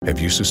Have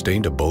you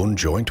sustained a bone,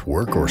 joint,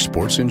 work, or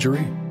sports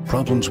injury?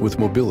 Problems with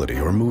mobility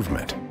or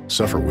movement?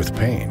 Suffer with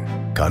pain?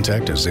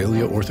 Contact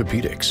Azalea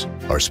Orthopedics.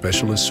 Our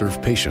specialists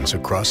serve patients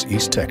across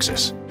East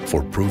Texas.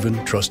 For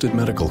proven, trusted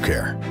medical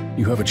care,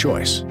 you have a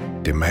choice.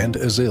 Demand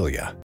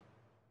Azalea.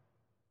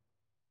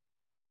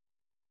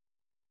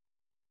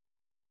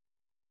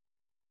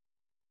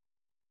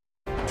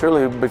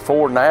 Truly,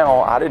 before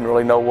now, I didn't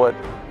really know what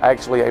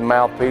actually a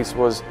mouthpiece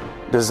was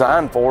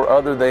designed for,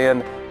 other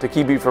than to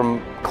keep you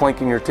from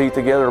clinking your teeth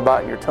together or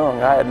biting your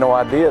tongue. I had no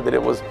idea that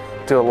it was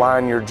to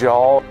align your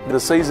jaw. The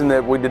season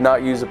that we did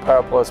not use the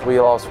Power Plus, we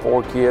lost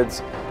 4 kids,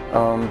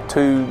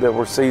 2 that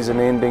were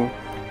season-ending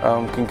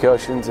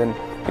concussions, and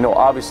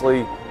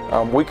obviously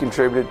we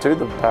contributed to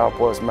the Power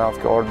Plus mouth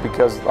guard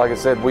because, like I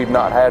said, we've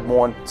not had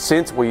one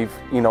since we've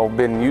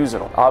been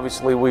using them.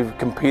 Obviously, we've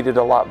competed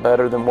a lot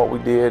better than what we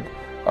did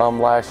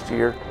last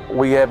year.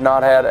 We have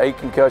not had a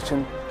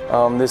concussion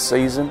this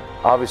season.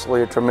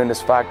 Obviously a tremendous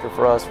factor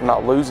for us for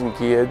not losing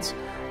kids,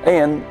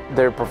 and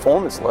their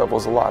performance level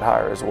is a lot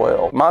higher as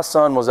well. My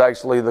son was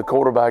actually the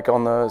quarterback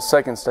on the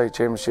second state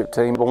championship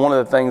team, but one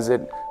of the things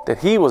that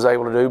he was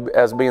able to do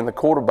as being the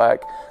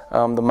quarterback,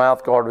 the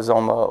mouth guard was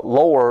on the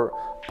lower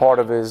part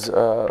of his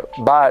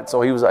bite,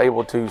 so he was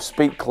able to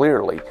speak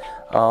clearly.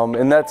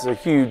 And that's a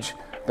huge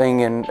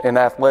thing in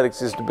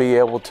athletics, is to be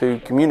able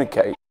to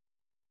communicate.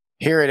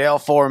 Here at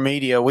L4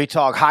 Media, we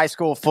talk high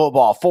school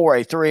football,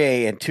 4A,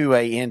 3A, and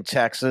 2A in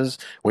Texas.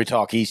 We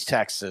talk East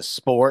Texas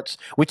sports.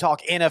 We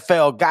talk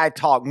NFL, guy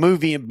talk,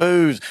 movie and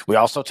booze. We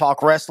also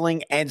talk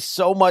wrestling and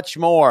so much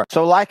more.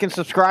 So like and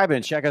subscribe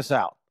and check us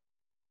out.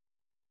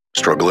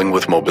 Struggling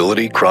with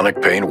mobility, chronic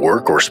pain,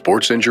 work, or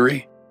sports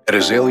injury? At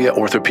Azalea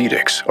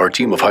Orthopedics, our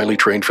team of highly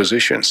trained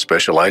physicians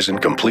specialize in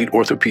complete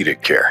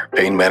orthopedic care,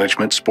 pain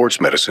management, sports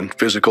medicine,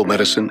 physical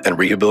medicine, and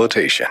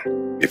rehabilitation.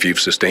 If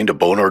you've sustained a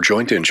bone or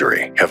joint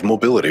injury, have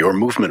mobility or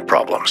movement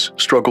problems,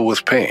 struggle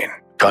with pain,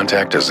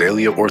 contact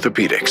Azalea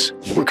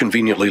Orthopedics. We're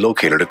conveniently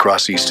located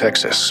across East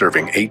Texas,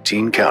 serving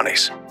 18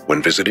 counties.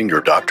 When visiting your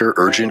doctor,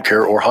 urgent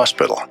care, or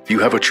hospital, you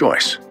have a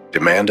choice.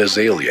 Demand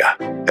Azalea.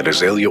 At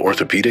Azalea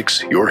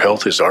Orthopedics, your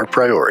health is our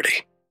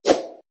priority.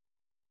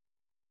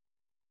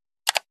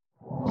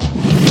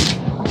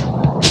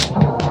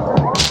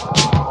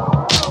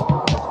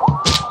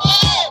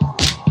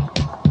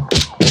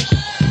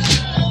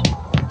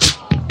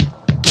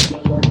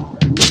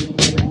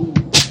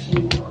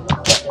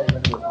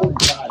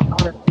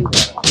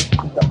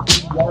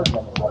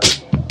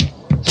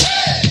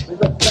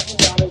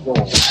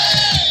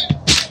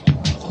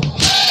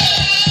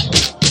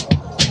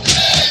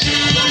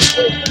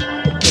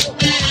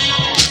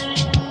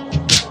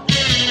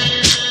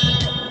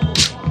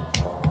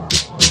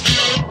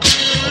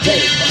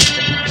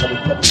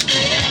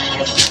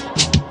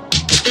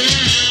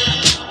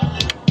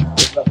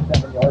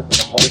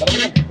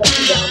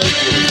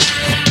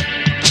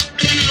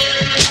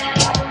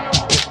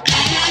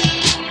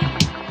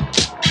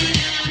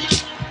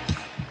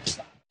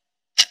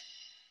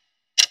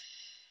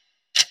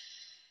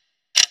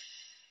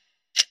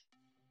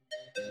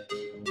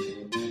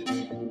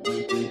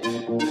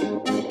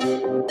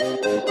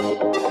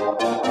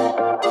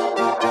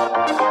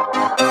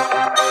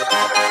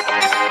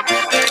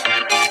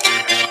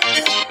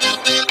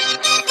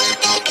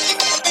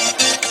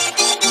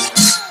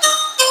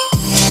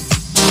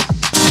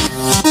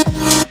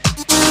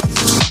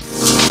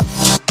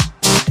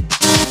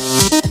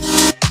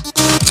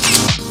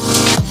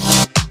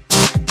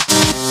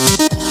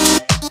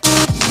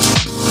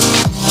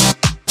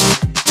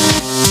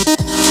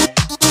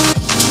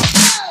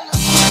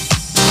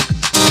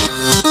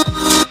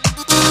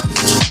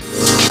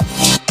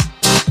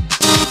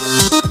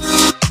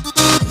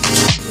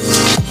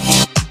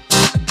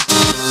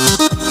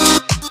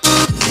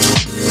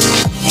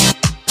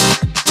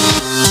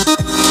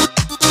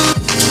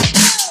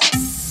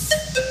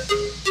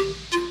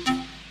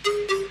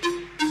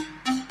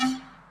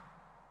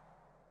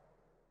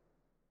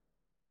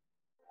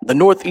 The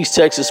Northeast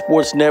Texas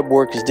Sports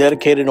Network is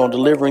dedicated on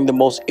delivering the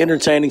most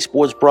entertaining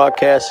sports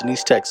broadcasts in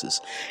East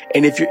Texas.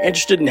 And if you're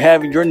interested in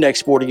having your next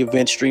sporting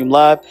event streamed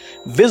live,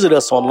 visit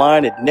us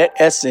online at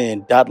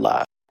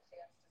NETSN.live.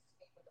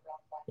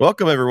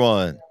 Welcome,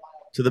 everyone,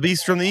 to the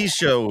Beasts from the East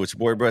show. It's your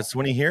boy, Brett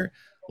Swinney here.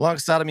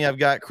 Alongside of me, I've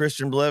got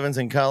Christian Blevins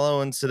and Kyle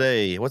Owens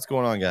today. What's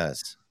going on,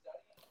 guys?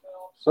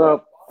 What's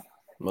up?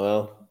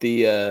 Well,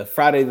 the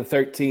Friday the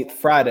 13th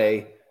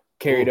Friday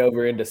carried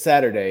over into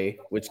Saturday,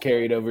 which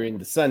carried over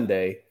into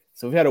Sunday.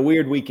 So we've had a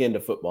weird weekend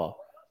of football.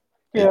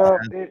 Yeah,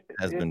 it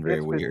has been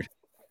very weird.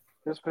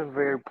 It's been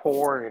very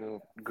poor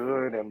and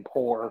good and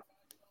poor.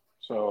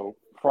 So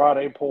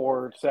Friday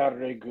poor,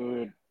 Saturday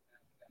good,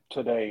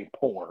 today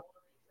poor.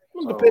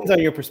 Well, depends on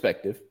your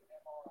perspective.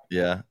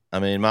 Yeah, I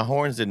mean, my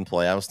Horns didn't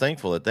play. I was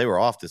thankful that they were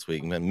off this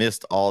week and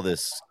missed all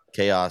this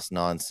chaos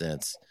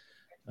nonsense.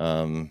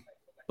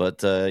 But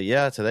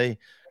today,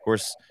 of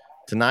course,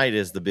 tonight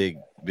is the big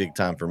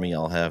time for me.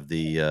 I'll have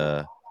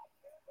the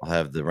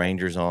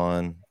Rangers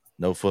on.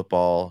 No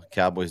football.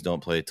 Cowboys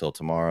don't play till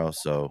tomorrow,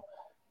 so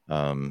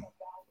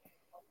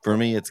for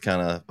me, it's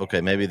kind of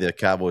okay. Maybe the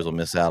Cowboys will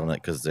miss out on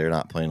it because they're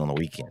not playing on the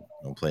weekend.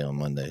 They'll play on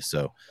Monday.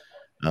 So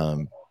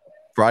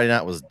Friday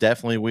night was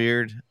definitely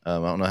weird. I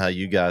don't know how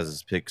you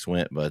guys' picks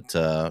went, but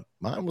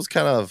mine was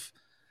kind of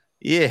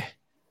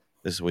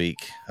this week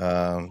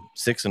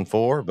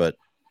 6-4, but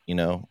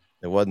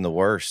it wasn't the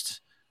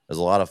worst. There's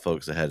a lot of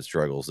folks that had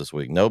struggles this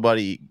week.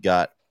 Nobody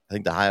got. I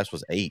think the highest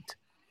was 8.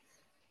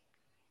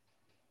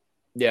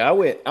 Yeah, I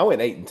went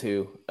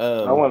 8-2.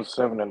 I went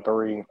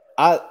 7-3.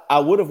 I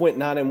would have went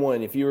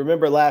 9-1. If you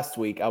remember last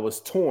week, I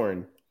was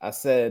torn. I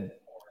said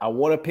I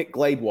want to pick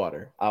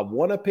Gladewater.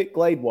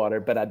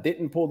 But I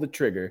didn't pull the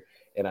trigger,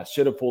 and I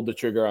should have pulled the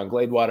trigger on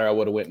Gladewater. I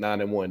would have went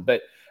 9-1.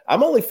 But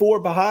I'm only 4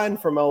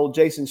 behind from old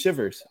Jason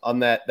Shivers on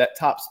that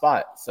top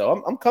spot.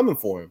 So I'm coming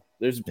for him.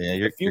 There's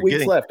a few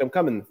weeks left. I'm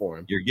coming for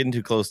him. You're getting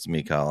too close to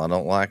me, Kyle. I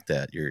don't like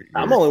that.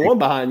 I'm only 1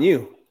 behind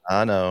you.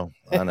 I know.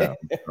 I'm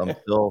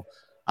still.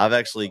 I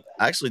actually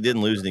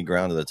didn't lose any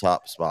ground to the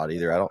top spot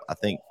either. I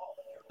think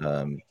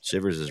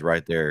Shivers is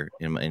right there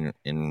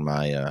in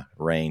my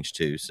range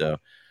too. So,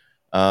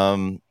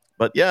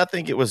 but yeah, I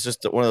think it was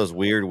just one of those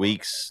weird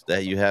weeks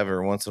that you have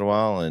every once in a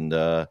while, and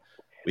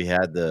we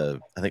had I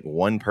think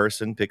one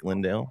person pick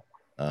Lindale,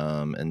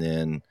 and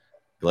then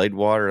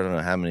Gladewater. I don't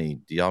know how many.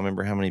 Do y'all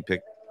remember how many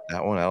picked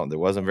that one? There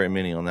wasn't very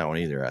many on that one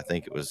either. I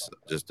think it was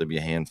just to be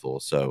a handful.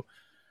 So,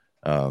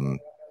 it was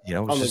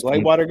on the just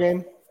Gladewater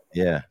game.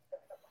 Yeah.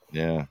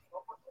 It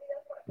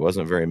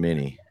wasn't very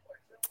many.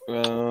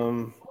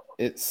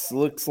 It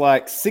looks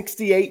like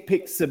 68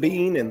 picked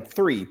Sabine and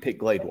 3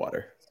 picked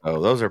Gladewater. Oh,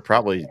 those are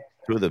probably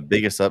 2 of the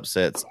biggest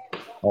upsets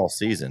all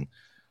season.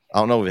 I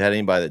don't know if we had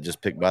anybody that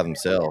just picked by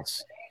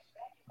themselves.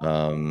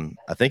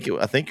 I think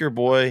your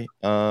boy,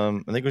 I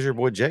think it was your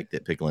boy Jake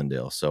that picked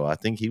Lindale. So I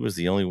think he was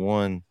the only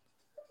one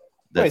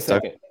that Wait a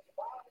stuck. second.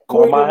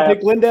 Corey didn't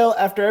pick Lindale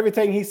after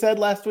everything he said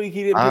last week.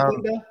 He didn't pick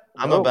Lindale.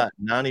 I'm about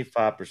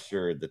 95%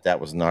 sure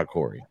that was not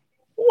Corey.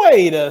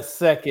 Wait a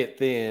second,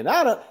 then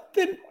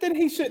then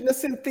he shouldn't have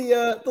sent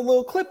the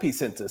little clip he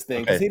sent us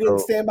then because he didn't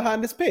stand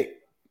behind his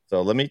pick.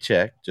 So let me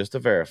check just to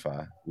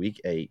verify.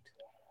 Week 8,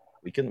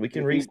 we can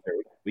research.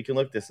 We can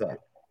look this up.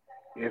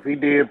 If he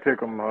did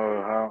pick him,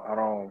 I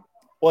don't.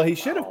 Well, he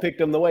should have picked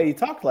him the way he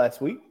talked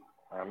last week.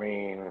 I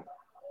mean,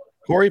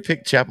 Corey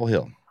picked Chapel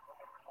Hill.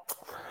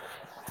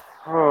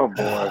 Oh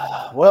boy.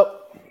 Well.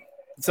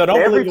 So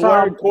don't believe the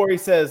word Corey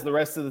says the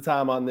rest of the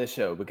time on this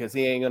show because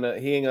he ain't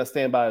gonna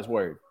stand by his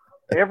word.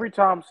 Every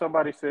time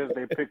somebody says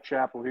they pick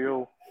Chapel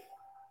Hill,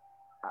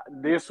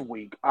 this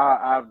week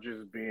I've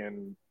just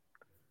been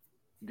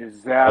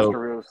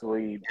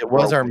disastrously. It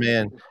was our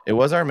man. It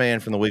was our man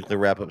from the weekly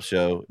wrap-up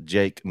show,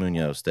 Jake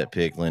Munoz, that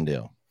picked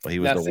Lindale. But he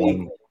was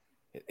one.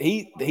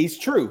 He's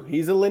true.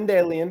 He's a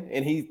Lindalian,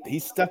 and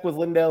he's stuck with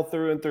Lindale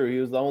through and through. He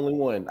was the only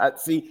one.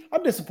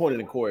 I'm disappointed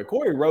in Corey.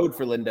 Corey rode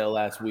for Lindale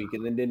last week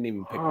and then didn't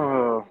even pick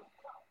him.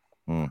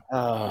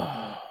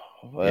 Well.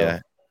 Yeah.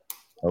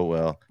 Oh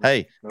well.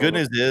 Hey, good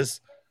news is,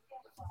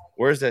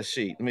 where's that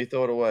sheet? Let me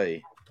throw it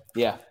away.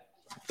 Yeah.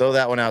 Throw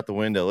that one out the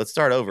window. Let's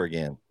start over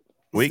again.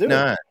 Week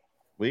 9.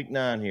 Week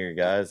 9 here,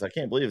 guys. I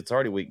can't believe it's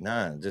already week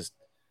 9. Just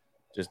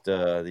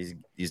these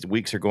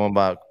weeks are going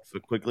by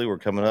quickly. We're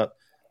coming up.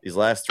 These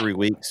last 3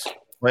 weeks,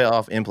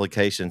 playoff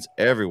implications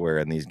everywhere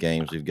in these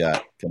games we've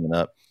got coming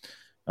up.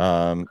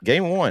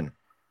 Game 1,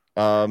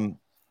 a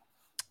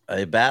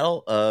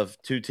battle of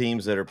 2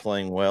 teams that are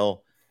playing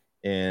well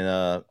in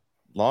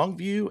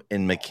Longview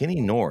and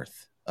McKinney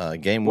North.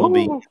 Game will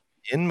be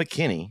in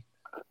McKinney.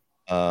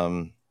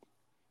 McKinney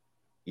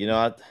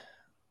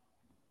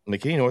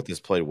North has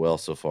played well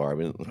so far. I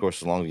mean, of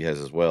course, Longview has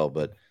as well,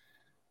 but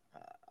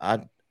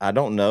I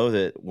don't know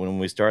that when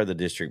we started the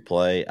district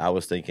play, I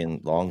was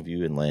thinking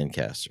Longview and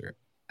Lancaster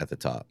at the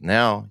top.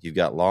 Now you've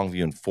got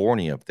Longview and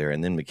Forney up there,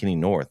 and then McKinney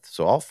North.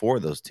 So all 4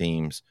 of those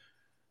teams,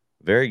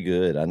 very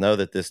good. I know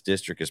that this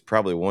district is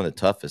probably one of the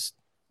toughest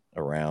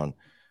around.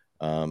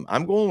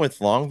 I'm going with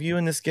Longview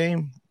in this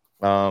game.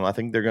 I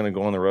think they're going to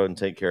go on the road and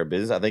take care of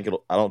business. I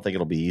don't think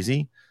it'll be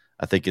easy.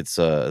 I think it's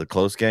a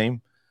close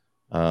game,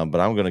 but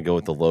I'm going to go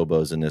with the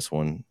Lobos in this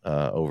one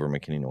over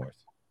McKinney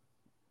North.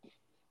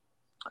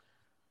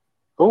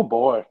 Oh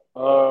boy.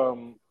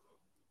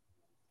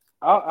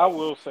 I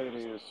will say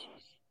this.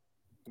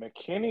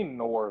 McKinney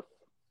North,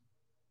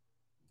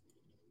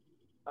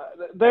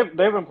 they've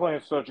been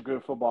playing such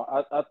good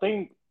football. I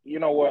think, you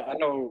know what, I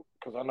know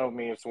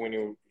me and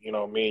Sweeney,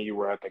 me and you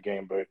were at the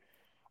game, but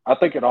I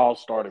think it all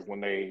started when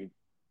they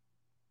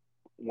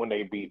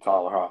beat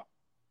Tyler High.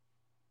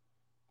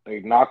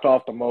 They knocked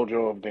off the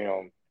mojo of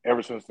them.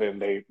 Ever since then,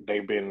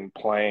 they've been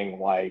playing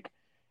like,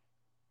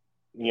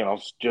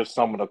 just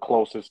some of the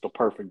closest to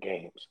perfect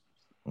games.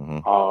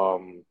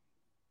 Mm-hmm.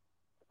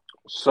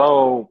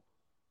 So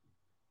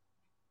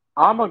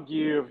I'm gonna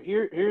give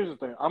here's the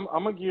thing. I'm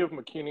gonna give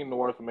McKinney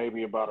North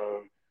maybe about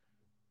a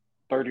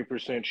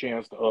 30%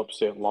 chance to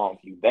upset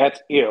Longview. That's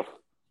if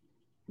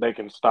they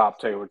can stop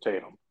Taylor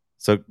Tatum.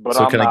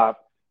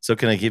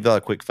 Can I give y'all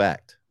a quick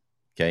fact?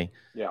 Okay.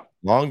 Yeah.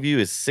 Longview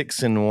is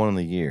 6-1 in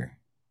the year.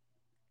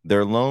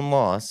 Their lone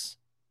loss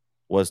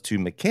was to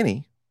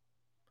McKinney,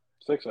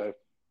 6A.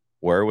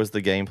 Where was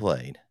the game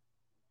played?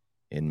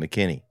 In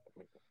McKinney.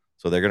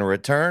 So they're going to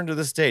return to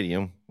the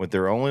stadium with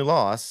their only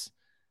loss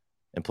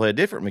and play a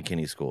different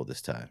McKinney school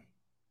this time.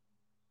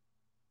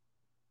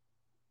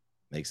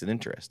 Makes it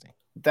interesting.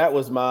 That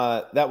was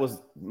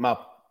my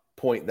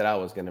point that I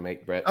was going to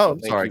make, Brett. Oh,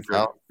 So thank sorry, you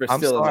for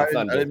stealing sorry. my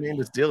thunder. I didn't mean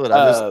to steal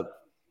it.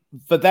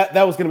 But that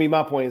was going to be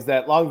my point, is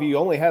that Longview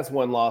only has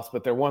one loss,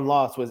 but their one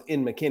loss was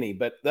in McKinney.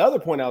 But the other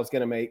point I was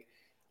going to make,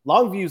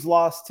 Longview's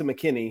loss to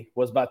McKinney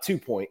was by 2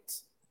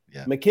 points.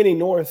 Yeah. McKinney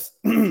North,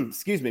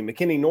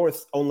 McKinney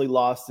North's only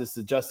loss is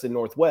to Justin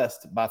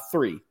Northwest by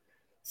 3.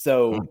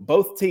 So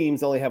both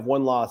teams only have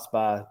one loss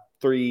by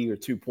 3 or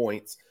 2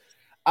 points.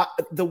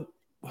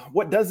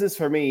 What does this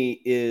for me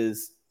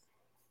is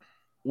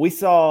we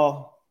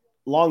saw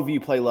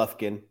Longview play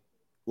Lufkin.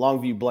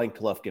 Longview blanked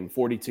Lufkin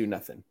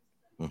 42-0.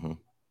 Mm-hmm.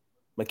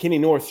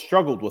 McKinney North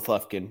struggled with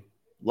Lufkin.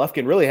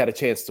 Lufkin really had a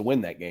chance to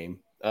win that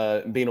game,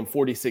 being them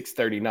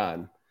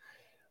 46-39.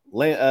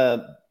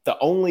 The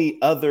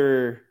only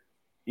other,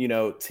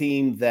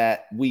 team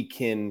that we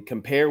can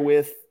compare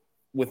with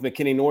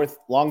McKinney North,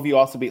 Longview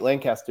also beat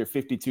Lancaster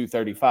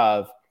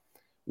 52-35,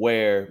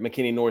 where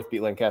McKinney North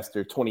beat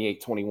Lancaster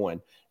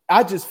 28-21.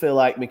 I just feel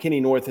like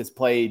McKinney North has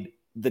played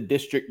the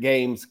district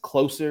games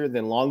closer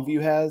than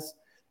Longview has.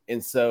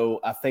 And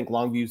so I think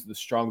Longview's the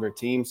stronger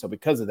team. So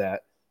because of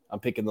that, I'm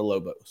picking the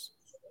Lobos.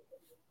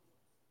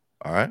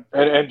 All right.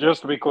 And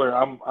just to be clear,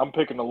 I'm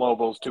picking the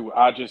Lobos too.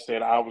 I just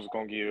said I was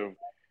going to give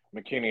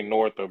McKinney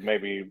North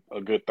maybe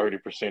a good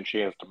 30%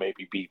 chance to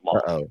maybe beat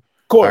Longview.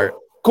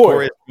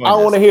 Corey, I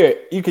don't want to hear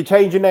it. You can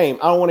change your name.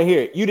 I don't want to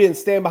hear it. You didn't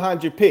stand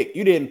behind your pick.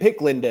 You didn't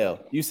pick Lindell.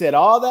 You said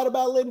all that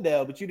about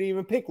Lindell, but you didn't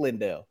even pick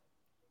Lindell.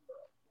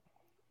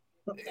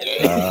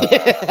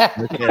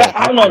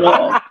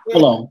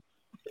 Hold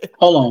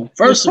on.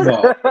 First of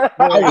all,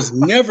 I was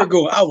never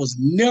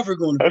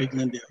going to pick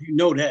Lindell. You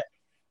know that.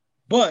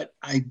 But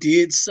I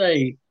did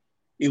say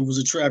it was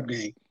a trap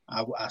game.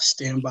 I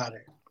stand by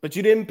that. But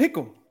you didn't pick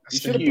him. You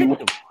should have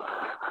picked him.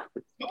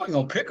 I ain't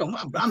gonna pick him.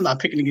 I'm not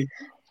picking against.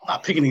 I'm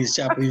not picking against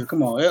Chapel Hill.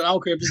 Come on, I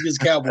don't care if it's against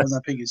Cowboys. I'm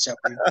not picking against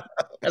Chapel Hill.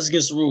 That's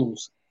against the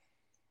rules.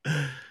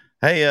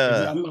 Hey,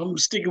 I'm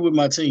sticking with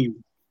my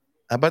team.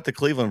 How about the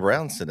Cleveland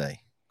Browns today,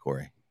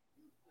 Corey?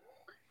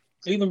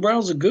 Cleveland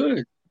Browns are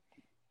good.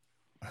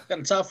 Got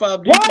a top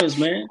 5 defense,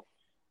 man.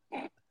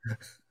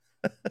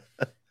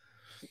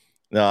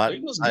 No,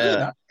 it was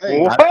good.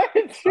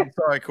 I'm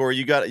sorry, Corey.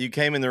 You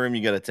came in the room.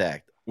 You got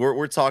attacked.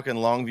 We're talking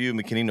Longview,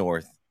 McKinney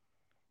North.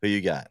 Who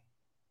you got?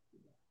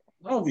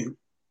 Longview.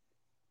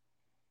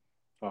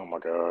 Oh my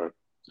God.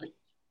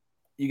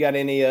 You got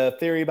any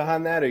theory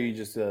behind that, or are you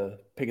just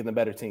picking the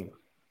better team?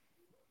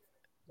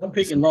 I'm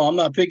picking wrong. I'm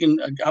not picking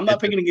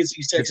against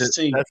East Texas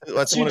team.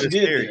 That's one of his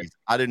theories.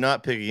 I do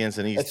not pick against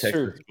an East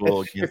Texas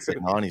school against a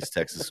non-East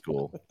Texas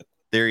school.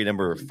 Theory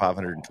number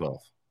 512.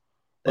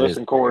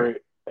 Listen, Corey,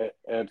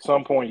 at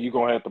some point you're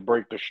gonna have to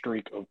break the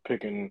streak of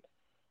picking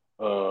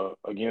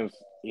against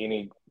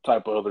any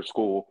type of other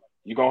school.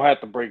 You're gonna have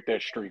to break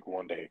that streak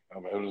one day.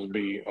 I'm gonna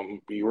be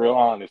real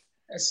honest.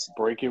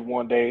 Break it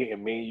one day,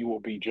 and me and you will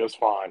be just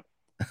fine.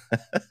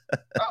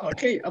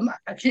 Okay,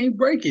 I can't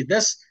break it.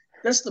 That's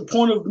the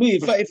point of me.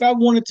 If I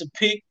wanted to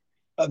pick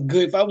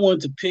if I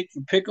wanted to pick for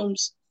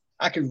pick'ems,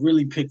 I could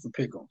really pick for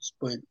pick'ems.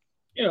 But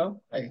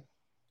hey,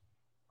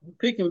 I'm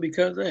picking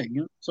because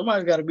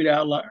somebody's got to be the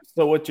outlier.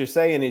 So what you're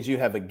saying is you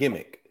have a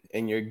gimmick,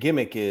 and your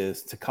gimmick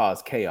is to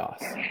cause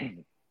chaos. A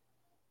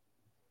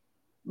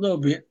little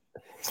bit.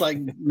 It's like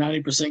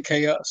 90%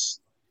 chaos,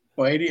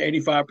 or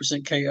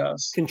 85%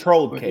 chaos.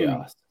 Controlled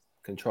chaos.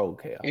 Controlled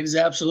chaos. It is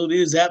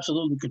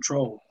absolutely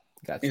controlled.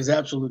 Gotcha. It is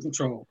absolutely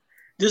controlled.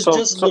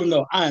 Just so you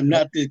know, I am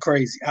not that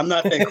crazy. I'm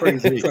not that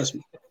crazy. Trust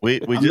me. We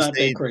just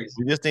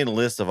need a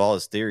list of all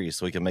his theories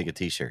so we can make a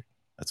T-shirt.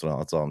 That's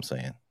all I'm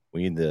saying.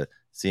 We need the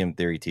CM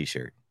Theory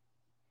T-shirt.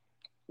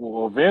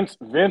 Well, Vince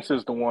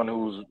is the one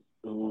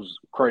who's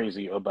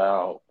crazy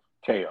about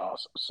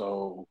chaos.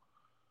 So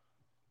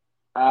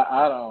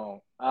I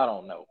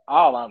don't know.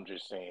 All I'm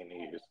just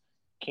saying is,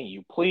 can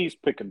you please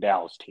pick a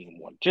Dallas team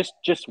one? Just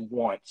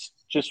once.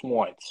 Just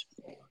once.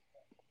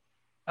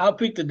 I'll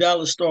pick the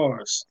Dallas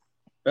Stars.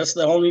 That's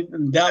the only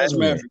Dallas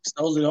Mavericks.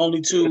 Those are the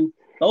only two.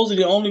 Those are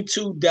the only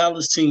two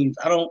Dallas teams.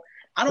 I don't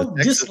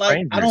dislike.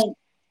 Rangers.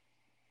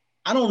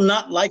 I don't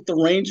not like the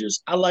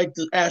Rangers. I like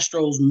the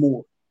Astros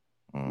more.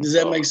 Does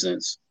that make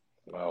sense?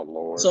 Oh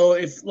Lord. So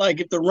if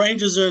the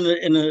Rangers are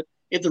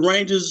if the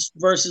Rangers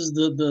versus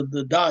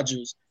the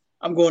Dodgers,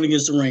 I'm going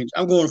against the Rangers.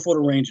 I'm going for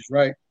the Rangers,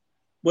 right?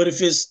 But if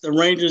it's the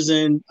Rangers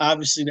and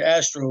obviously the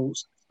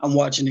Astros, I'm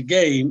watching the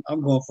game.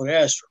 I'm going for the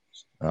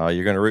Astros. Oh,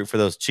 you're going to root for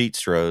those cheat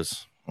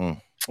stros.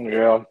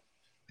 Yeah.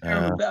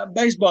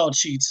 Baseball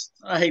cheats.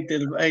 I hate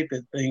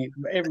that thing.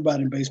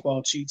 Everybody in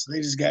baseball cheats. They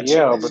just got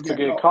but to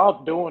get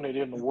caught doing it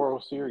in the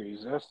World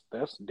Series,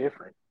 that's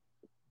different.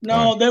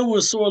 No, they were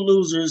sore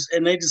losers,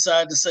 and they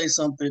decided to say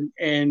something,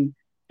 and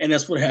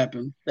that's what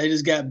happened. They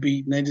just got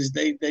beaten.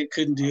 They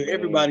couldn't do it.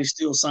 Everybody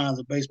steals signs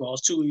of baseball.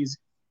 It's too easy.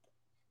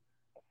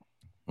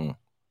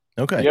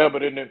 Okay. Yeah,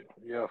 but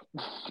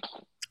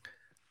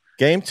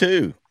Game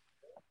 2,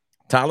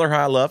 Tyler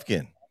High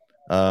Lufkin.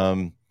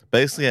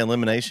 Basically an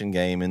elimination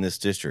game in this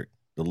district.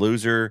 The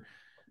loser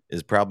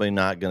is probably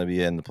not going to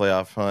be in the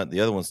playoff hunt.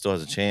 The other one still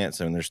has a chance.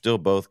 I mean, they're still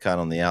both kind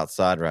of on the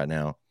outside right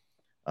now.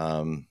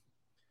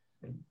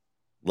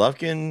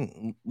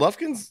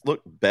 Lufkin's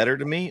looked better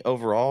to me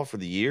overall for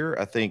the year.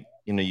 I think,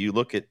 you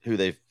look at who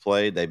they've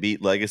played. They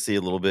beat Legacy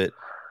a little bit,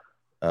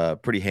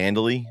 pretty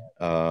handily.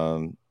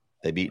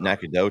 They beat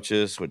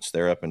Nacogdoches, which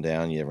they're up and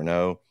down. You never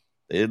know.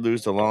 They did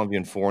lose to Longview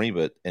and Forney,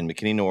 and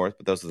McKinney North,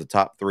 but those are the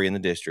top 3 in the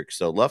district.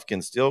 So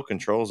Lufkin still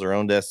controls their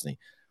own destiny.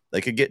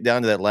 They could get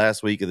down to that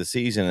last week of the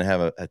season and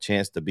have a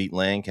chance to beat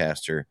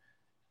Lancaster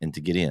and to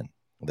get in.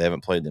 They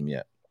haven't played them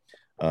yet.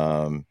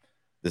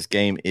 This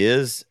game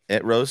is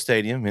at Rose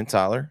Stadium in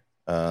Tyler.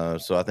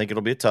 So I think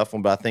it'll be a tough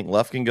one, but I think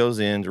Lufkin goes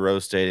into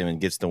Rose Stadium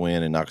and gets the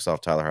win and knocks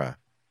off Tyler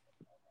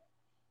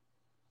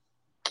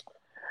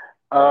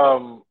High.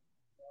 I'm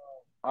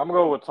going to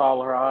go with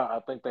Tyler High.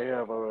 I think they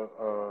have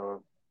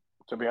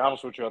to be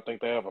honest with you, I think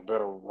they have a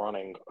better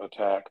running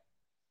attack,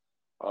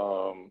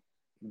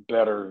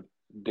 better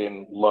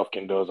than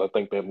Lufkin does. I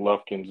think that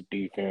Lufkin's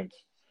defense,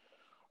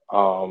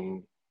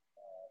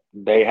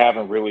 they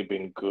haven't really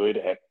been good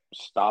at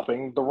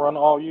stopping the run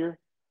all year.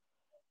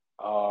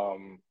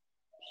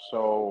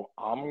 So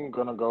I'm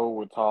going to go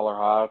with Tyler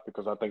High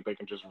because I think they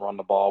can just run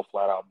the ball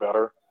flat out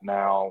better.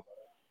 Now,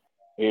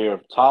 if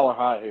Tyler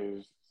High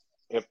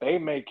if they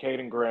make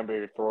Caden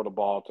Granberry throw the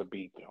ball to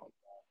beat them,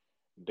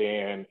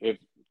 then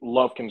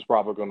Lufkin's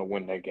probably going to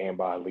win that game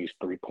by at least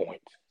 3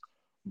 points.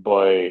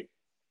 But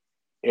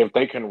if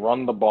they can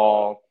run the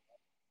ball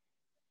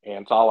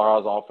and Tyler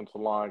High's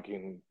offensive line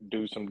can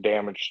do some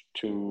damage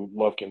to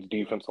Lufkin's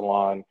defensive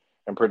line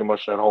and pretty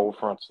much that whole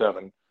front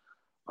seven,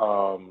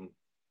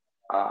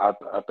 I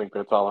think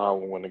that Tyler High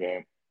will win the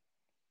game.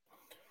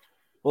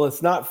 Well,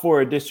 it's not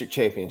for a district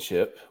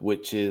championship,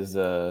 which is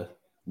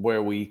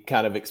where we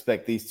kind of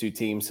expect these two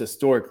teams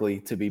historically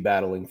to be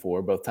battling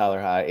for, both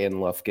Tyler High and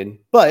Lufkin.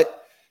 But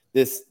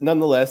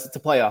nonetheless, it's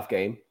a playoff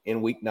game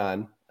in week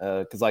 9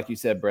 because like you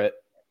said, Brett,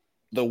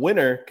 the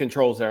winner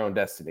controls their own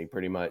destiny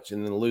pretty much,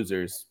 and then the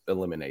loser's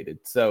eliminated.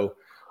 So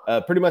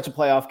pretty much a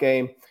playoff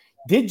game.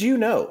 Did you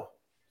know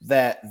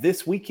that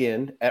this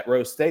weekend at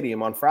Rose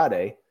Stadium on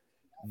Friday,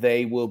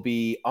 they will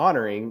be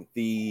honoring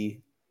the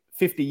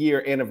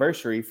 50-year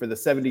anniversary for the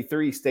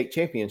 73 state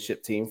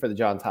championship team for the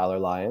John Tyler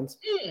Lions?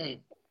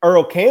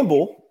 Earl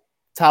Campbell,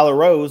 Tyler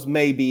Rose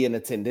may be in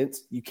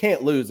attendance. You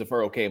can't lose if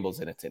Earl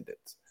Campbell's in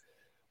attendance.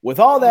 With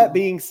all that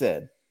being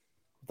said,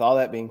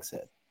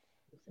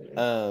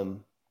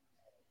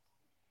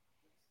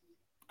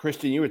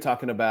 Christian, you were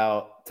talking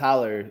about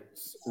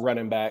Tyler's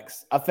running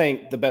backs. I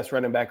think the best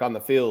running back on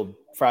the field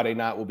Friday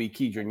night will be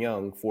Keedron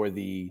Young for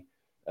the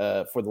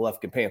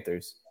Lufkin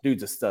Panthers.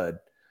 Dude's a stud.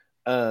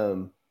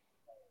 I'm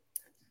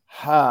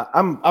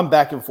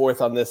back and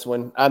forth on this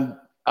one.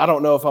 I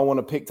don't know if I want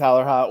to pick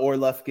Tyler High or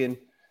Lufkin.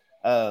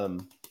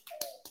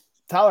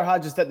 Tyler High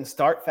just doesn't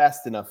start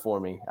fast enough for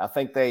me. I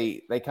think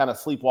they kind of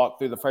sleepwalk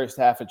through the first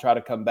half and try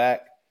to come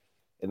back,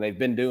 and they've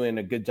been doing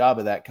a good job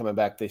of that coming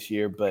back this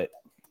year. But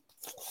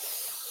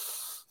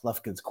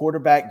Lufkin's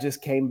quarterback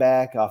just came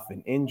back off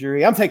an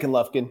injury. I'm taking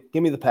Lufkin.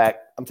 Give me the pack.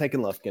 I'm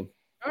taking Lufkin.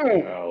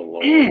 Oh,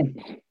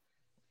 Lord.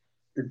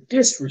 The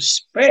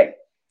disrespect.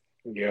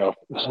 Yeah.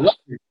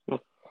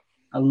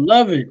 I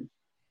love it.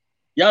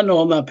 Y'all know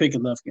I'm not picking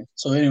Lufkin,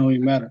 so it don't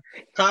even matter.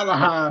 Tyler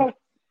High,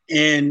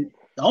 and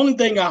the only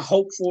thing I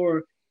hope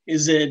for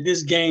is that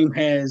this game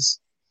has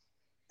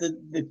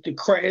the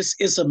crowd.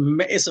 It's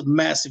a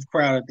massive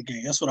crowd at the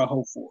game. That's what I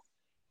hope for,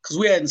 because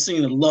we hadn't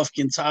seen a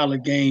Lufkin Tyler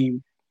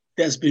game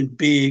that's been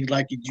big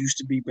like it used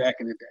to be back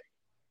in the day.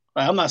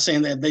 Like, I'm not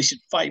saying that they should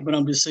fight, but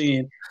I'm just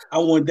saying I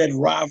want that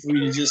rivalry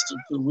to just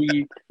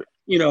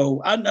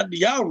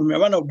y'all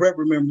remember. I know Brett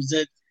remembers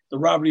that the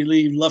Robert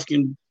Lee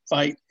Lufkin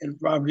fight and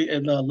Robert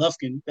and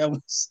Lufkin. That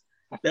was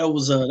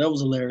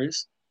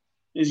hilarious.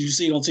 As you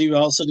see on TV,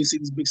 all of a sudden you see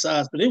these big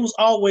sides, but it was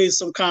always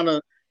some kind of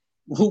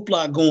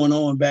hoopla going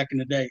on back in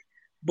the day.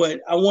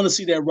 But I want to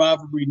see that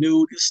rivalry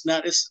renewed. It's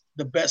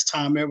the best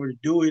time ever to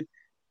do it.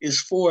 It's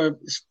for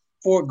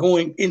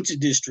going into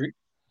district.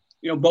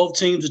 Both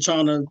teams are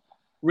trying to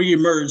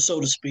reemerge,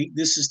 so to speak.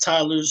 This is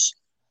Tyler's.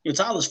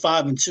 Tyler's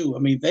 5-2. I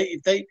mean,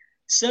 if they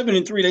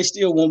 7-3, they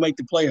still won't make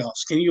the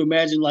playoffs. Can you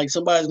imagine? Like,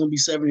 somebody's going to be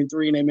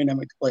 7-3 and they may not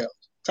make the playoffs.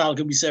 Tyler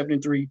could be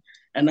 7-3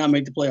 and not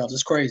make the playoffs.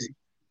 It's crazy.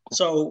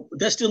 So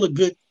that's still a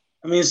good.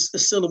 I mean, it's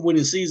still a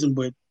winning season,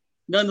 but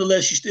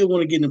nonetheless, you still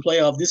want to get in the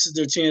playoff. This is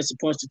their chance to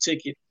punch the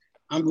ticket.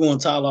 I'm going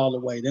Tyler all the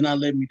way. They're not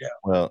letting me down.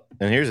 Well,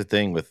 and here's the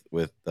thing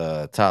with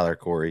Tyler,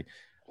 Corey.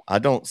 I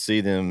don't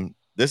see them.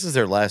 This is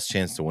their last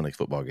chance to win a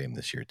football game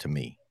this year. To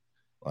me,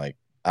 like,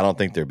 I don't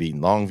think they're beating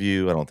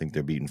Longview. I don't think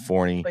they're beating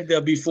Forney. I think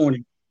they'll beat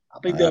Forney.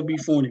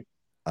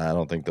 I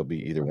don't think they'll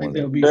be either one.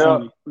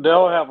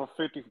 They'll have a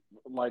 50,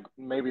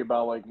 maybe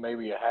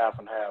a half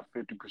and half,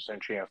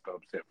 50% chance to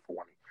upset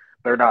Forney.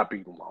 They're not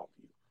beating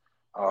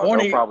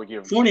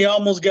Longview. Forney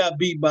almost got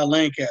beat by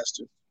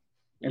Lancaster,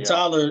 and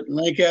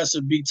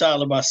Lancaster beat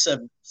Tyler by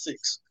 7-6.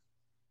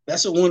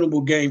 That's a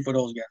winnable game for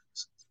those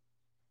guys.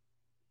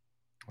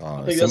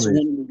 I think that's a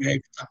winnable game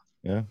for Tyler.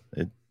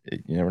 Yeah,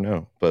 you never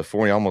know. But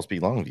Forney almost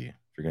beat Longview, if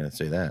you're going to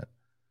say that.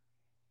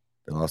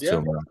 They lost to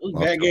him. It was a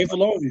bad game for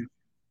Longview.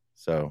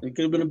 So it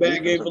could have been a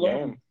bad game for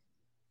Longview.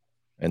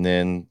 And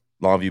then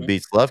Longview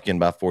beats Lufkin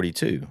by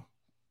 42.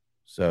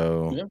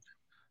 So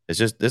it's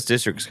just this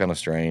district's kind of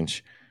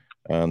strange.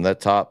 That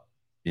top,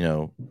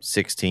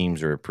 6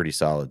 teams are pretty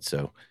solid.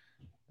 So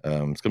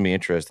it's going to be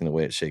interesting the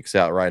way it shakes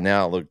out. Right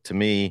now, look, to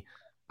me,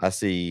 I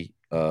see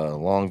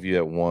Longview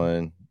at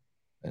 1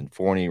 and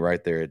Forney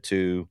right there at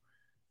 2.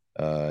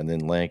 And then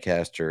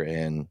Lancaster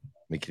and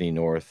McKinney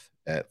North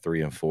at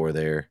 3 and 4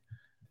 there.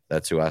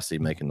 That's who I see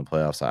making the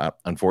playoffs.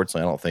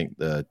 Unfortunately, I don't think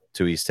the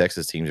 2 East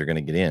Texas teams are going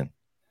to get in.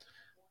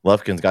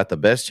 Lufkin's got the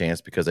best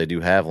chance because they do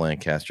have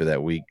Lancaster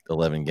that week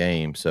 11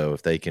 game. So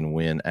if they can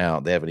win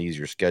out, they have an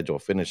easier schedule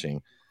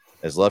finishing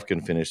as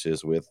Lufkin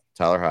finishes with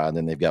Tyler High. And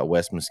then they've got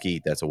West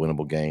Mesquite. That's a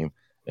winnable game.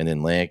 And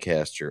then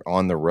Lancaster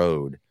on the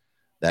road.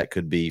 That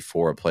could be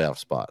for a playoff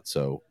spot.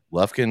 So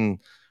Lufkin,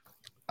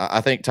 I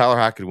think Tyler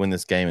High could win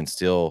this game and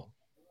still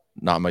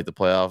not make the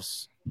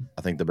playoffs.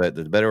 I think the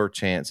better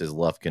chance is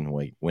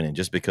Lufkin winning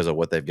just because of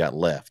what they've got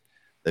left.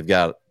 They've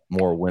got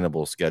more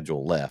winnable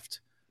schedule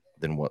left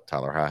than what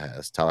Tyler High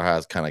has. Tyler High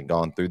has kind of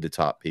gone through the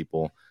top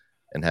people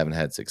and haven't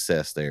had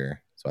success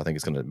there. So I think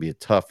it's going to be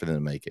tough for them to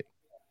make it.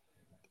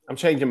 I'm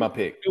changing my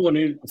pick.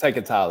 I'm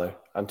taking Tyler.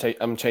 I'm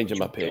changing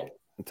my pick.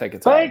 I'm taking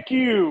Tyler. Thank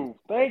you.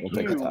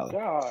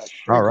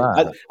 Gosh. All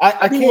right.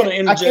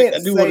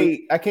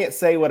 I can't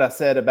say what I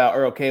said about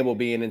Earl Campbell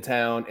being in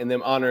town and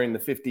them honoring the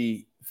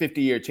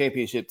 50-year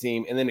championship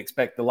team and then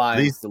expect the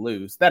Lions to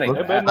lose. That ain't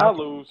better not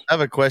lose. I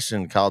have a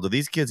question, Kyle. Do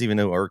these kids even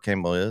know who Earl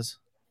Campbell is?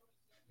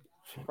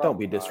 Don't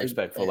be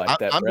disrespectful like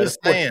that. I'm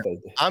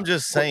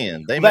just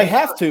saying. They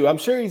have to. I'm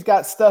sure he's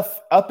got stuff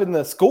up in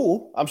the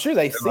school. I'm sure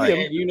they see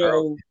him.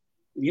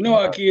 You know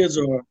how kids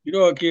are.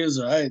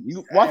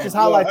 You watch his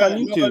highlights on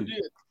YouTube.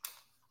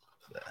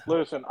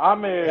 Listen, I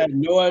had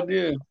no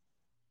idea.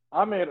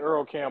 I met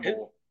Earl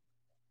Campbell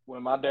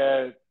when my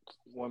dad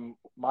was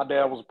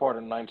a part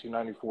of the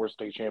 1994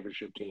 state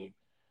championship team,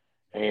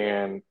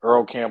 and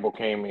Earl Campbell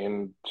came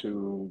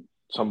into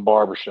some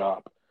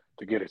barbershop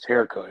to get his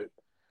hair cut.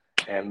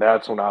 And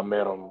that's when I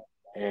met him.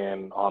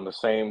 And on the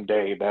same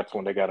day, that's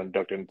when they got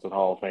inducted into the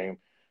Hall of Fame.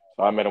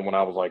 So I met him when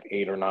I was like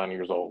 8 or 9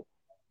 years old.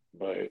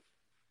 But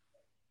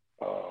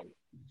that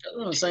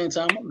was the same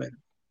time I met him.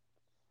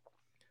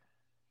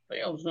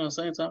 That was the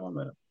same time I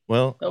met him.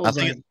 Well,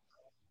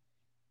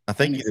 I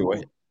think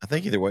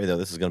either way, though,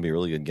 this is going to be a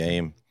really good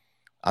game.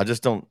 I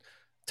just don't.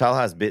 Tyler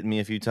has bitten me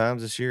a few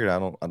times this year.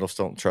 And I just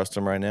don't trust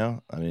him right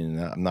now. I mean,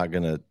 I'm not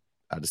going to.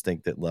 I just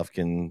think that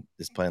Lufkin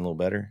is playing a little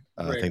better.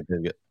 I think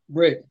they've got.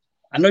 Brett,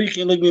 I know you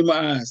can't look me in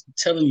my eyes. I'm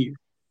telling you,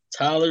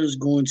 Tyler's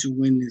going to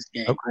win this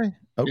game. Okay.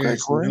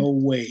 There's no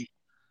way.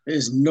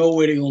 There's no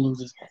way they're going to lose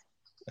this game.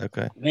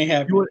 Okay. It ain't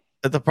happening.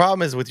 But the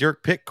problem is with your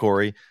pick,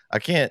 Corey, I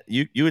can't.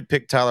 You would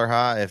pick Tyler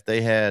High if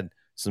they had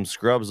some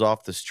scrubs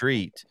off the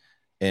street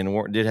and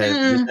didn't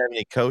have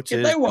any coaches.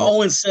 If they were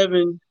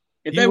 0-7,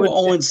 if they were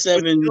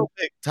 0-7,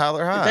 pick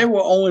Tyler High. If they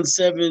were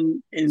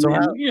 0-7, and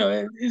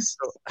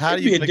how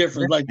do you be a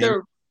difference? Like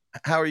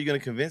how are you going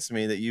to convince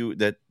me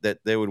that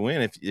they would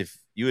win if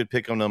you would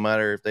pick them no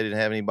matter if they didn't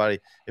have anybody?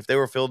 If they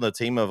were fielding a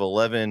team of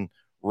 11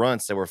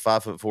 runts that were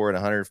 5'4"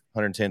 and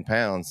 110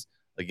 pounds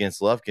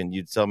against Lufkin,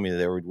 you'd tell me that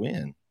they would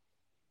win.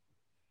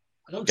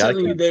 I'm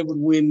telling you they would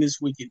win this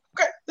weekend.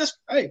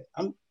 Okay,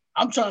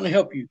 I'm trying to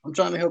help you. I'm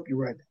trying to help you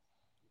right now.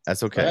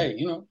 That's okay.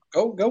 Hey,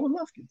 go with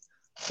Lufkin.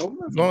 I'm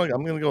going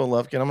to go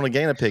with Lufkin. I'm going to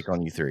gain a pick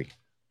on you 3.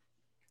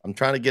 I'm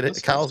trying to get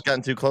it. Kyle's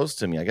gotten too close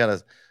to me.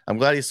 I'm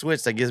glad he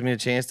switched. That gives me a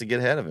chance to get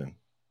ahead of him.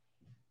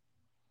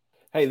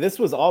 Hey, this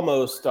was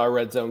almost our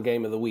red zone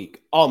game of the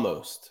week.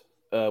 Almost.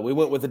 We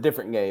went with a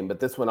different game, but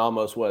this one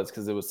almost was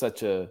because it was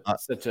such a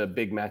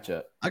big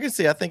matchup. I can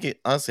see. I think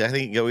it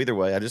can go either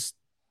way. I just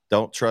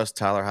don't trust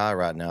Tyler High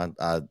right now.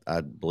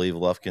 I believe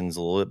Lufkin's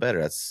a little bit better.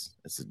 It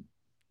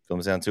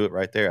comes down to it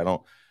right there.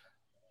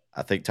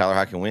 I think Tyler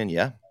High can win.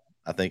 Yeah,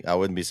 I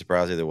wouldn't be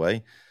surprised either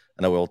way.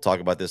 I know we'll talk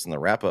about this in the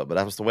wrap up, but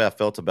that was the way I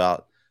felt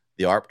about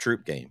the ARP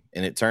Troop game,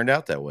 and it turned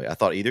out that way. I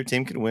thought either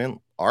team could win.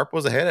 ARP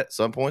was ahead at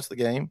some points of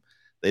the game.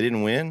 They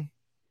didn't win.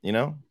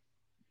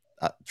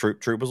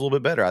 Troop was a little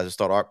bit better. I just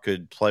thought ARP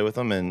could play with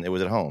them, and it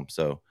was at home.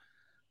 So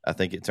I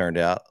think it turned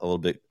out a little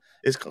bit.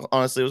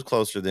 Honestly, it was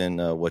closer than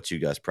what you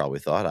guys probably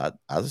thought.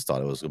 I just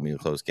thought it was going to be a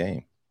close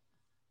game.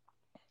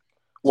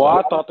 Well,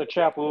 I thought the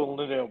Chapel Hill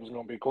Liddell was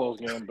going to be a close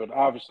game, but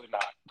obviously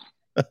not.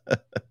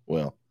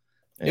 Well,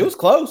 yeah. It was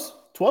close.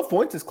 12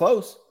 points is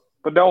close.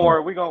 But don't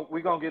worry, we're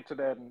gonna get to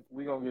that.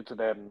 We get to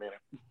that in a minute.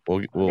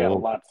 We got a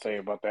lot to say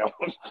about that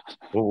one.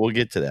 We'll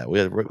get to that. We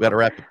got to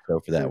wrap it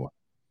up for that one.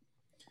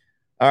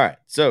 All right.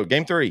 So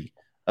game 3,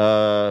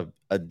 a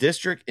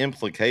district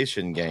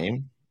implication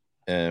game.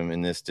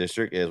 In this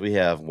district is we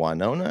have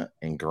Winona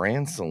and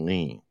Grand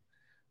Saline.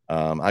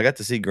 I got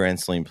to see Grand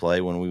Saline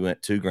play when we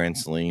went to Grand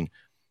Saline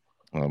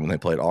when they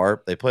played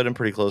ARP. They played them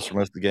pretty close for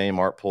most of the game.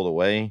 ARP pulled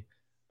away.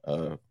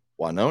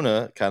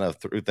 Winona kind of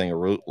threw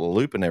a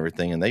loop and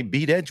everything, and they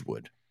beat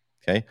Edgewood.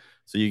 Okay,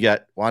 so you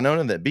got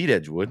Winona that beat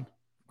Edgewood.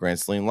 Grand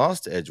Saline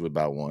lost to Edgewood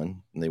by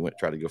 1, and they went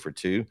try to go for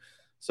 2.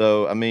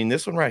 So I mean,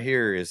 this one right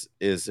here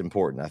is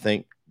important. I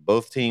think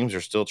both teams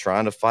are still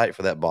trying to fight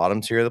for that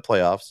bottom tier of the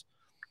playoffs.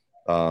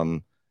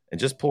 And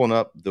just pulling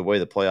up the way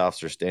the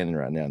playoffs are standing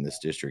right now in this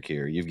district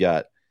here, you've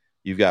got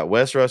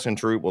West Rusk and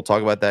Troop. We'll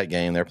talk about that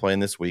game. They're playing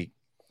this week.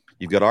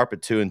 You've got ARP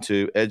at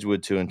 2-2,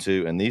 Edgewood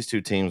 2-2, and these two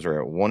teams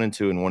are at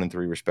 1-2 and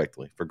 1-3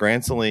 respectively. For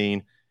Grand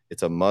Saline,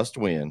 it's a must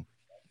win.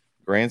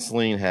 Grand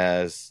Saline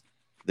has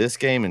this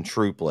game and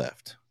Troop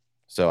left.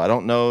 So I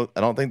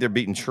don't think they're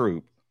beating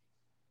Troop.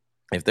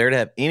 If they're to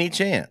have any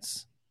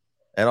chance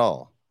at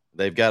all,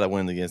 they've got to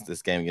win against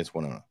this game against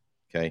Winona.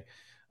 Okay.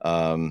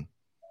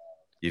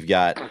 You've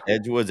got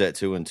Edgewood's at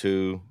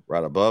 2-2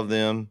 right above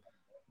them.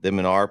 Them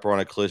and ARP are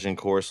on a collision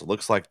course. It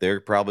looks like they're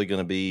probably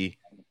going to be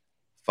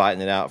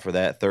fighting it out for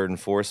that 3rd and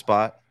 4th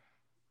spot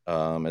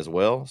as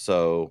well.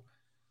 So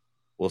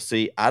we'll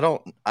see. I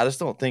just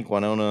don't think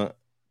Winona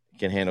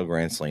can handle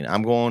Grand Saline.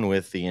 I'm going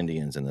with the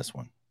Indians in this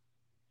one.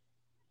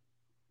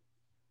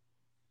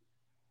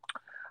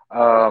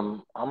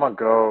 I'm gonna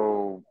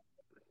go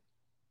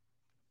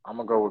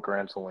with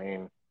Grand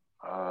Saline.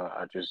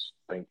 I just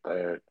think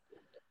that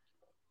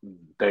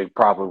they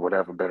probably would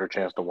have a better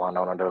chance than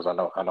Winona does. I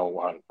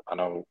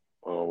know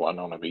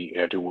Winona beat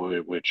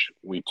Edgewood, which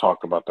we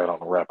talked about that on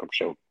the wrap-up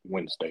show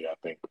Wednesday, I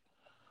think.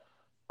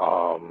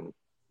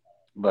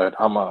 But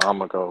I'm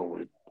gonna go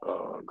with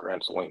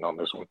Grand Saline on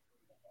this one.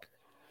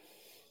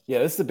 Yeah,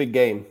 this is a big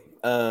game.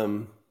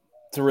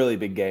 It's a really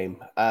big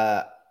game.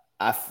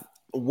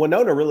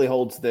 Winona really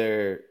holds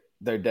their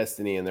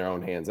destiny in their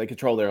own hands. They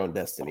control their own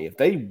destiny. If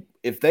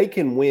they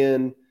can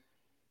win,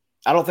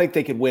 I don't think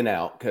they could win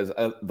out because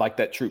like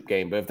that Troop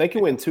game. But if they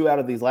can win 2 out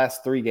of these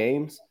last 3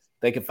 games,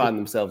 they can find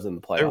themselves in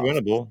the playoffs. They're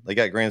winnable. They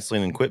got Grand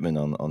Saline and Quitman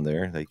on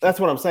there. That's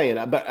what I'm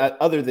saying. But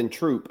other than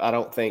Troop, I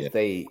don't think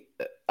they.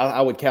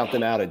 I would count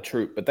them out at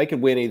Troop, but they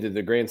could win either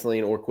the Grand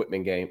Saline or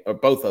Quitman game or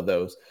both of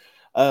those.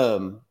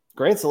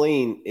 Grand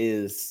Saline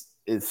is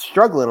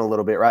struggling a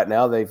little bit right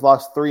now. They've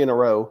lost 3 in a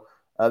row.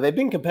 They've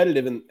been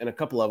competitive in a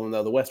couple of them,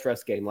 though. The West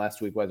Rusk game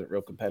last week wasn't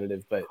real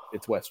competitive, but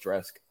it's West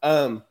Rusk.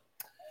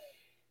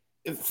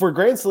 For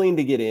Grand Saline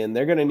to get in,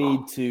 they're going to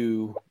need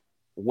to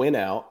win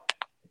out,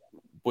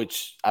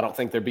 which I don't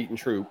think they're beating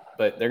Troop,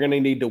 but they're going to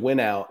need to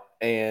win out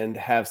and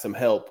have some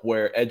help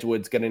where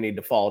Edgewood's going to need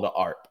to fall to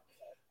ARP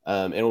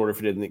in order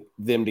for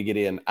them to get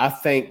in. I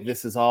think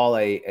this is all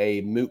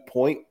a moot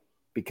point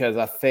because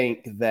I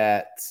think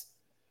that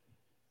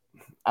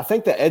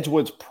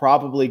Edgewood's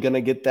probably going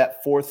to get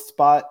that 4th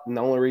spot. And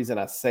the only reason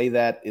I say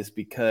that is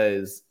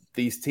because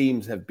these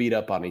teams have beat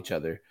up on each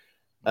other.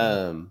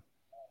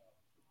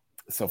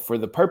 So for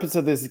the purpose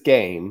of this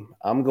game,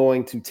 I'm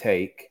going to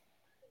take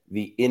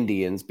the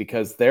Indians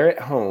because they're at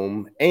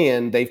home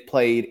and they've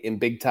played in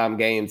big-time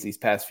games these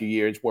past few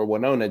years where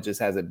Winona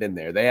just hasn't been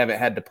there. They haven't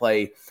had to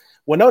play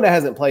 – Winona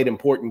hasn't played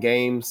important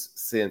games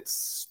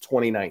since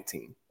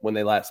 2019 when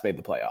they last made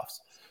the playoffs.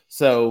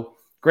 So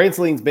 – Grand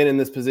Saline's been in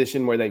this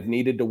position where they've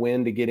needed to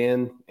win to get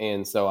in,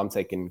 and so I'm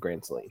taking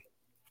Grand Saline.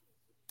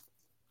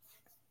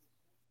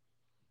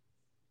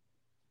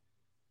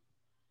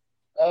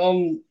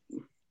 I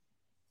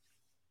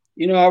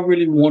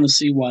really want to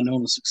see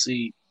Winona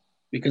succeed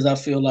because I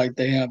feel like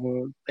they have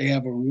a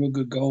real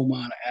good gold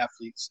mine of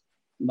athletes.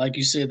 Like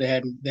you said, they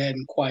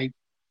hadn't quite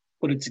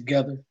put it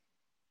together,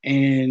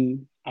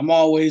 and I'm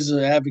always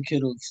an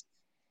advocate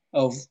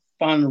of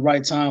finding the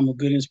right time of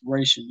good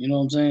inspiration. You know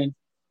what I'm saying?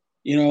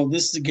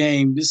 This is a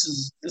game. This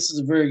is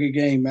a very good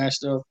game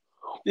matched up.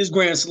 This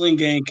Grand Saline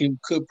game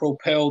could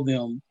propel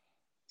them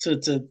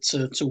to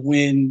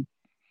win,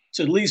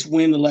 to at least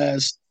win the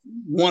last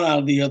one out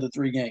of the other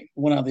 3 games,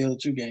 one out of the other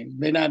 2 games.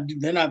 They're not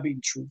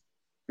beating Troop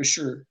for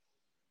sure.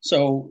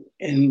 So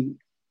and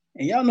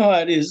y'all know how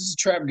it is. It's a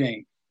trap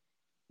game.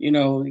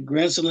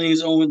 Grand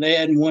Saline's on. They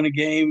hadn't won a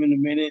game in a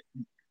minute.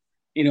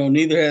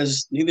 Neither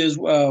is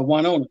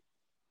Winona.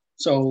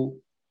 So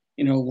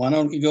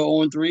Winona could go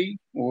 0-3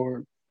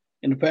 or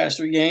in the past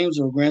 3 games,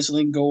 or Grand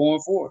Saline go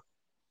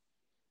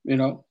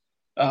 1-4.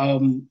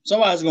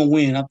 Somebody's gonna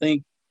win. I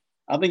think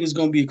it's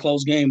gonna be a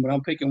close game, but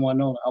I'm picking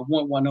Winona. I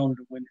want Winona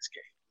to win this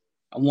game.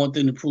 I want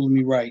them to prove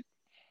me right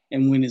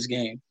and win this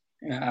game,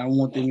 and I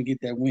want them to get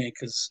that win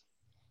because,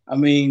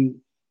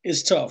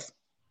 it's tough.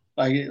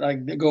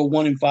 Like they go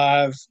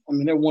 1-5.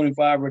 They're 1-5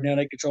 right now.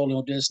 They control their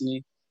own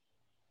destiny.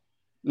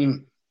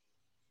 I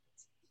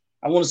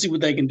want to see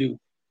what they can do.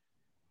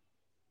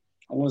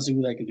 I'm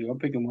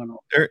picking Winona.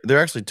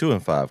 They're actually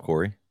 2-5,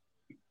 Corey.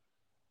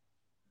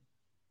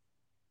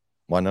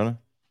 Winona.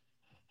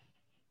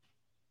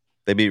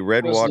 They beat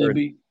Redwater.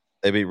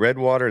 They beat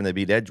Redwater and they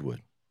beat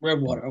Edgewood.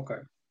 Redwater, okay.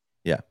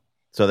 Yeah.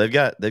 So they've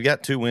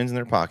got 2 wins in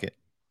their pocket.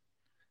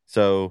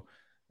 So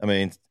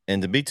and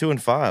to be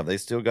 2-5, they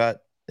still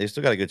got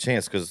a good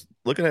chance because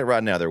looking at it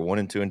right now, they're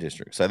 1-2 in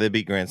district. So they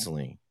beat Grand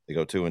Saline. They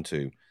go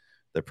 2-2.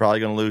 They're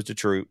probably going to lose to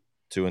Troop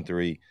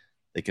 2-3.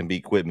 They can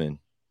beat Quitman.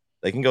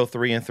 They can go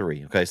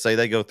 3-3. Okay, say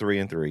they go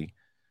 3-3.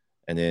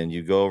 And then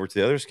you go over to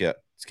the other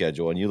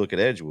schedule and you look at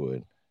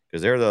Edgewood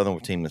because they're the other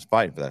team that's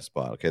fighting for that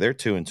spot. Okay, they're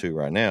 2-2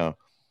 right now,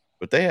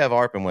 but they have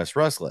ARP and West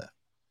Russ left.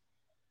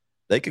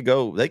 They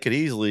could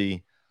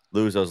easily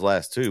lose those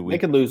last two. They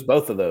could lose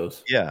both of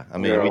those. Yeah, I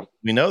mean,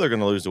 we know they're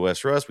going to lose to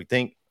West Russ. We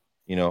think,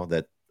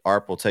 that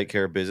ARP will take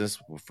care of business.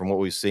 From what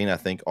we've seen, I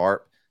think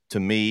ARP, to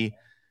me,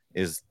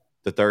 is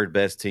the third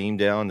best team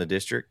down in the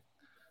district.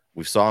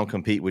 We saw them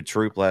compete with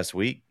Troop last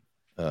week.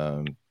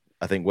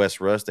 I think West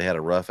Russ, they had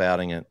a rough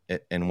outing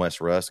in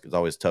West Russ. It's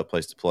always a tough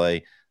place to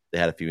play. They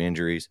had a few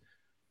injuries.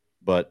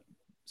 So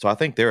I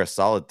think they're a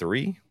solid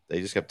 3.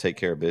 They just have to take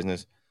care of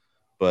business.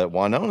 But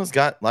Winona's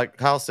got, like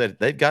Kyle said,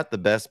 they've got the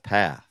best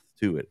path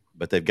to it,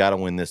 but they've got to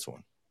win this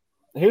one.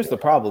 Here's the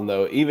problem,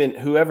 though. Even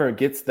whoever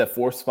gets the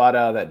 4th spot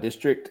out of that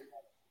district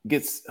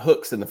gets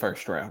hooks in the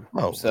first round.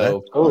 Oh,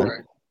 so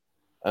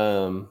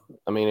I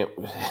mean,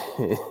 what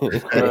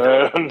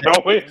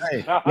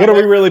are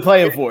we really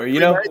playing for? We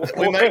made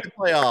the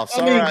playoffs.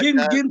 I mean,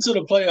 getting to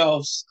the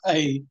playoffs,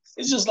 hey,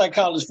 it's just like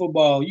college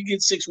football. You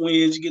get 6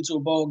 wins, you get to a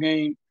ball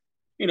game.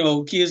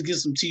 Kids get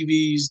some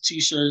TVs,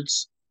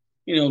 T-shirts,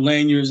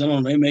 lanyards. I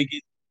don't know. They make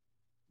it,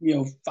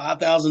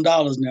 $5,000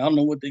 now. I don't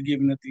know what they're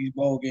giving at these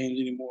ball games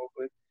anymore,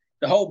 but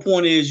the whole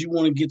point is you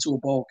want to get to a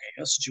ball game.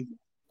 That's what you want.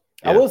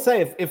 Yeah. I will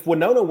say, if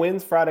Winona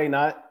wins Friday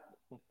night,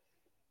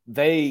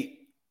 they're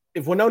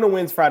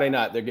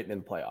getting in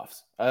the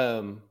playoffs.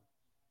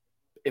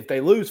 If they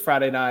lose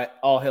Friday night,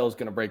 all hell's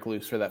going to break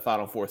loose for that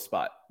final 4th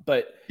spot.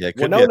 But it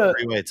could be a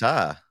 3-way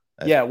tie.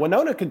 Yeah,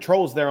 Winona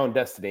controls their own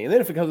destiny. And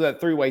then if it comes to that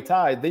 3-way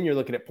tie, then you're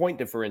looking at point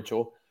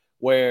differential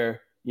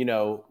where,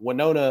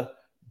 Winona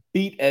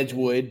beat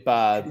Edgewood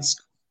by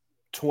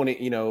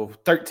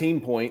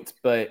 13 points,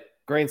 but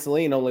Grand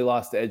Saline only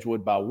lost to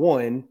Edgewood by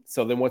 1.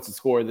 So then what's the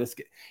score of this?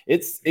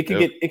 It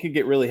could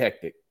get really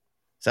hectic.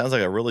 Sounds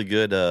like a really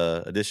good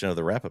edition of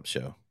the wrap-up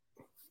show.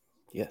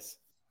 Yes.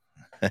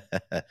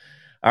 All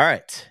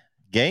right.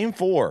 Game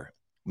 4,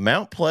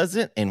 Mount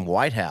Pleasant and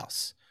White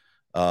House.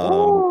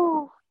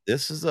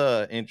 This is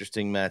an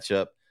interesting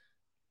matchup.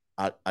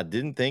 I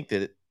didn't think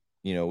that,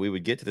 we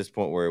would get to this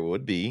point where it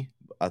would be.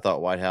 I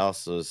thought White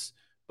House was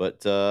 –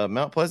 but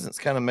Mount Pleasant's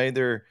kind of made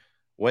their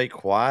way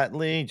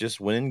quietly, just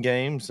winning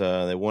games.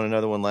 They won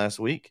another one last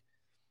week.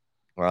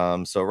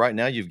 So right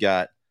now you've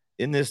got –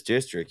 in this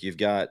district, you've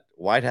got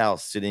White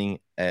House sitting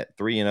at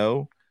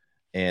 3-0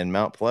 and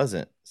Mount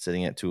Pleasant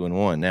sitting at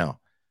 2-1. Now,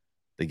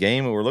 the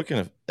game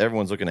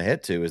everyone's looking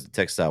ahead to is the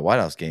Texas White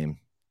House game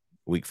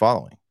week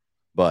following.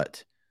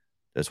 But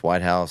does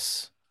White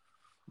House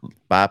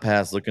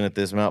bypass looking at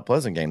this Mount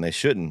Pleasant game? They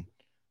shouldn't.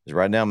 Because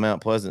right now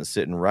Mount Pleasant's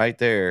sitting right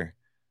there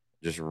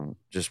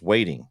just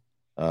waiting.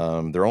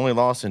 Their only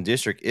loss in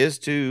district is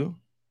to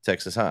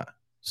Texas High.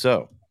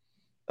 So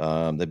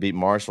they beat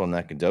Marshall and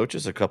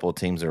Nacogdoches, a couple of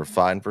teams that are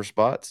fighting for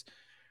spots.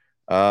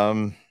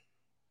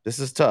 This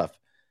is tough.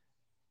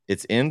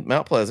 It's in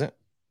Mount Pleasant,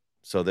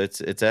 so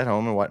it's at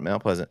home in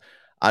Mount Pleasant.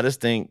 I just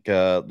think,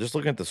 just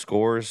looking at the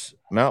scores,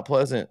 Mount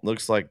Pleasant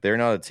looks like they're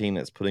not a team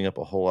that's putting up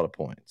a whole lot of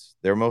points.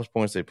 Their most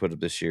points they put up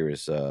this year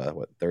is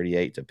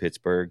 38 to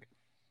Pittsburgh.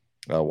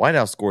 White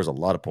House scores a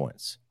lot of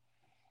points.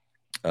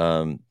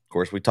 Of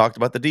course, we talked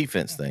about the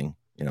defense thing.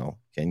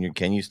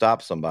 Can you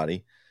stop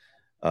somebody?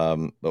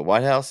 But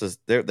White House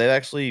they've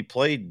actually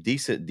played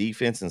decent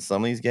defense in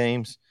some of these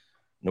games.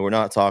 No, we're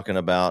not talking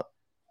about,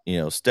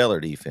 stellar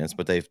defense,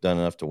 but they've done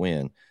enough to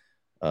win.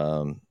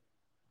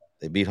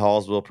 They beat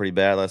Hallsville pretty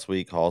bad last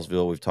week.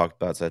 Hallsville, we've talked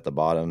about, it's at the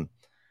bottom.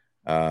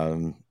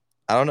 I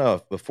don't know.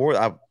 If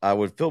before I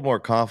would feel more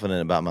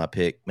confident about my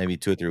pick maybe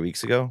 2 or 3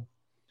 weeks ago.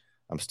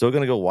 I'm still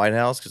going to go White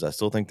House because I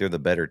still think they're the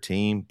better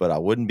team, but I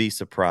wouldn't be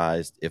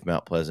surprised if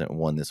Mount Pleasant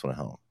won this one at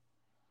home.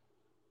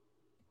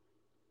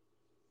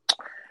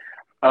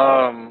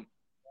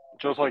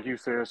 Just like you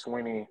said,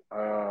 Sweeney,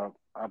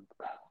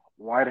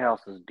 White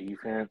House's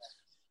defense,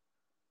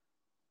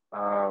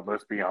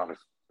 let's be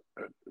honest,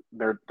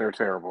 they're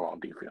terrible on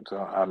defense.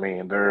 I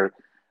mean, their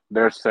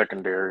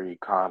secondary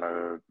kind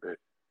of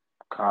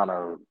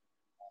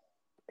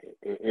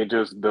it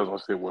just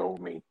doesn't sit well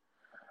with me.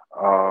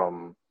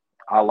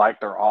 I like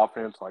their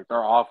offense. Like,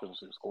 their offense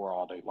can score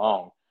all day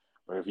long,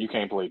 but if you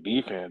can't play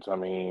defense, I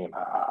don't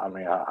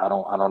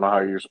know how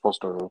you're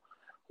supposed to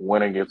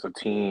win against a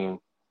team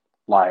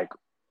like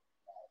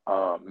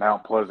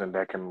Mount Pleasant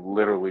that can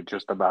literally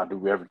just about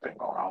do everything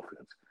on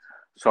offense.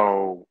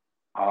 So,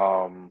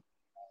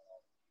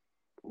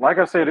 like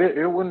I said,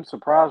 it wouldn't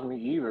surprise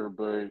me either,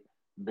 but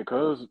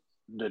because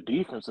the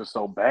defense is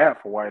so bad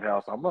for White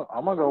House, I'm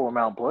gonna go with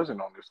Mount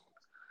Pleasant on this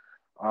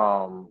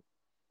one.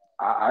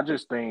 I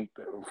just think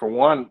for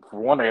one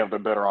they have the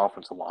better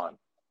offensive line.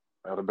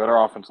 They have the better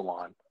offensive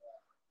line.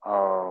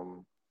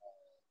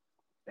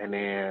 And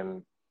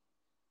then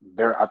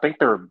I think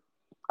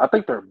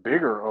they're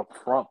bigger up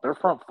front. Their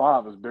front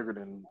 5 is bigger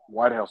than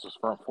White House's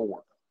front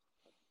 4.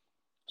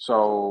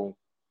 So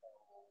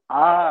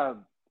I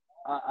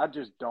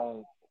just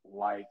don't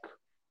like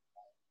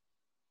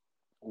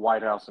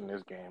White House in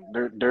this game.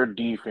 Their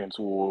defense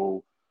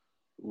will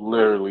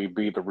literally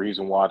be the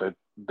reason why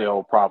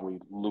they'll probably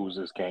lose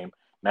this game.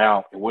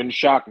 Now, it wouldn't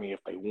shock me if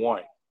they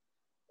won,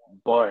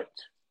 but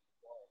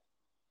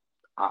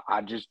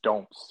I just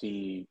don't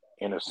see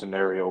in a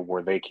scenario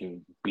where they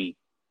can beat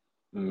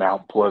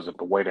Mount Pleasant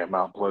the way that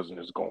Mount Pleasant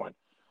is going.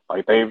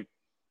 Like they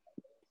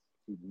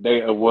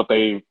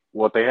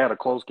had a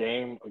close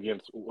game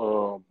against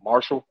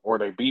Marshall, or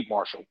they beat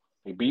Marshall.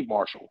 They beat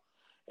Marshall,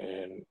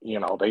 and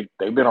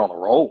they've been on the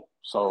roll.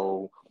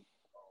 So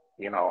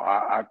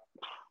I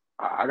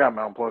got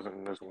Mount Pleasant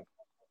in this one.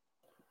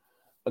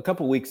 A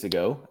couple weeks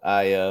ago,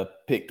 I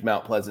picked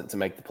Mount Pleasant to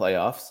make the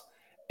playoffs,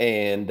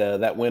 and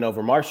that win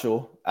over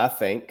Marshall, I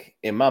think,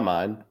 in my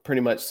mind,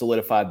 pretty much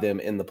solidified them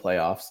in the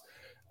playoffs.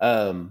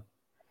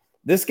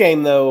 This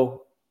game,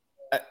 though,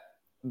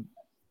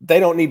 they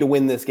don't need to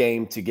win this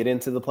game to get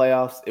into the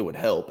playoffs. It would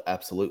help,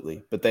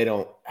 absolutely, but they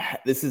don't.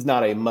 This is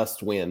not a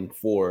must-win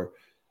for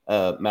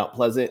Mount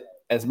Pleasant,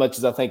 as much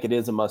as I think it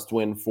is a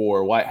must-win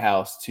for White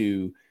House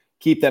to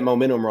keep that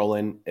momentum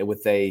rolling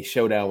with a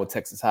showdown with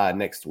Texas High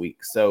next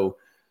week. So,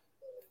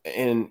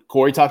 and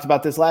Corey talked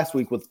about this last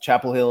week with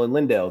Chapel Hill and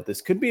Lindale.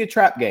 This could be a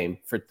trap game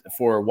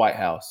for White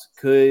House.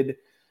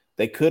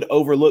 They could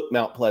overlook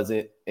Mount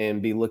Pleasant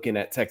and be looking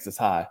at Texas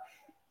High.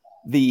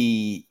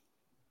 The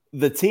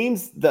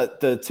teams,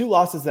 the two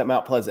losses that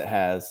Mount Pleasant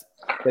has,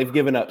 they've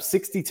given up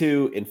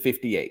 62 and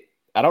 58.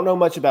 I don't know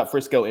much about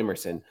Frisco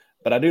Emerson,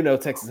 but I do know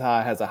Texas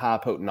High has a high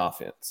potent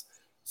offense.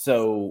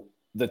 So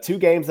the two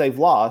games they've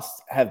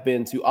lost have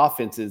been to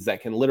offenses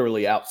that can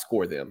literally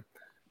outscore them.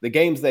 The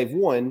games they've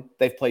won,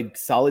 they've played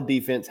solid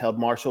defense, held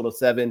Marshall to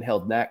 7,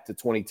 held NAC to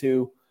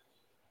 22.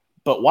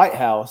 But White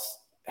House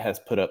has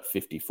put up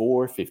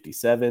 54,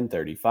 57,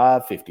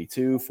 35,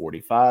 52,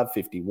 45,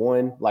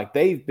 51. Like,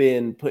 they've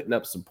been putting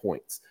up some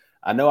points.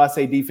 I know I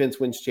say defense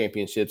wins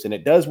championships, and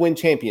it does win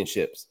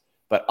championships,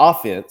 but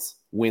offense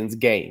wins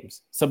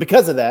games. So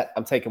because of that,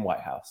 I'm taking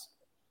White House.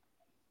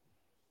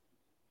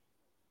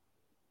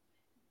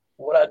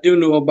 What I do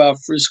know about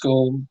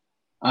Frisco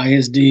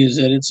ISD is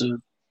that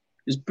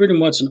it's pretty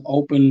much an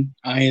open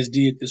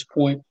ISD at this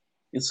point.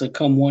 It's a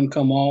come one,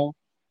 come all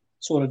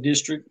sort of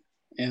district,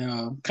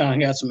 and kind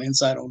of got some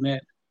insight on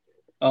that.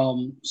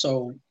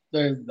 So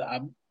they're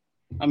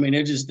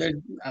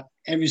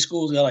every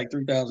school's got like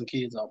 3,000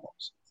 kids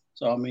almost.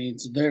 So I mean,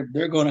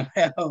 they're going to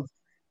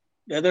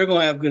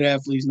have good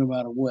athletes no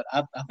matter what.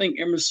 I think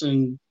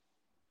Emerson,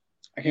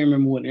 I can't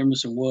remember what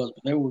Emerson was,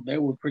 but they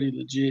were pretty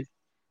legit.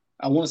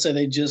 I want to say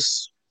they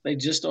just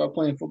started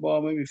playing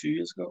football maybe a few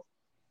years ago.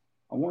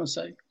 I want to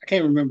say, I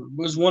can't remember. It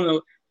was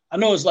I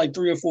know it's like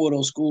 3 or 4 of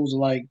those schools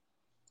like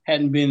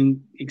hadn't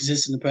been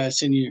existing the past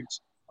 10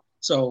 years.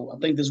 So I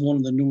think there's one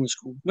of the newer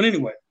schools. But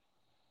anyway,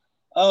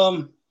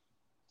 I'm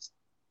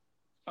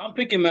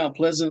picking Mount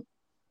Pleasant.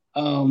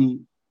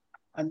 I'm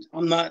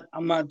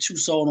not too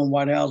sold on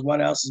White House.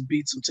 White House has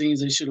beat some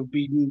teams they should have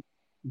beaten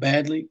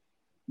badly,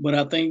 but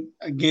I think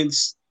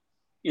against,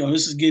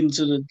 this is getting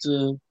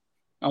to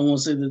I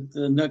won't say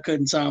the nut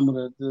cutting time of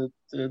the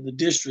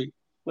district,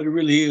 but it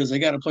really is. They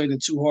got to play the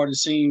two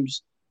hardest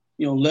teams,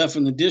 left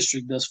in the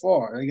district thus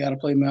far. They got to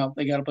play Mount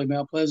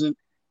Pleasant,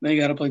 and they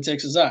got to play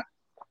Texas High.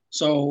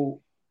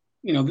 So,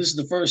 this is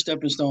the first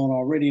stepping stone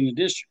already in the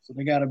district, so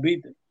they got to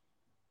beat them.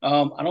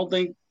 I don't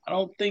think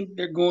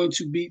they're going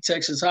to beat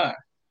Texas High.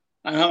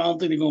 I don't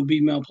think they're going to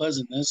beat Mount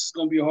Pleasant. This is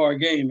going to be a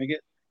hard game.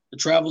 The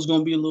travel's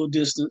going to be a little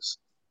distance.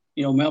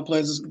 Mount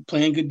Pleasant's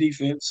playing good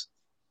defense,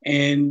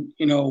 and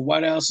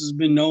White House has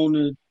been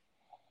known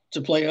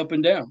to play up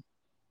and down.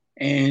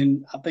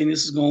 And I think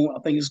it's going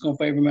to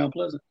favor Mount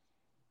Pleasant.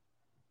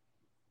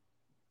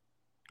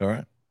 All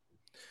right.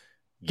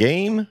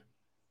 Game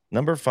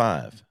number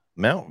 5,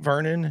 Mount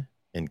Vernon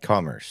and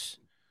Commerce.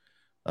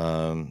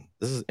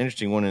 This is an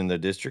interesting one in the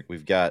district.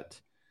 We've got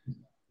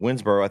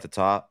Winsboro at the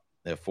top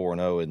at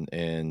 4-0,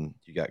 and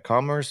you got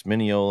Commerce,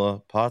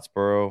 Mineola,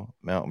 Pottsboro,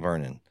 Mount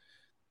Vernon.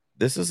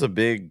 This is a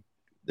big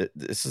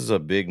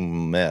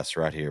mess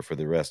right here for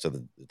the rest of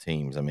the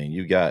teams. I mean,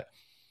 you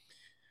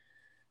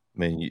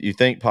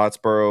think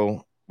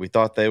Pottsboro, we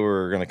thought they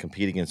were going to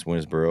compete against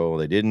Winsboro.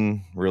 They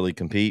didn't really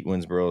compete. We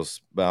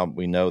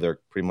know they're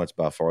pretty much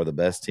by far the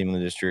best team in the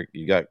district.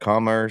 You got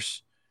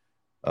Commerce.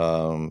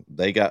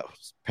 They got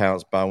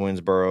pounced by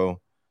Winsboro.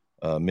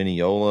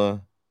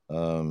 Mineola,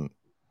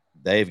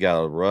 they've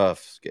got a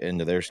rough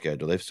end of their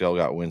schedule. They've still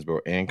got Winsboro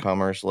and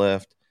Commerce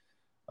left.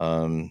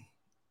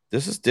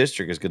 This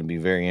district is going to be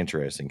very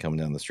interesting coming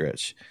down the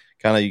stretch.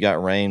 Kind of, you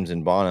got Rames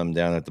and Bonham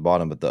down at the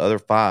bottom, but the other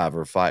 5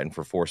 are fighting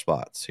for 4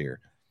 spots here.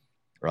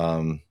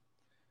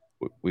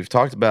 We've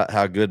talked about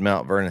how good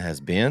Mount Vernon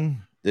has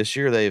been. This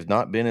year, they have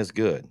not been as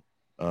good.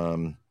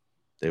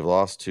 They've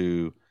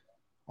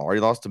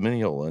already lost to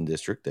Mineola in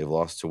district. They've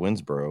lost to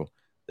Winsboro.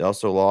 They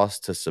also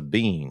lost to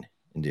Sabine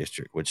in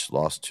district, which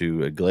lost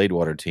to a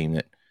Gladewater team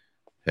that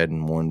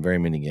hadn't won very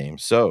many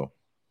games. So,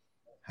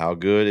 how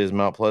good is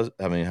Mount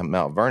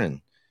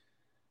Vernon?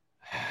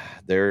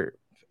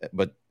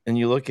 And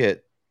you look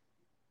at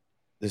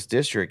this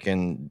district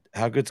and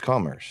how good's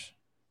Commerce.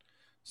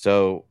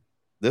 So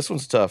this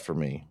one's tough for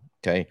me.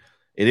 Okay.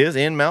 It is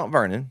in Mount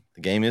Vernon.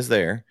 The game is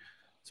there.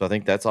 So I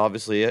think that's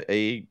obviously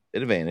an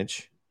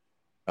advantage.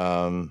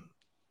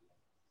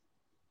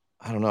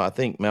 I don't know. I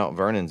think Mount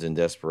Vernon's in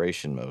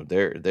desperation mode.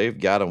 They've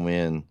got to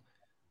win.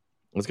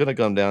 It's going to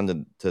come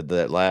down to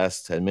that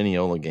last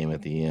Mineola game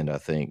at the end. I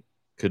think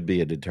could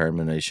be a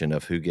determination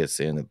of who gets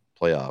in the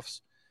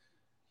playoffs.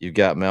 You've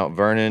got Mount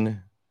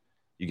Vernon.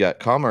 You got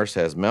Commerce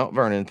has Mount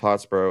Vernon,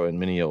 Pottsboro, and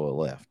Mineola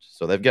left.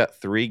 So they've got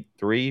three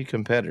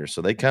competitors.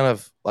 So they kind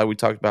of, like we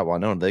talked about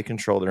Winona, they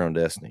control their own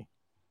destiny.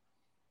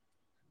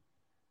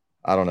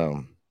 I don't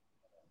know.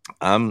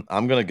 I'm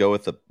going to go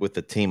with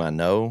the team I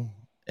know,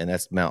 and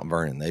that's Mount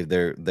Vernon.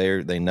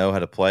 They know how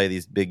to play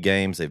these big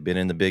games. They've been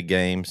in the big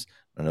games.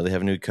 I know they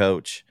have a new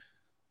coach,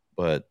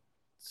 but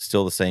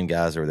still the same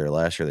guys that were there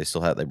last year.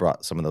 They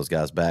brought some of those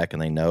guys back,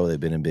 and they know they've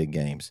been in big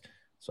games.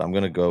 So I'm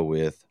going to go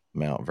with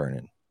Mount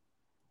Vernon.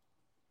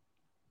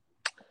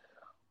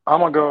 I'm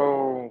gonna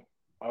go.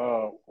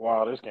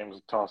 Wow, this game is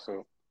a toss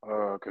up.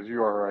 Because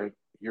you are right.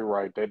 You're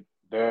right.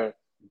 That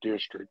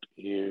district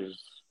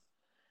is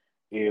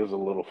a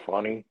little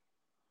funny.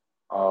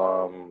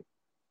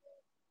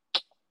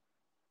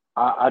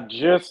 I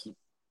just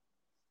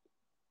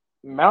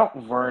Mount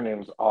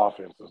Vernon's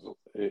offense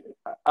is.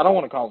 I don't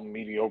want to call them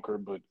mediocre,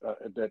 but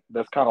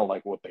that's kind of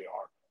like what they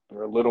are.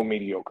 They're a little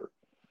mediocre.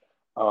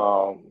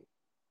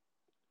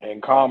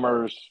 And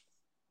Commerce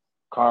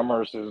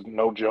is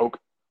no joke.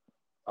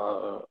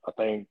 I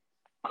think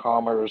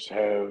Commerce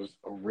has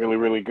a really,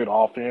 really good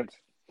offense.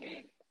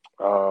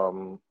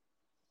 And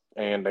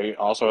they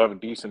also have a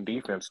decent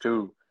defense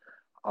too.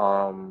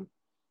 But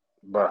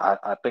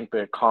I think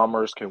that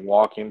Commerce can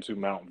walk into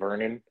Mount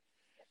Vernon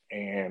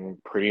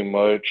and pretty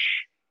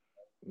much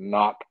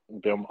knock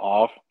them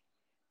off.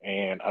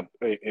 And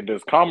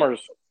does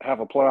Commerce have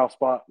a playoff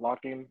spot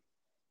locked in?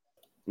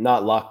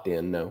 Not locked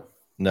in, no.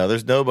 No,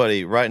 there's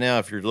nobody right now.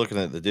 If you're looking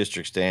at the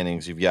district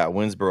standings, you've got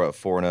Winsboro at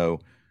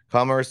 4-0,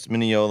 Commerce,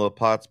 Mineola,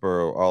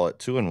 Pottsboro all at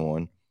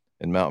 2-1,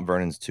 and Mount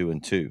Vernon's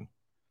 2-2.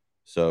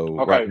 So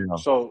Okay,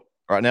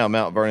 right now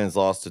Mount Vernon's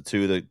lost to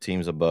two of the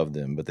teams above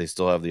them, but they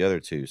still have the other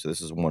two. So this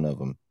is one of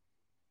them.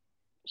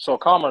 So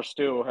Commerce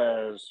still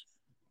has.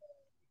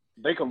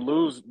 They can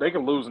lose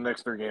the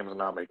next 3 games and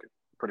not make it.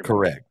 Pretty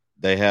correct. Much.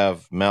 They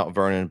have Mount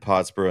Vernon,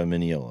 Pottsboro, and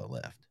Mineola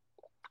left.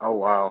 Oh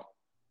wow.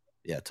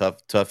 Yeah,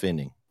 tough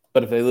ending.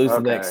 But if they lose the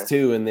next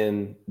 2 and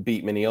then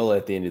beat Mineola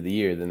at the end of the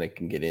year, then they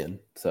can get in.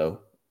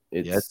 So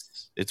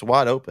it's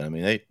wide open. I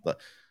mean,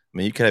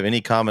 you could have any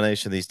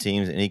combination of these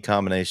teams, any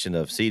combination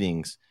of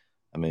seedings.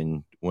 I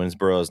mean,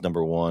 Winsboro is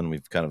number 1.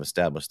 We've kind of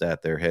established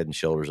that they're head and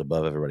shoulders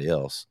above everybody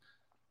else.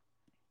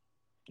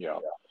 Yeah,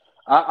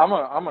 I'm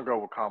gonna go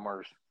with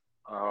Commerce.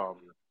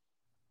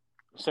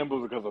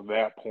 Simply because of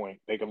that point,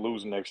 they can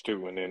lose the next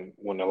 2 and then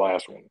win the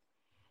last one.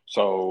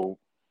 So,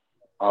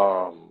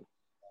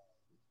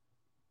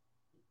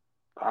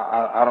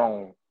 I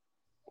don't.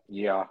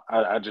 Yeah,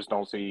 I just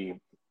don't see.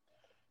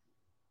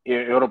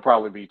 It'll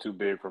probably be too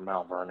big for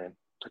Mount Vernon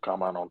to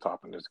come out on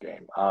top in this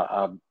game.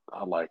 I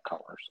like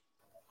Commerce.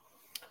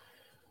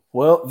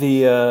 Well,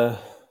 the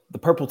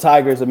Purple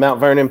Tigers of Mount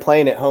Vernon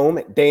playing at home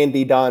at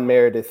Dandy Don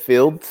Meredith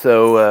Field,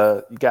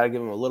 so you got to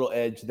give them a little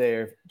edge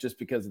there just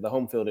because of the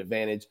home field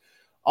advantage.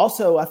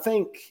 Also, I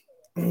think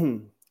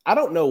I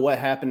don't know what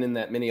happened in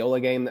that Mineola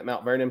game that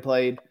Mount Vernon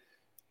played.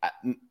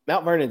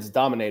 Mount Vernon's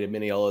dominated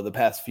Mineola the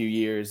past few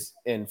years,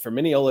 and for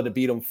Mineola to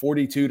beat them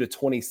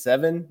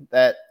 42-27,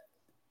 that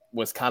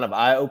was kind of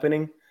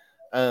eye-opening.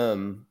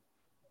 Mount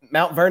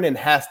Vernon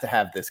has to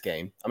have this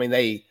game. I mean,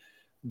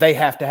 they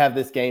have to have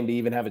this game to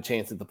even have a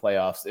chance at the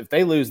playoffs. If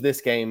they lose this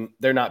game,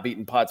 they're not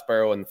beating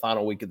Pottsboro in the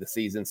final week of the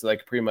season, so they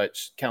could pretty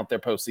much count their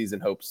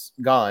postseason hopes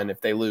gone if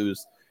they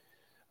lose.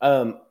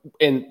 And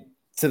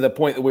to the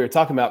point that we were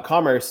talking about,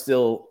 Commerce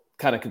still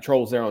kind of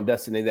controls their own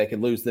destiny. They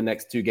could lose the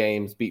next 2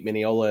 games, beat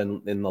Mineola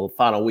in the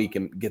final week,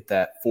 and get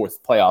that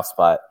 4th playoff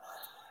spot.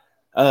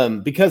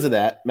 Because of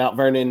that, Mount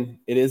Vernon,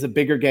 it is a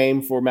bigger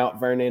game for Mount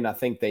Vernon. I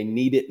think they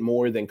need it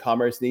more than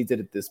Commerce needs it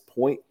at this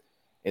point.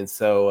 And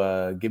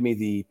so give me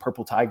the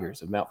Purple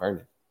Tigers of Mount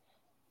Vernon.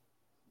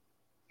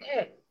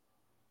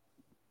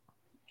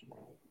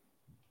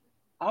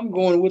 I'm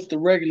going with the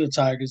regular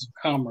Tigers of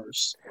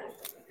Commerce.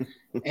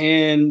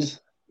 And,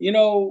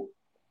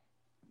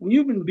 when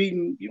you've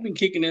been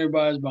kicking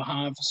everybody's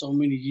behind for so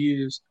many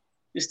years,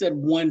 it's that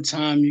one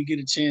time you get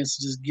a chance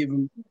to just give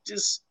them,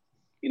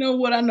 you know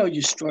what, I know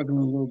you're struggling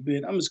a little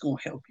bit. I'm just going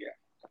to help you out.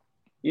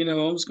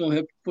 I'm just going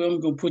to I'm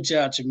going to put you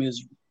out your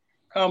misery.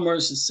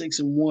 Commerce is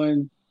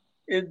 6-1.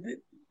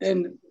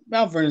 And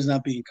Mount Vernon's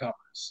not beating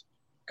Commerce.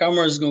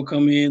 Commerce is going to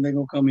come in. They're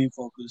going to come in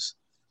focused.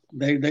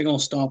 They're going to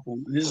stomp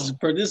them. This is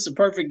a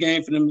perfect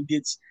game for them to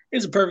get.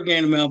 It's a perfect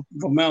game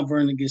for Mount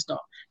Vernon to get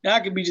stomped. Now, I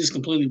could be just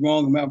completely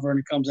wrong and Mount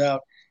Vernon comes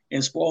out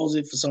and spoils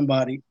it for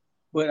somebody,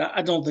 but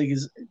I don't think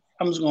it's –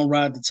 I'm just going to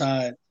ride the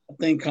tide. I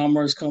think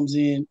Commerce comes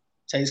in,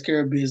 takes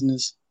care of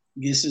business,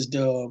 gets his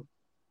dub,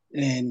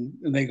 and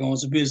they go on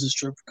a business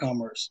trip for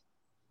Commerce.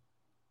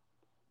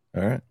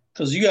 All right.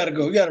 Because you got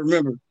to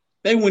remember,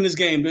 they win this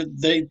game.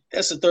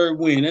 That's the 3rd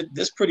win.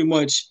 That's pretty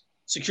much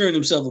securing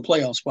themselves a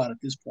playoff spot at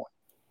this point.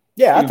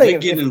 Yeah, I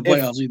think getting in the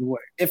playoffs either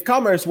way. If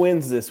Commerce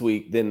wins this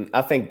week, then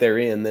I think they're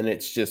in. Then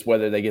it's just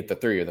whether they get the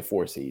 3 or the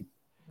 4 seed.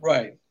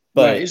 Right.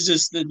 But right. It's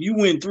just that you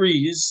win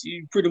 3,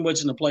 you pretty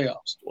much in the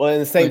playoffs. Well,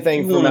 and the same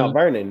thing for Mount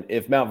Vernon.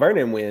 If Mount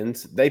Vernon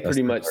wins, they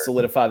pretty much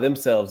solidify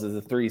themselves as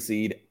a 3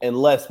 seed.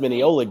 Unless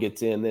Mineola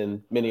gets in,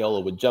 then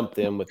Mineola would jump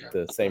them with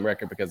the same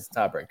record because it's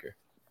tiebreaker.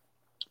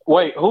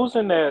 Wait, who's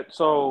in that?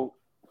 So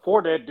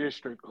for that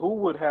district, who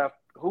would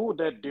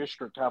that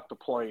district have to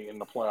play in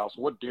the playoffs?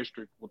 What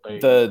district would they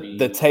be?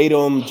 The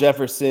Tatum,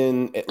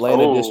 Jefferson,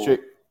 Atlanta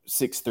district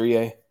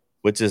 6-3A.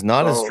 Which is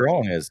not as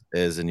strong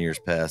as in years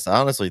past. I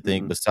honestly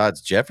think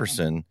besides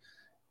Jefferson,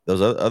 those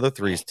other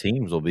 3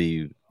 teams will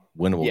be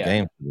winnable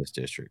games in this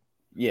district.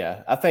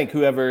 Yeah, I think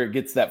whoever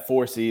gets that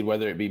 4 seed,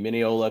 whether it be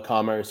Mineola,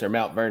 Commerce, or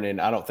Mount Vernon,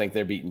 I don't think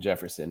they're beating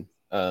Jefferson.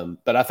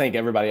 But I think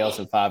everybody else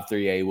in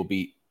 5-3A will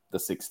beat the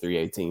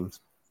 6-3A teams.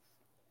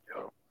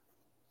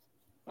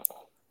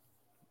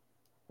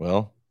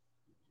 Well,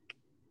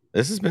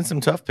 this has been some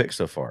tough picks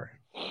so far.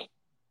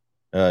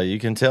 You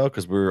can tell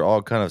because we're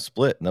all kind of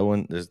split. No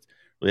one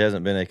really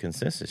hasn't been a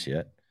consensus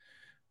yet.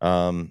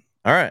 All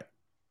right,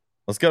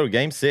 let's go to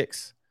game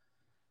 6.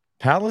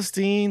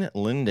 Palestine,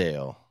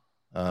 Lindale.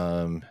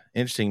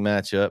 Interesting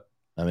matchup.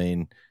 I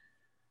mean,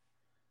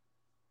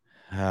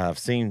 I've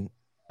seen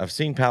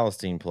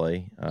Palestine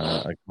play.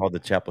 I called the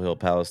Chapel Hill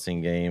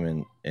Palestine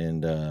game,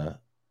 and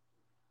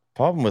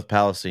problem with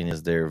Palestine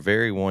is they're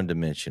very one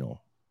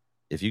dimensional.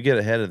 If you get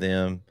ahead of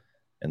them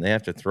and they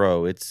have to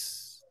throw,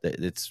 it's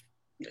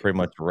pretty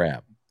much a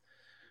wrap.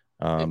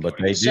 But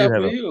they do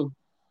have Hill.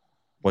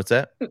 What's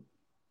that?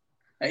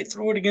 They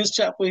threw it against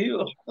Chapel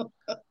Hill.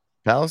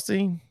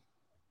 Palestine?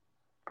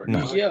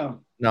 No. Yeah.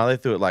 No, they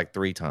threw it like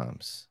 3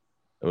 times.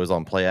 It was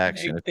on play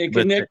action. They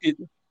connected.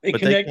 They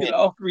connected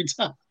all 3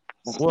 times.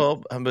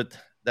 Well, but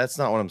that's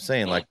not what I'm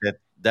saying. Like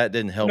that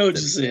didn't help. I know what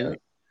you said.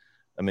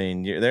 I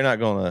mean, they're not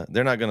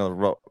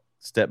gonna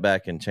step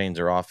back and change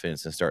their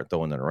offense and start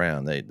throwing it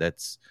around.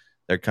 That's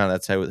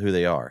who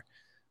they are.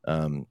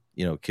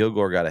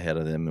 Kilgore got ahead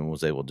of them and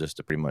was able just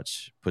to pretty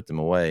much put them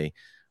away.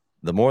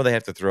 The more they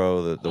have to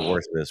throw, the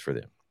worse it is for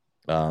them.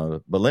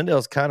 But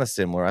Lindale's kind of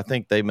similar. I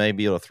think they may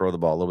be able to throw the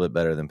ball a little bit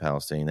better than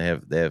Palestine.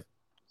 They have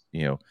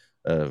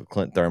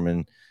Clint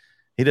Thurman.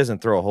 He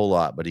doesn't throw a whole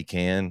lot, but he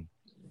can.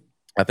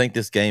 I think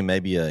this game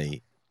may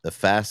be the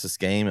fastest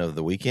game of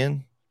the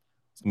weekend.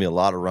 It's gonna be a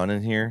lot of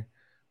running here.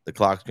 The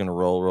clock's gonna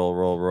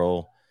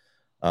roll.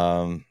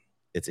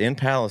 It's in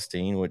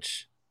Palestine,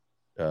 which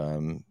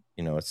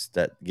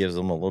that gives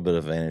them a little bit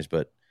of advantage,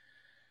 but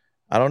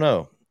I don't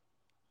know.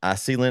 I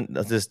see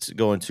this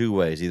going 2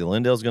 ways. Either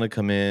Lindale's going to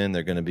come in,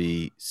 they're going to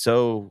be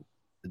so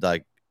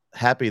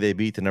happy they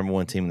beat the number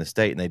 1 team in the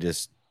state, and they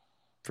just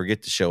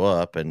forget to show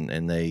up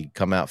and they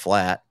come out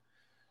flat,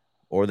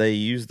 or they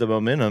use the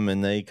momentum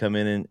and they come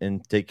in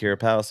and take care of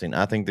Palestine.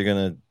 I think they're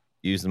going to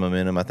use the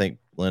momentum. I think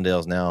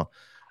Lindale's now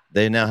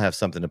have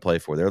something to play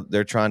for.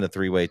 They're trying to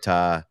 3-way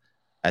tie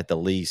at the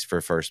least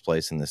for first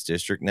place in this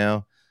district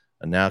now.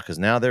 And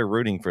now they're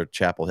rooting for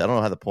Chapel Hill. I don't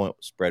know how the point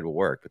spread will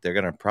work, but they're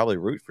going to probably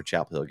root for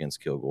Chapel Hill against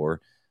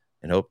Kilgore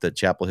and hope that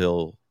Chapel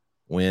Hill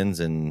wins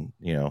and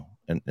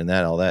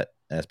that all that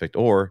aspect.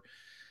 Or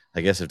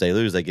I guess if they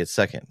lose, they get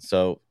second.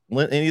 So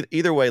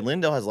either way,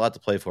 Lindale has a lot to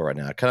play for right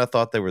now. I kind of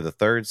thought they were the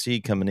 3rd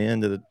seed coming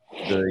into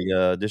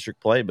the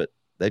district play, but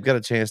they've got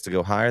a chance to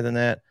go higher than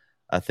that.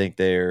 I think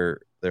they're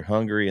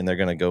hungry and they're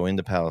going to go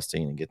into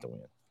Palestine and get the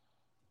win.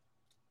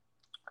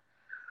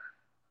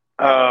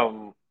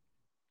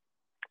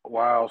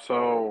 Wow.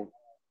 So,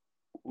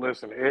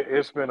 listen,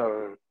 it's been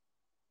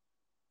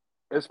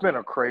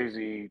a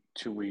crazy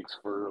 2 weeks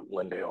for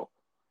Lindale.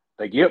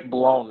 They get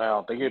blown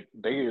out. They get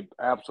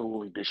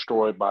absolutely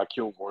destroyed by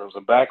Kilgore. It was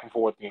a back and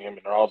forth game,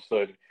 and all of a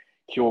sudden,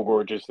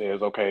 Kilgore just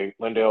says, "Okay,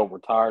 Lindale, we're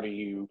tired of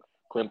you.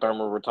 Clint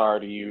Thurman, we're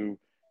tired of you.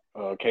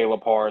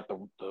 Caleb Hart,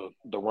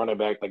 the running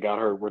back that got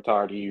hurt, we're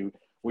tired of you.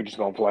 We're just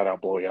gonna flat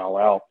out blow y'all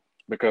out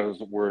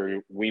because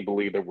we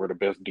believe that we're the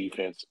best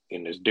defense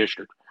in this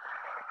district."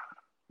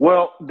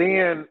 Well,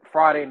 then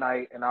Friday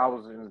night, and I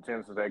was in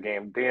attendance of that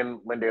game, then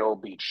Lindale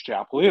beats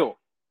Chapel Hill.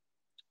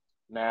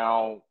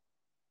 Now,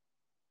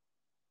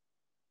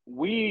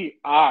 me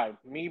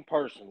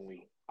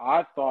personally,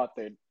 I thought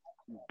that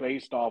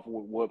based off of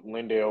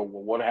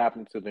what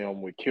happened to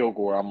them with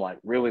Kilgore, I'm like,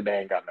 really, they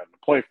ain't got nothing to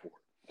play for.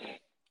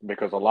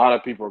 Because a lot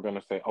of people are going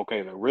to say,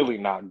 okay, they're really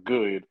not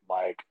good,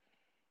 like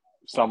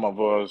some of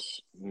us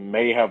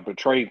may have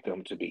betrayed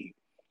them to be.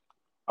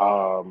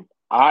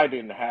 I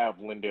didn't have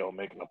Lindale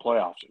making the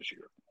playoffs this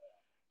year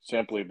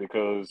simply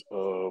because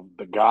of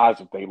the guys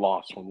that they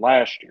lost from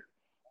last year.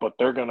 But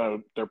they're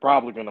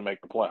probably gonna make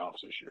the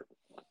playoffs this year.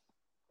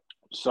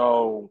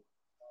 So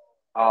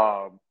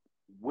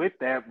with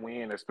that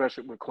win,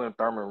 especially with Clint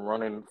Thurman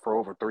running for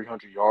over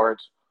 300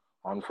 yards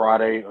on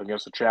Friday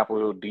against the Chapel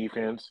Hill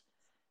defense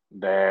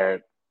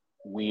that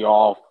we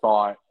all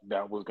thought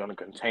that was going to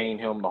contain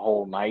him the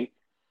whole night,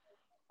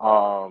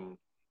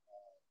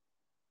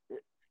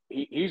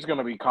 he's going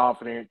to be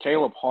confident.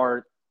 Caleb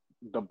Hart,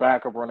 the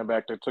backup running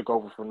back that took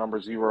over for number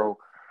 0,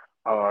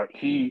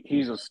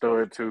 He's a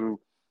stud too,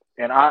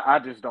 and I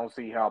just don't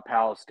see how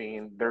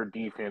Palestine, their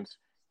defense,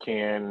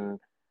 can.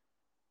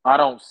 I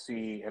don't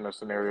see in a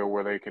scenario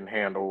where they can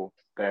handle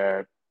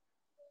that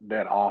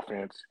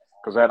offense,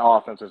 because that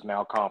offense is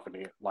now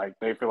confident. Like,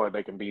 they feel like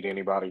they can beat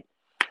anybody,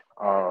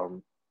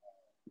 um,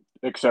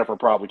 except for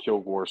probably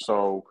Kilgore.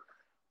 So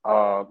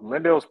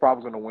Lindale's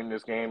probably going to win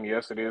this game.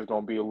 Yes, it is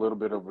going to be a little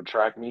bit of a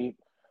track meet.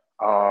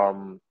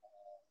 Um,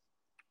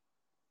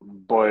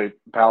 but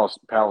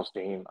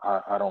Palestine,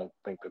 I don't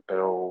think that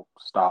they'll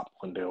stop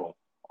Lindale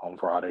on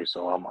Friday.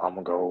 So I'm going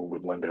to go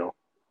with Lindale.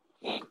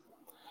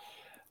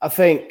 I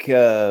think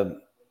I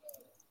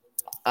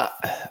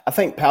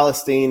think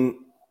Palestine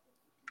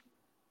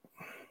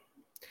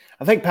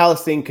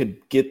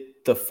could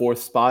get the fourth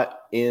spot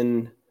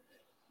in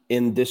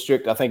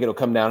district. I think it'll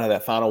come down to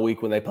that final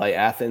week when they play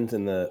Athens,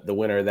 and the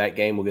winner of that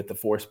game will get the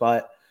fourth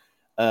spot.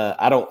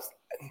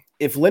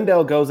 If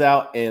Lindale goes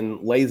out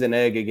and lays an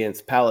egg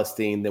against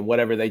Palestine, then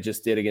whatever they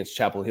just did against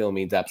Chapel Hill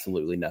means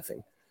absolutely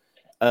nothing.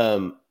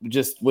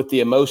 Just with the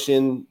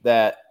emotion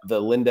that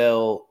the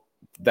Lindale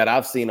that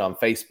I've seen on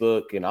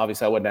Facebook, and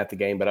obviously I wasn't at the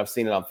game, but I've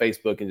seen it on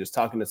Facebook and just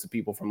talking to some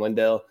people from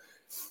Lindale,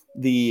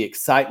 the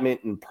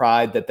excitement and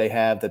pride that they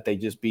have that they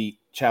just beat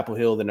Chapel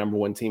Hill, the number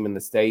one team in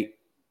the state.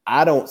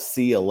 I don't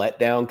see a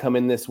letdown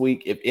coming this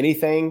week. If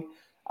anything,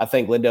 I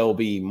think Lindale will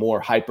be more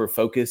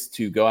hyper-focused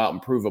to go out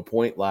and prove a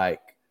point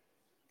like,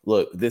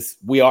 look,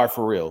 we are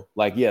for real.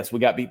 Like, yes, we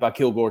got beat by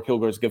Kilgore.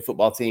 Kilgore's a good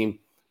football team,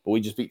 but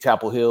we just beat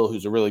Chapel Hill,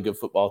 who's a really good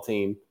football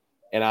team.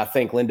 And I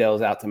think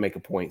Lindale's out to make a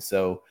point.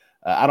 So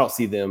I don't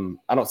see them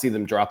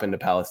dropping to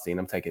Palestine.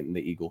 I'm taking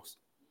the Eagles.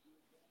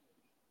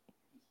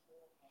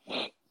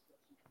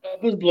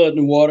 There's blood in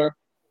the water.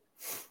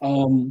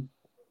 And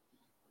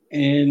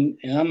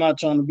I'm not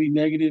trying to be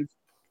negative,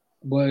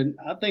 but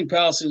I think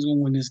Palestine's going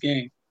to win this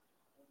game.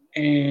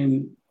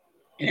 And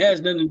it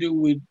has nothing to do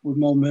with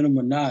momentum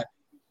or not.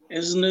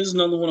 This is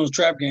another one of those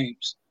trap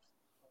games.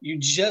 You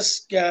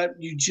just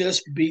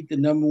beat the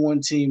number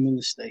one team in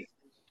the state.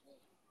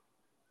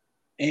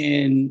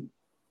 And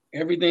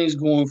everything's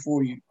going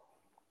for you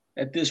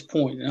at this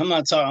point. And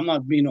I'm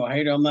not being no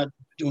hater. I'm not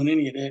doing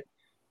any of that.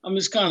 I'm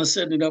just kind of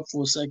setting it up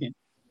for a second.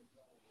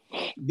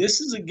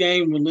 This is a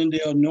game with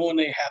Lindale knowing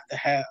they have to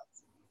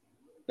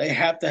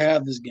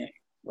have this game,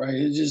 right?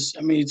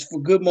 It's for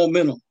good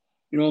momentum.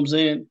 You know what I'm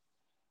saying?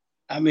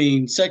 I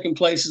mean, second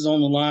place is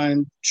on the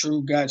line.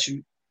 True, got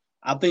you.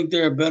 I think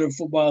they're a better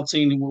football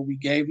team than what we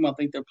gave them. I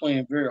think they're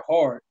playing very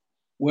hard.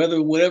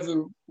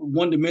 Whatever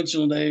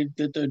one-dimensional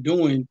that they're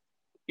doing,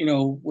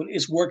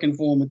 it's working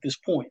for them at this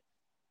point.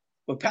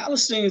 But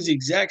Palestine is the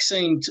exact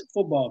same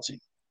football team.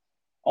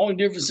 Only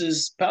difference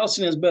is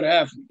Palestine has better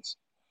athletes.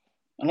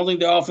 I don't think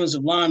their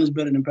offensive line is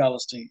better than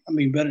Palestine. I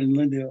mean, better than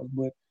Lindale,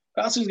 but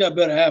Palestine's got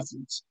better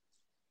athletes.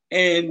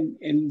 And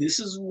this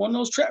is one of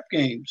those trap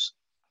games.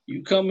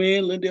 You come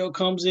in, Lindale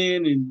comes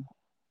in, and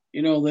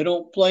they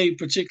don't play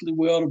particularly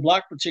well to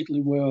block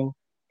particularly well.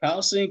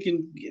 Palestine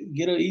can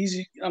get an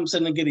easy. I'm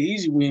saying they get an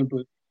easy win,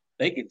 but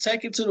they can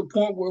take it to the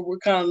point where we're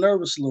kind of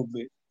nervous a little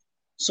bit.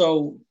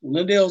 So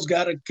Lindale's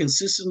got to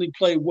consistently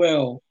play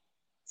well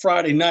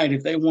Friday night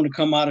if they want to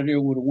come out of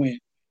there with a win.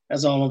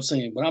 That's all I'm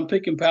saying. But I'm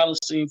picking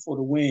Palestine for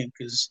the win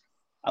because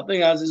I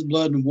think I just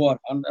blood and water.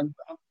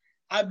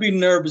 I'd be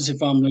nervous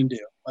if I'm Lindale.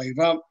 Like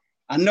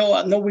I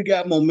know we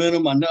got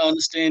momentum. I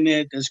understand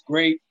that. That's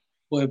great.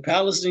 But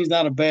Palestine's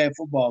not a bad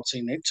football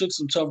team. They took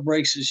some tough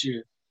breaks this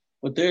year,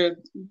 but they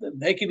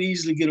could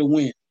easily get a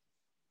win.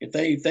 If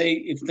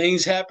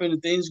things happen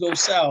and things go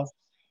south,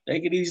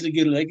 they could easily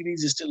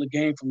steal a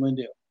game from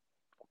Lindale.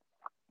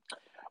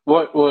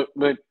 Well,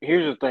 but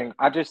here's the thing.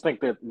 I just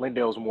think that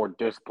Lindale's more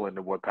disciplined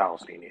than what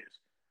Palestine is.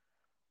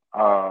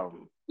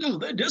 No,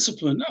 they're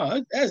disciplined. No,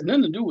 it has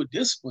nothing to do with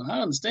discipline.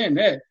 I understand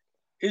that.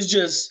 It's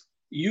just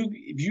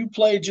if you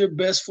played your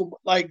best football,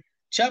 like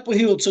Chapel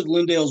Hill took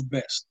Lindale's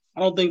best. I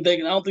don't think they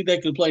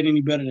could have played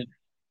any better than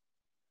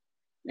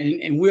that.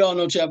 And we all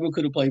know Chapel Hill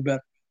could have played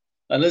better.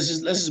 Let's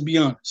just be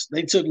honest.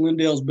 They took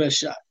Lindale's best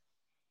shot,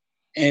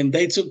 and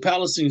they took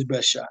Palestine's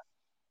best shot.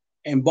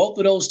 And both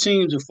of those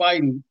teams are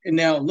fighting. And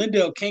now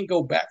Lindale can't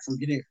go back from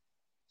there.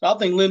 So I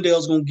think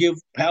Lindale's going to give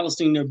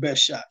Palestine their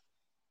best shot.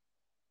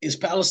 Is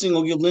Palestine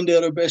going to give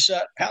Lindale their best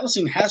shot?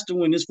 Palestine has to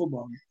win this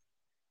football game.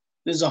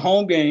 This is a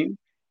home game.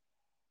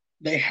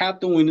 They have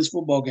to win this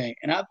football game.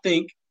 And I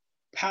think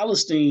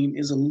Palestine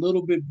is a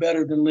little bit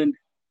better than Lindale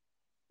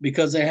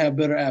because they have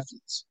better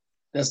athletes.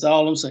 That's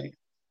all I'm saying.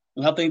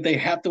 And I think they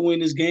have to win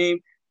this game.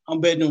 I'm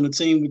betting on the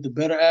team with the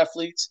better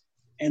athletes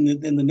and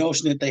the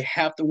notion that they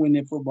have to win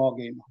that football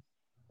game.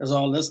 That's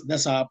all.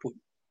 That's how I put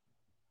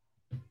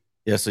it.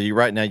 Yeah, so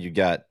right now you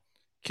got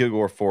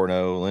Kilgore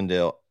 4-0,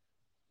 Lindale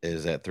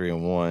is at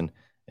 3-1,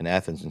 and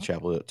Athens and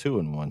Chapel at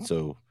 2-1.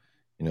 So,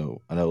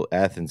 I know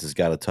Athens has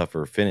got a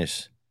tougher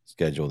finish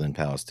schedule than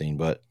Palestine,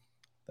 but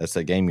that's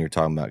that game you're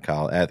talking about,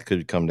 Kyle. It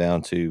could come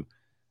down to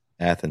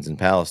Athens and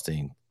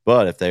Palestine.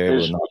 But if they're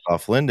able to knock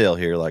off Lindale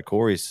here, like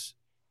Corey's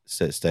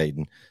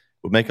stating,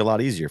 would make it a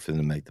lot easier for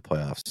them to make the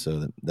playoffs.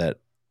 So that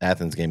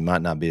Athens game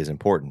might not be as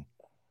important.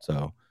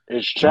 So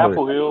Is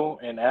Chapel Hill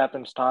and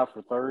Athens tied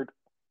for third?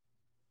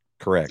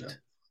 Correct.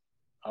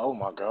 Oh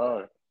my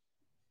God.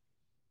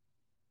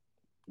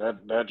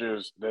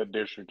 That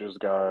district just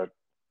got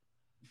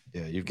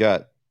you've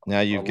got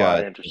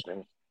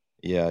interesting.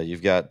 Yeah,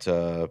 you've got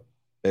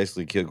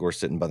basically Kilgore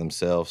sitting by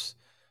themselves,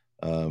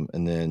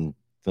 and then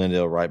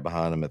Glendale right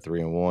behind them at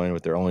 3-1,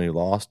 with their only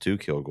loss to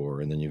Kilgore,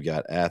 and then you've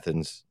got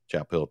Athens,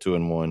 Chapel Hill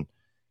 2-1,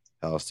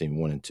 Palestine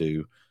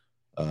 1-2,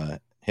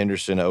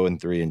 Henderson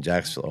 0-3, and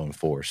Jacksonville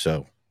 0-4.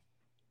 So,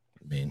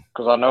 I mean,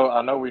 because I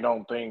know we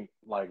don't think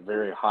like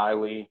very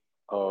highly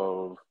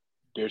of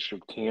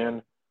District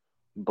 10,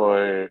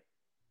 but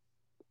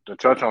to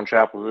touch on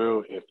Chapel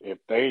Hill, if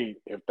they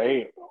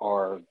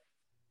are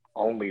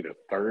only the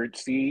third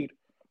seed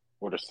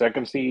or the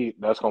second seed,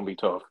 that's going to be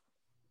tough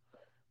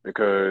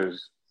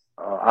because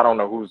I don't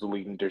know who's the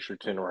leading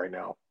District 10 right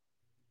now.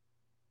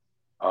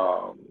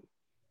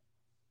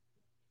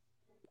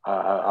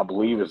 I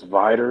believe it's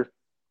Vider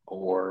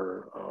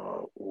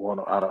or one.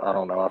 I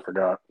don't know. I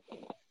forgot,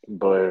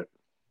 but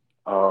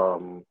I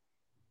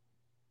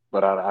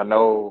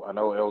know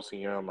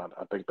LCM.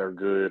 I think they're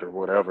good or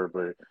whatever.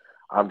 But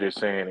I'm just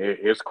saying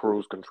it's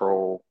cruise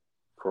control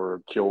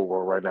for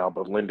Kilgore right now.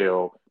 But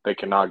Lindale, they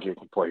cannot get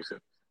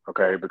complacent,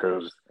 okay?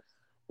 Because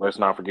let's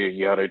not forget,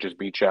 yeah, they just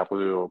beat Chapel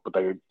Hill, but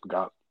they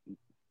got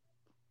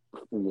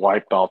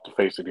wiped off the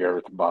face of the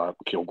earth by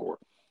Kilgore.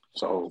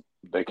 So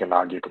they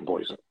cannot get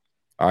complacent.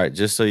 All right,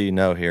 just so you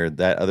know here,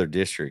 that other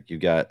district, you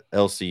got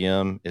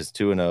LCM is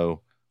 2-0,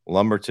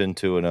 Lumberton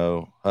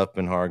 2-0,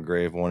 Huffman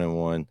Hargrave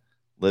 1-1,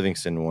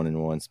 Livingston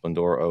 1-1,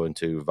 Splendora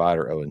 0-2,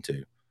 Vider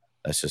 0-2.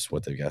 That's just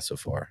what they've got so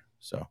far.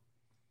 So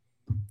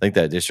I think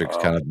that district's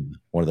kind of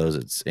one of those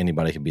that's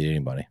anybody can beat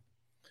anybody.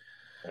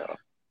 Yeah.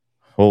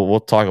 Well, we'll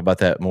talk about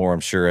that more,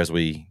 I'm sure, as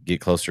we get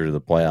closer to the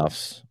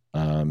playoffs.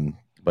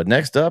 But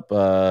next up,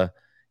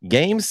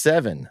 Game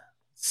 7,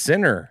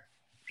 Center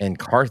and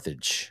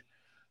Carthage.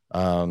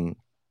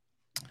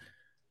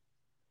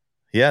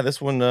 Yeah,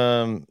 this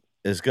one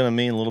is going to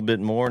mean a little bit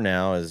more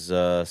now as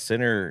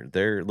Center,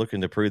 they're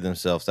looking to prove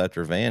themselves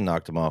after Van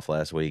knocked them off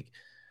last week.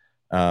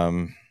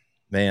 Man,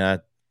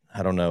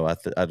 I don't know.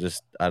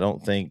 I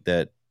don't think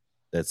that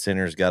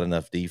Center's got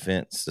enough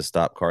defense to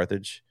stop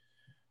Carthage.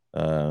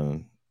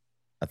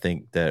 I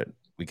think that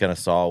we kind of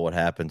saw what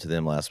happened to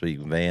them last week.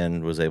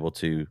 Van was able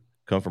to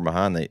come from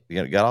behind. They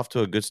got off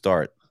to a good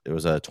start. It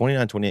was a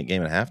 29-28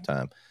 game at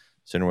halftime.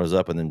 Center was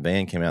up, and then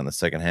Van came out in the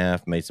second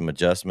half, made some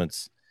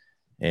adjustments,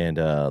 and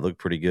looked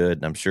pretty good.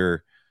 And I'm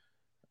sure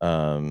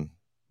Kyle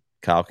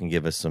can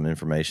give us some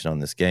information on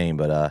this game.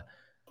 But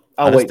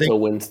I'll wait till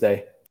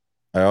Wednesday.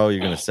 Oh, you're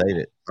going to save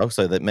it. Oh,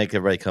 so that make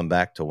everybody come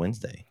back to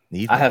Wednesday.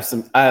 I have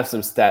some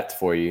stats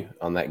for you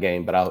on that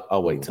game, but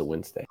I'll wait till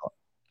Wednesday.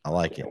 I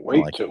like it.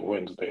 Wait till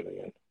Wednesday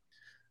then.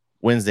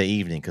 Wednesday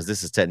evening, because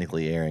this is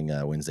technically airing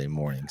Wednesday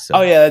morning. So.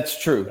 Oh yeah, that's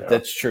true. Yeah.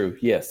 That's true.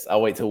 Yes,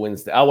 I'll wait till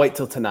Wednesday. I'll wait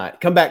till tonight.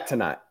 Come back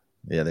tonight.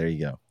 Yeah, there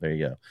you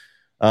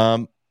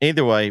go.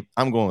 Either way,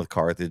 I'm going with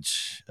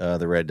Carthage.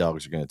 The Red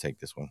Dogs are going to take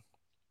this one.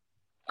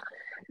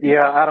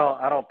 Yeah,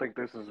 I don't think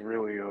this is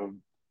really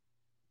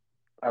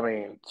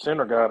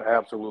Center got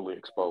absolutely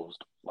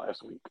exposed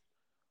last week.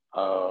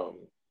 I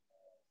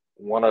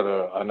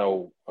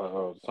know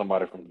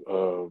somebody from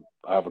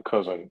I have a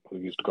cousin who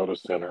used to go to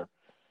Center,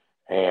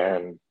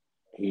 and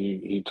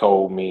he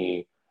told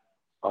me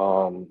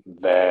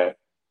that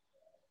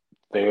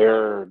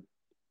their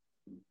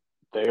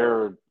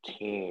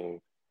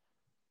team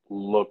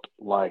looked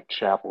like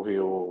Chapel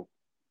Hill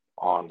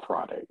on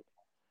Friday.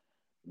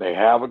 They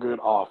have a good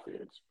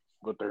offense,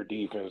 but their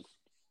defense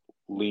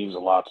leaves a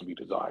lot to be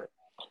desired.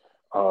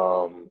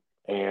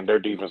 And their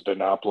defense did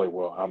not play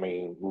well. I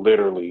mean,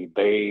 literally,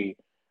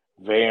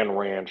 Van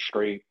ran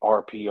straight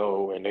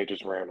RPO, and they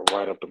just ran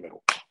right up the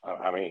middle.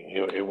 I mean,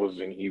 it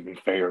wasn't even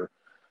fair.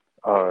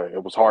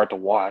 It was hard to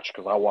watch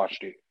because I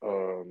watched it.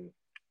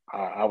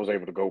 I was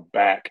able to go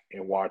back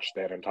and watch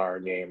that entire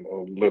game,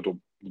 little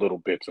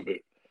bits of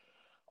it.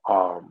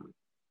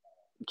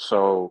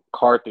 So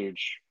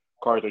Carthage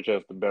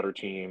has the better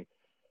team.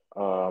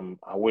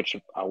 I wish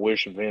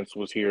Vince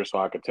was here so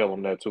I could tell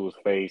him that to his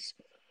face.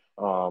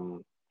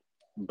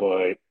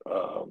 But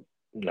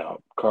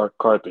no,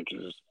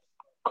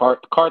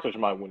 Carthage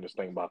might win this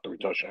thing by 3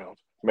 touchdowns,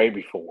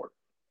 maybe 4.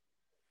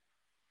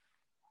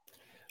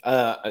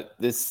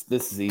 This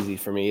is easy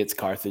for me. It's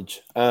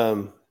Carthage.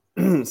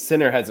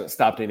 Center hasn't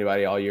stopped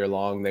anybody all year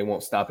long. They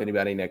won't stop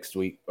anybody next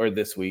week or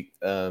this week.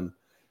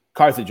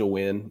 Carthage will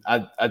win.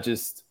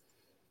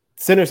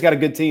 Center's got a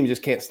good team,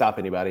 just can't stop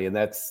anybody, and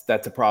that's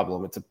a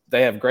problem.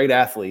 They have great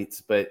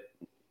athletes, but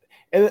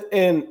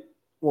and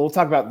we'll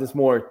talk about this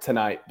more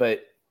tonight.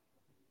 But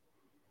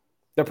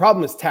the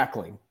problem is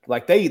tackling.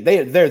 Like they're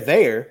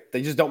there,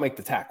 they just don't make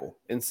the tackle,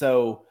 and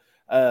so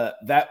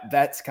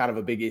that's kind of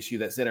a big issue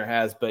that Center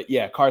has. But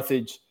yeah,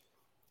 Carthage.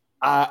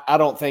 I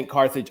don't think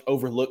Carthage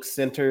overlooks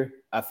Center.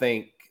 I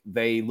think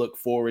they look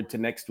forward to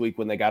next week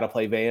when they got to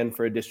play Van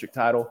for a district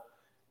title,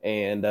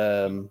 and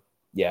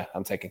yeah,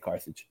 I'm taking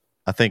Carthage.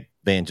 I think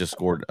Van just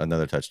scored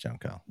another touchdown,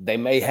 Kyle. They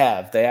may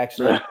have. They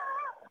actually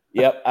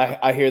Yep,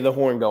 I hear the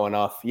horn going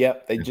off.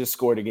 Yep, they just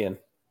scored again.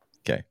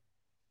 Okay.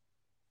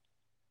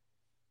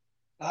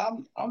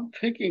 I'm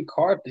picking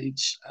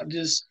Carthage.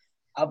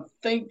 I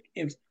think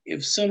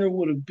if Center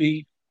would have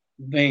beat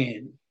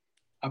Van,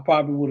 I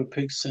probably would have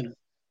picked Center.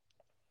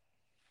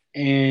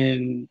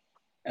 And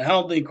I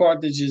don't think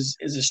Carthage is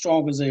as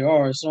strong as they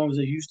are, as strong as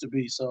they used to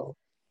be. So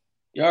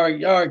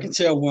y'all can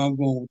tell where I'm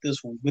going with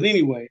this one. But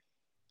anyway,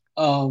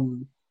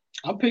 I'm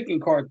picking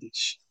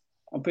Carthage.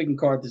 I'm picking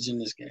Carthage in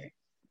this game.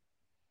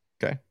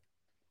 Okay.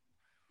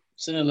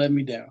 Center let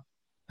me down.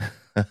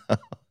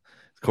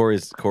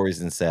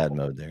 Corey's in sad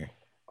mode there.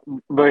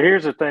 But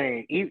here's the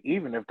thing: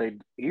 even if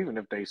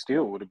they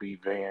still would have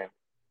beat Van,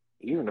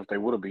 even if they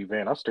would have beat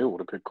Van, I still would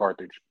have picked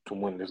Carthage to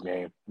win this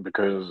game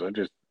because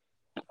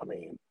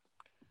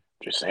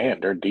just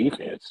saying their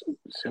defense,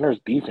 Center's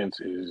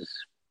defense is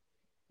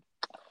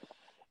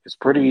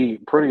pretty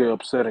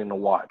upsetting to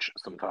watch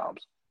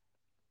sometimes,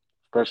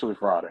 especially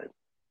Friday.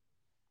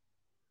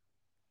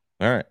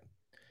 All right.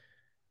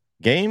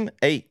 Game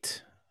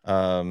 8.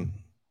 Playoff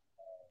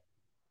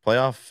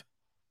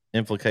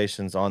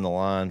implications on the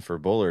line for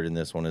Bullard in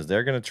this one is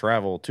they're going to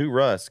travel to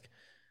Rusk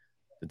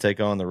to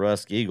take on the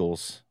Rusk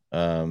Eagles.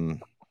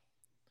 Man,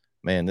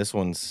 this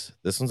one's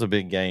a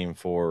big game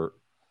for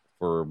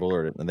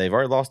Bullard, and they've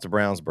already lost to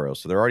Brownsboro,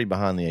 so they're already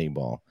behind the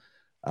 8-ball.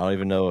 I don't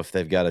even know if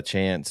they've got a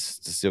chance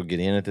to still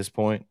get in at this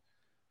point.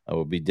 It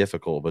would be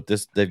difficult, but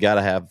they've got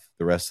to have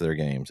the rest of their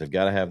games. They've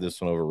got to have this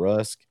one over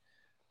Rusk.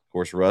 Of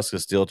course, Rusk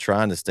is still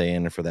trying to stay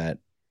in for that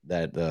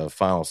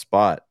final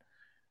spot.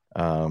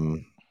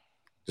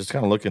 Just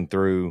kind of looking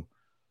through.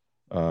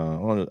 I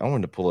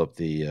wanted to pull up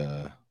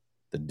the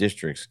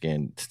district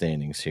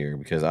standings here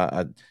because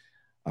I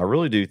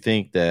really do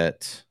think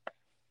that.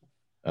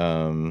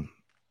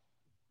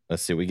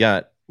 Let's see. We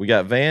got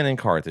Van and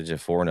Carthage at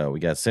 4-0. We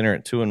got Center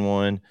at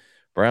 2-1.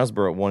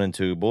 Brownsboro at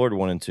 1-2. Bullard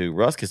 1-2.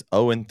 Rusk is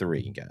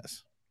 0-3,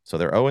 guys. So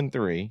they're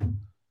 0-3,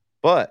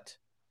 but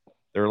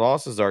their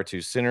losses are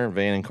to Center,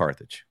 Van, and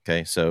Carthage.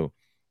 Okay, so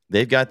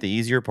they've got the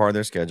easier part of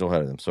their schedule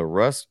ahead of them. So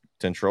Rusk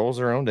controls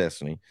their own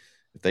destiny.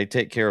 If they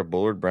take care of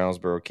Bullard,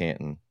 Brownsboro,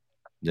 Canton,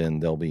 then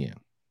they'll be in.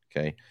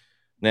 Okay,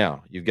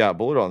 now you've got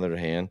Bullard on the other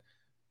hand,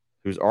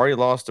 who's already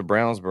lost to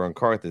Brownsboro and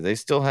Carthage. They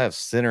still have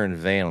Center and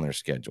Van on their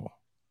schedule.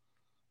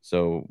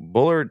 So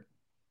Bullard,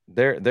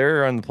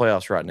 they're in the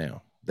playoffs right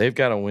now. They've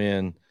got to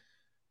win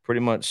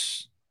pretty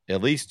much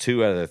at least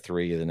 2 out of the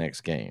 3 of the next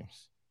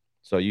games.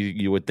 So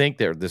you would think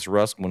that this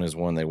Rusk one is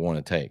one they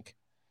want to take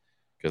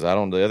because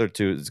the other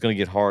 2, it's going to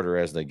get harder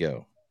as they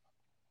go.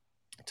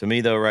 To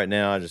me, though, right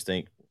now, I just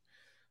think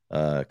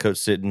Coach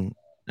Sitton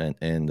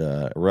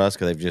and Rusk,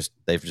 they've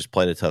just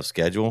played a tough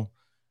schedule.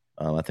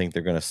 I think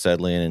they're going to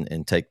settle in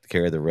and take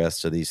care of the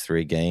rest of these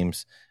 3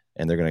 games,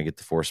 and they're going to get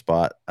the 4th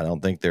spot. I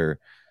don't think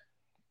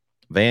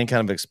Van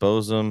kind of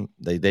exposed them.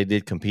 They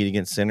did compete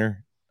against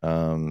Center,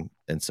 and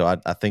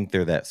so I think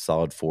they're that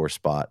solid 4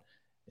 spot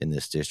in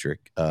this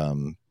district.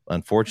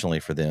 Unfortunately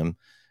for them,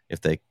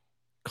 if they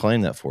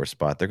claim that 4th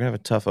spot, they're going to have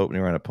a tough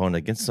opening round opponent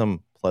against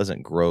some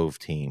Pleasant Grove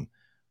team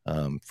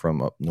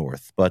from up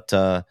north. But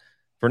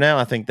for now,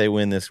 I think they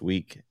win this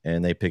week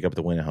and they pick up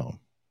the win at home.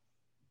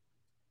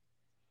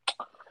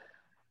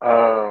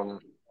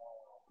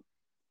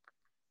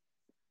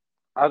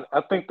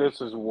 I think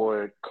this is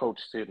what Coach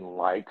Sitton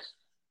likes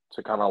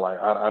to kind of like.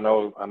 I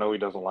know he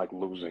doesn't like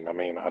losing. I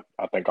mean, I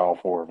think all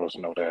 4 of us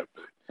know that.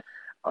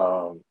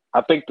 But,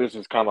 I think this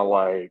is kind of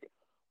like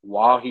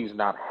while he's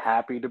not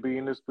happy to be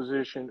in this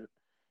position,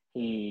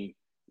 he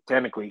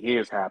technically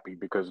is happy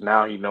because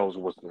now he knows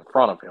what's in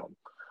front of him.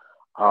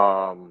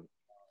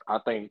 I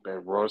think that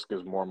Rusk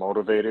is more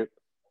motivated.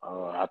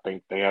 I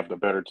think they have the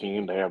better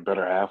team. They have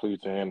better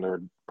athletes, and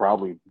they're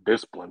probably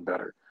disciplined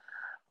better.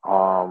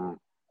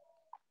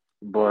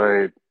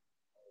 But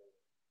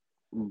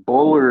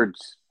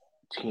Bullard's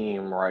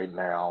team right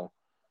now,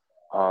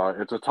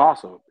 it's a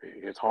toss-up.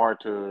 It's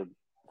hard to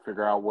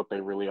figure out what they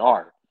really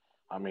are.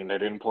 I mean, they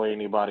didn't play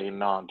anybody in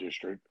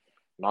non-district.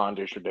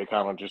 Non-district, they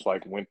kind of just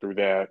like went through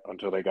that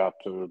until they got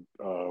to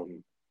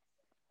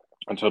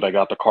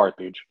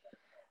Carthage.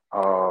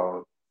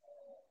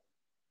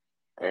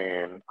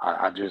 And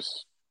I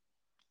just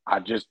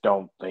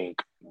don't think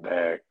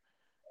that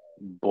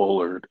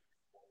Bullard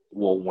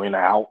will win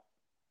out.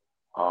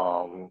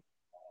 Because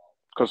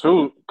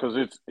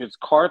it's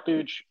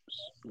Carthage,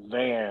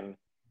 Van,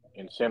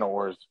 and Center,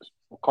 or it's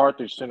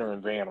Carthage, Center,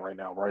 and Van right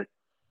now, right?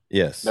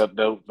 Yes.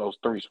 Those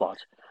 3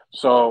 spots.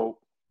 So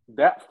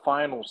that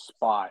final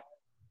spot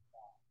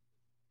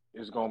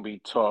is going to be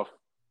tough.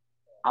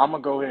 I'm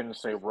gonna go ahead and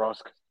say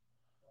Rusk.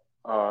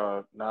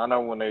 Now I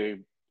know when they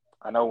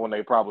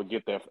probably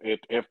get that,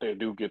 if they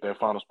do get that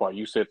final spot,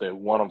 you said that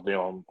one of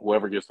them,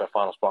 whoever gets that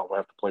final spot, will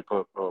have to play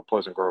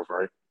Pleasant Grove,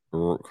 right?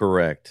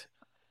 Correct.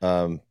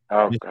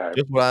 Okay.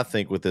 Just what I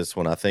think with this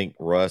one, I think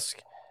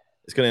Rusk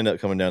is going to end up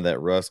coming down to that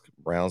Rusk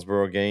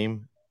Brownsboro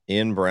game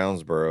in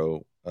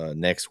Brownsboro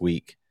next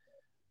week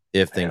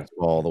if things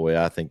fall the way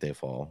I think they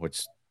fall,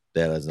 which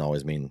that doesn't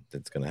always mean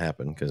that's going to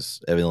happen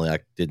because evidently I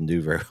didn't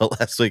do very well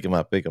last week in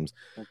my pick'ems.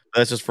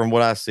 That's just from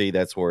what I see.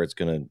 That's where it's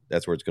gonna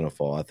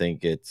fall. I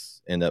think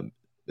it's going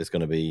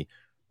to be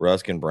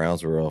Rusk and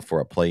Brownsboro for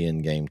a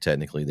play-in game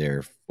technically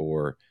there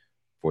for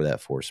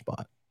that 4th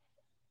spot.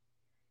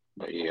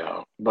 But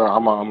yeah, but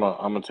I'm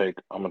gonna take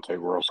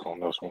Rusk on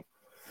this one.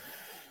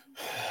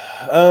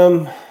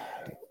 I'm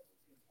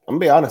gonna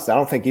be honest. I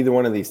don't think either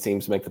one of these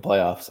teams make the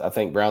playoffs. I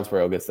think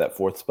Brownsboro gets that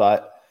 4th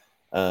spot.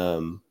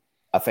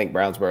 I think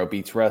Brownsboro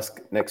beats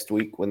Rusk next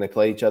week when they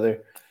play each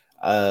other.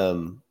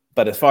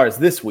 But as far as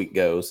this week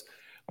goes,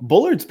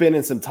 Bullard's been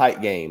in some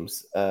tight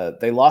games.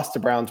 They lost to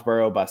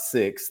Brownsboro by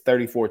 6,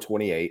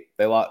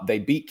 34-28. They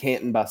beat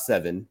Canton by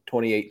 7,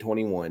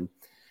 28-21.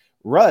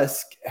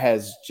 Rusk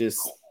has just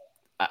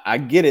 – I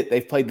get it.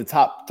 They've played the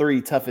top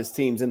 3 toughest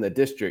teams in the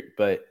district,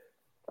 but,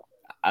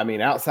 I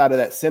mean, outside of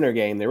that center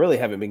game, they really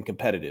haven't been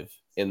competitive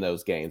in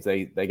those games.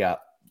 They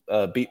got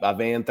beat by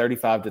Van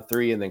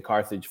 35-3 and then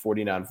Carthage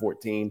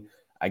 49-14.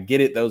 I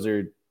get it. Those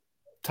are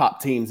top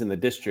teams in the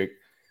district.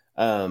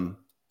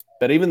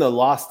 But even the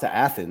loss to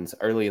Athens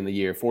early in the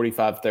year,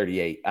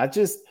 45-38, I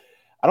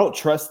don't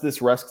trust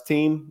this Rusk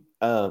team.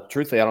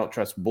 Truthfully, I don't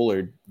trust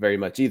Bullard very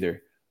much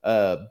either.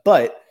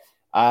 But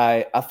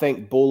I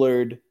think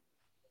Bullard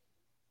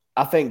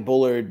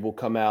will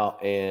come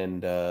out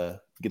and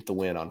get the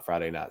win on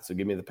Friday night. So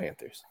give me the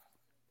Panthers.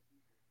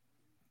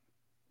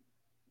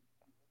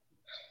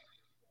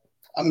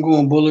 I'm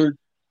going Bullard.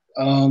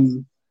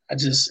 I'm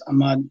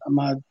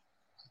not.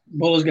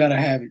 Bullard's got to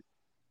have it.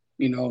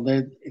 You know,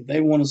 if they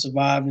want to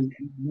survive and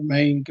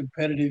remain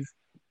competitive,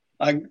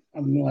 like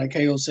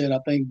KO said, I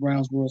think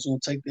Brownsboro's going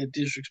to take that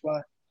district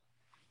spot.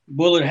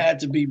 Bullard had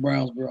to beat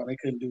Brownsboro; they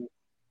couldn't do it.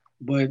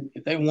 But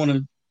if they want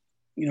to,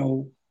 you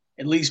know,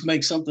 at least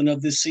make something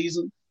of this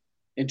season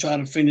and try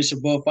to finish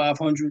above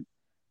 500,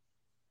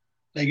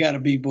 they got to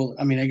beat Bullard.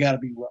 I mean, they got to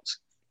beat Rusk.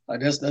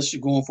 Like that's what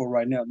you're going for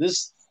right now.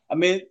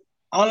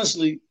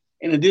 Honestly,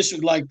 in a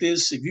district like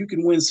this, if you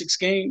can win 6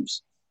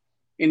 games,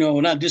 you know,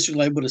 not district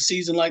like, but a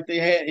season like they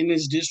had in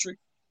this district,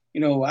 you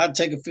know, I'd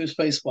take a 5th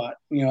place spot.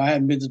 You know, I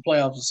hadn't been to the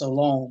playoffs in so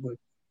long, but,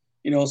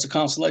 you know, it's a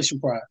consolation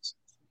prize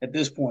at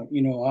this point.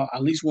 You know, I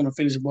at least want to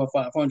finish above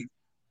 500.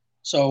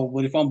 So,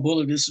 but if I'm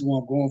Bullard, this is what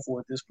I'm going for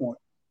at this point.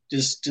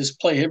 Just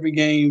play every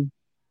game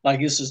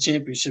like it's a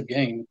championship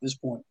game at this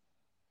point.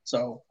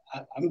 So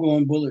I'm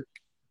going Bullard.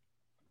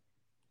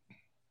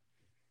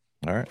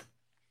 All right.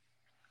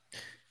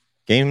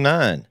 Game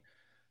 9.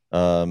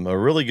 A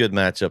really good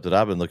matchup that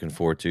I've been looking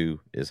forward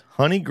to is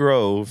Honey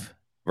Grove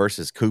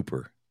versus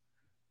Cooper.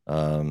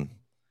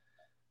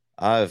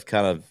 I've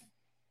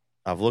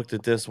looked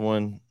at this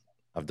one.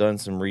 I've done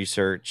some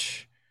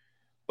research.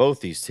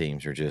 Both these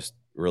teams are just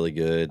really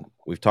good.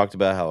 We've talked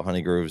about how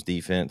Honey Grove's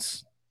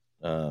defense,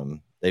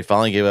 they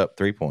finally gave up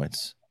 3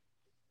 points.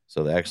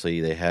 So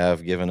they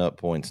have given up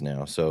points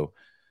now. So,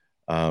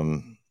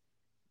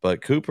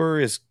 but Cooper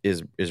is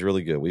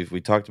really good.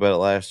 We talked about it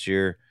last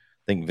year.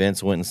 I think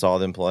Vince went and saw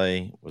them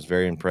play, was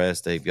very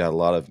impressed. They've got a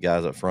lot of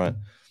guys up front.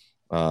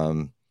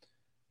 You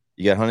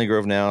got Honey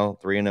Grove now,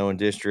 3-0 in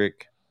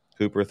district.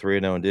 Cooper,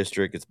 3-0 in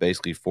district. It's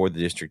basically for the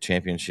district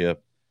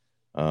championship.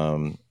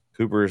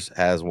 Cooper's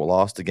has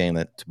lost a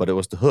game, but it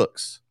was to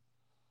Hooks.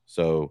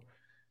 So,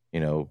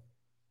 you know,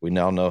 we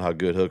now know how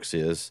good Hooks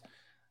is.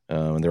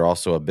 And they're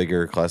also a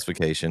bigger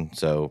classification.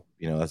 So,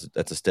 you know,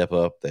 that's a step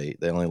up. They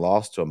only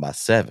lost to them by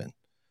 7.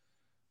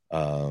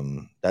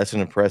 That's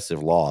an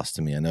impressive loss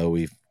to me. I know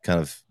we've kind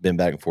of been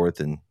back and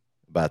forth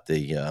about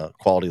the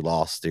quality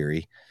loss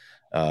theory.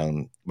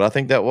 But I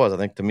think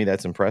to me,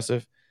 that's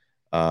impressive.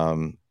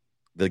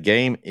 The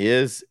game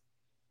is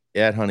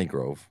at Honey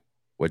Grove,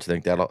 which I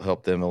think that'll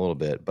help them a little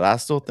bit. But I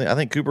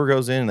think Cooper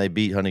goes in and they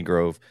beat Honey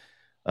Grove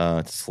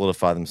to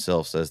solidify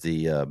themselves as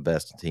the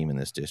best team in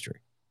this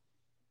district.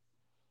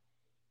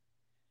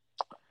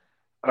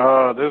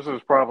 This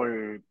is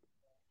probably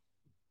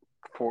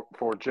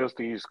for just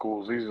these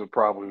schools. This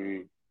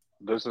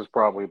is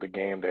probably the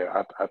game that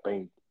I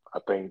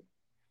think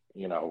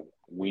you know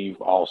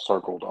we've all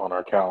circled on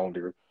our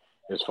calendar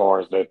as far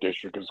as that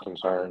district is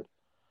concerned.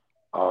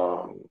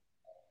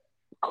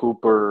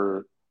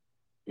 Cooper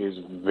is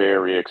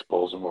very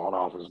explosive on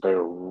offense.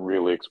 They're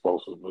really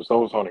explosive, but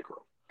so is Honey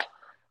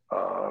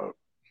Grove.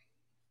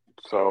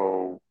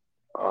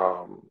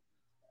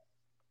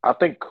 I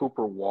think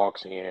Cooper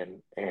walks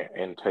in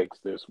and takes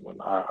this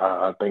one.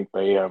 I think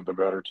they have the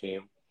better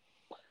team.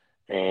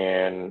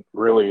 And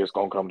really, it's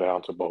going to come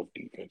down to both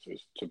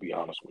defenses, to be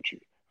honest with you.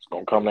 It's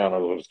going to come down to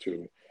those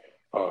two.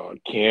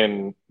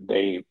 Can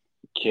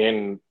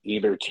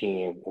either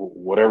team,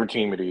 whatever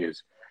team it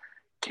is,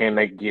 can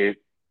they get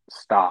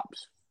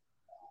stops?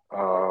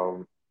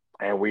 And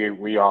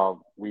we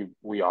all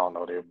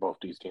know that both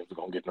these teams are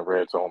going to get in the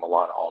red zone a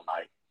lot all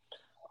night.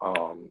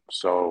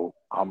 So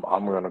I'm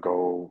going to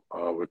go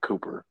with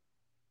Cooper.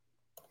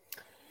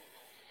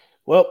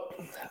 Well,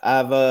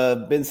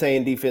 I've been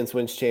saying defense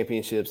wins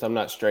championships. I'm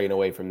not straying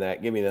away from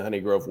that. Give me the Honey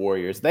Grove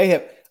Warriors. They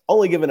have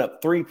only given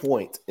up 3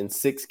 points in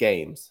 6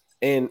 games.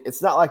 And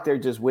it's not like they're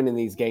just winning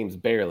these games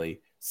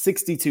barely.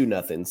 62-0,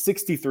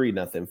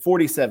 63-0,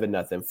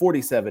 47-0,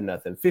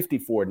 47-0,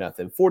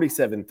 54-0,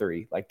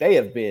 47-3. Like, they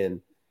have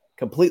been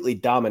completely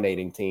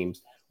dominating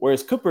teams,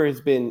 whereas Cooper has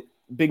been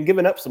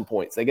giving up some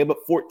points. They gave up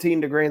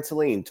 14 to Grand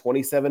Saline,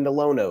 27 to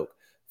Lone Oak,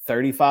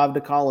 35 to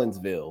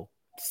Collinsville,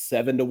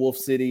 7 to Wolf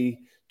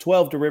City,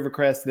 12 to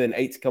Rivercrest, and then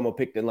 8 to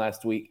Como-Picton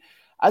last week.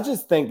 I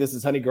just think this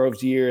is Honey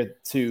Grove's year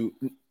to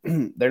 –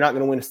 they're not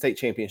going to win a state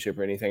championship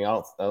or anything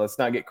else. Let's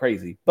not get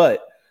crazy.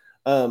 But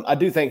I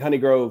do think Honey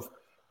Grove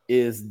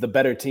is the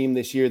better team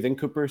this year than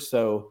Cooper,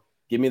 so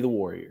give me the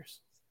Warriors.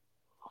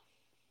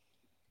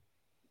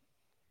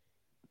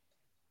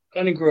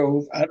 Honey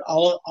Grove,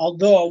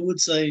 although I would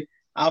say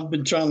I've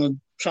been trying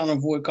to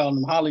avoid calling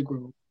them Holly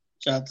Grove.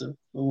 Shout out to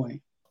Lil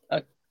Wayne.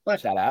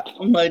 Shout out.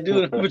 I'm like,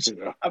 dude,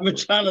 I've been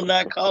trying to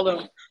not call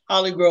them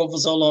Holly Grove for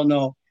so long.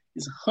 No,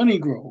 it's Honey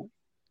Grove.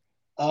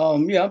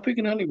 Yeah, I'm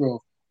picking Honey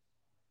Grove.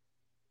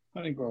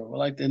 Honey Grove. I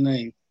like that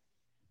name.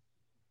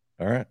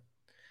 All right.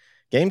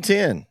 Game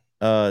 10.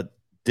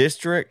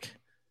 District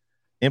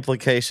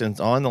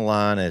implications on the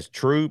line as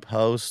Troop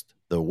hosts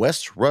the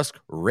West Rusk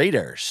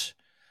Raiders.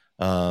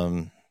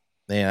 Man,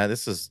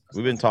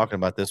 we've been talking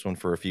about this one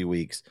for a few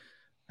weeks,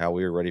 how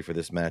we were ready for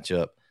this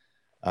matchup.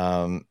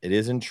 It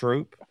is in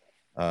Troop.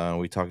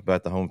 We talked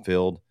about the home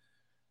field.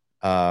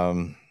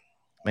 Man,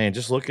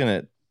 just looking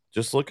at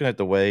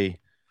the way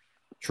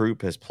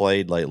Troop has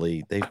played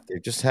lately, they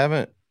just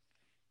haven't.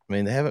 I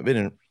mean, they haven't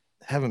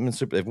been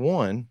super. They've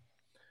won,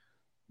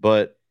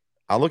 but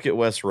I look at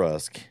West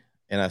Rusk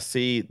and I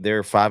see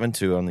they're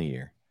 5-2 on the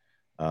year.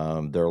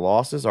 Their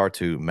losses are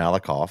to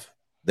Malakoff.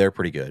 They're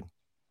pretty good.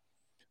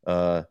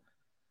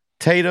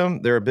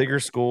 Tatum, they're a bigger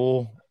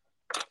school.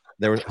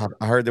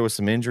 I heard there was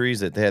some injuries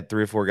that they had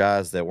 3 or 4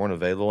 guys that weren't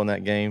available in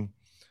that game.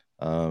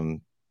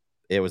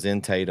 It was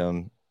in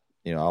Tatum.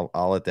 You know,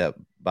 I'll let that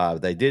by.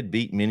 They did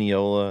beat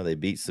Mineola. They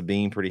beat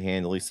Sabine pretty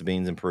handily.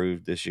 Sabine's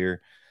improved this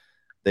year.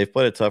 They've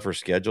played a tougher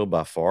schedule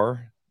by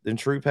far than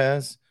Troop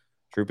has.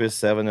 Troop is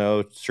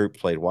 7-0. Troop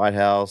played White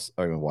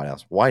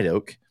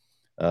Oak.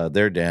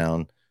 They're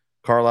down.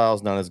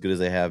 Carlisle's not as good as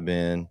they have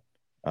been.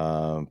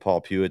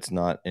 Paul Pewett's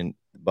not in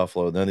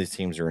Buffalo. None of these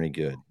teams are any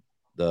good.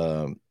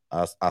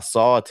 I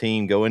saw a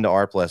team go into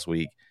ARP last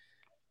week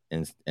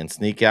and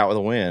sneak out with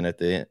a win at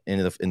the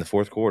end of in the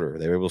fourth quarter.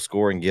 They were able to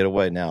score and get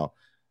away. Now,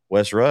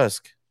 West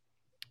Rusk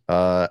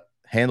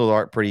handled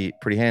ARP pretty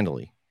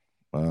handily.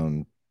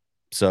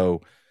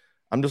 So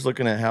I'm just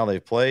looking at how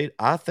they've played.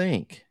 I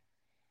think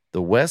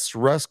the West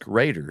Rusk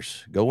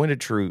Raiders go into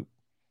Troop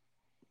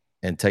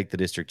and take the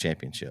district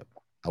championship.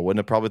 I wouldn't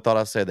have probably thought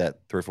I said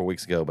that 3 or 4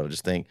 weeks ago, but I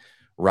just think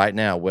right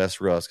now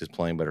West Rusk is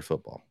playing better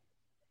football.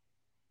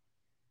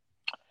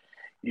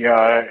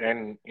 Yeah,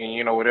 and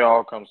you know, it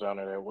all comes down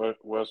to that. West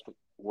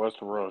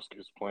Rusk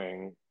is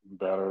playing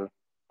better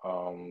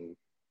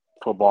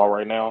football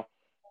right now.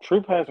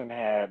 Troop hasn't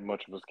had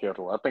much of a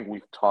schedule. I think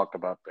we've talked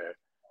about that.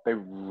 They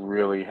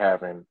really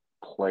haven't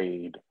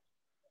played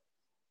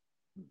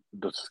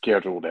the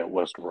schedule that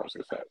West Rusk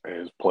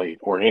has played,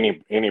 or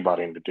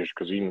anybody in the district.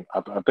 Because even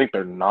I think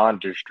their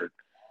non-district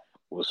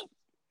was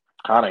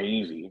kind of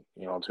easy,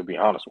 you know, to be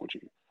honest with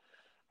you.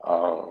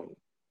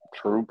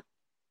 Troop,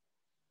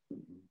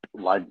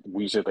 like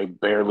we said, they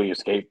barely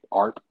escaped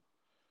ARP.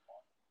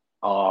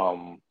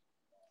 And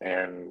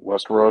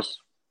West Rusk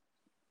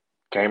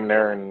came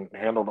there and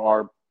handled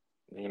ARP,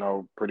 you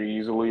know, pretty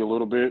easily a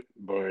little bit.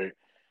 But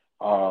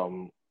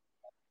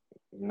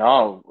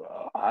no,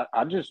 I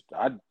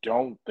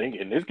don't think,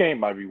 and this game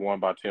might be won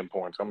by 10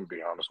 points. I'm going to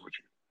be honest with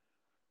you.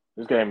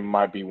 This game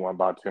might be won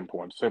by 10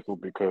 points simply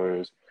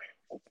because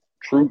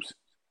Troop's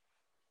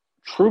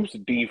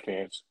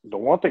defense, the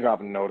one thing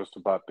I've noticed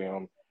about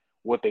them,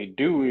 what they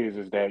do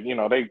is that, you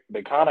know, they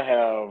kind of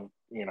have,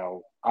 you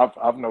know,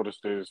 I've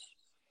noticed this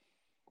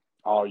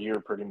all year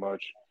pretty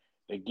much.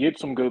 They get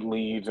some good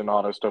leads and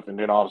all that stuff, and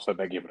then all of a sudden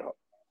they give it up.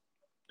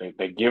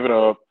 They give it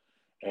up,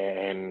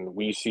 and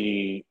we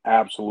see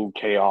absolute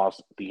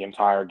chaos the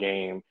entire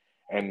game,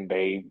 and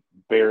they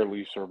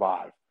barely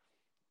survive.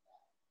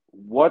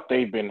 What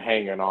they've been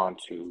hanging on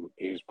to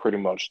is pretty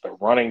much the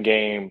running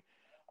game.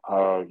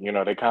 You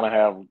know, they kind of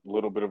have a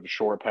little bit of a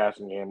short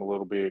passing game a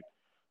little bit,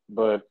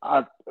 but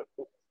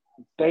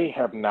they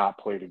have not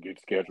played a good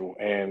schedule.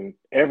 And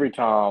every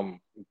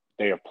time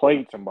they have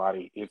played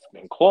somebody, it's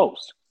been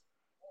close,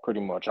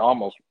 pretty much,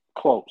 almost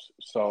close.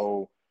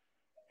 So,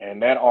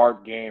 and that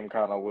ARC game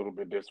kind of a little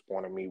bit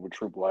disappointed me with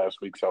Troop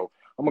last week. So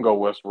I'm going to go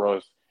West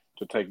Rusk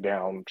to take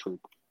down Troop.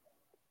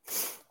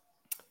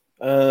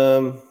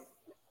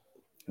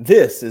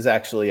 This is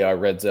actually our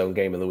red zone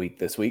game of the week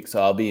this week.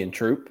 So I'll be in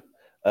Troop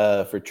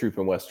for Troop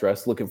and West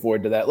Rusk. Looking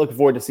forward to that. Looking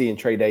forward to seeing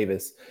Trey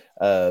Davis.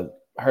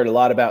 Heard a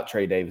lot about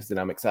Trey Davis, and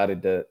I'm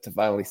excited to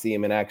finally see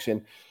him in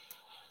action.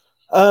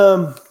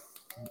 I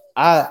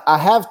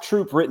have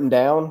Troop written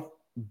down,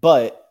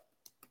 but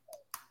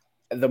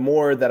the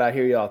more that I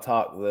hear y'all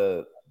talk,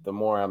 the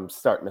more I'm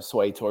starting to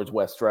sway towards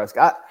West Rusk.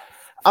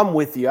 I'm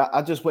with you.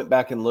 I just went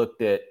back and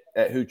looked at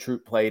who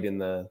Troop played in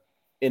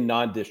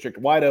non-district.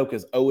 White Oak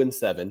is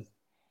 0-7,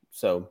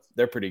 so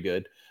they're pretty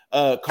good.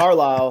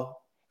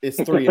 Carlisle is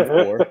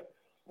 3-4.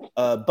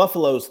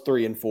 Buffalo's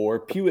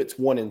 3-4. Pewett's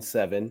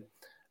 1-7.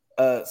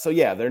 So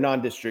yeah, they're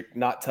non-district,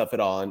 not tough at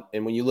all.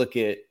 And when you look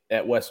at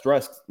West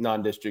Rusk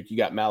non-district, you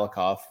got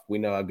Malakoff. We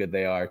know how good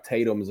they are.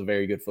 Tatum is a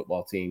very good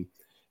football team.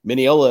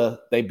 Mineola,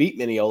 they beat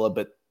Mineola,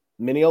 but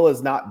Mineola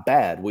is not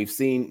bad. We've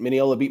seen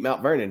Mineola beat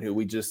Mount Vernon, who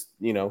we just,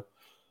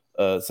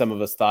 some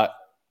of us thought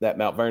that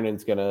Mount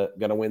Vernon's gonna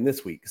win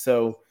this week.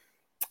 So,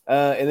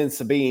 and then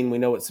Sabine, we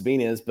know what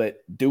Sabine is, but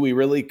do we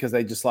really? Because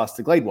they just lost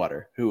to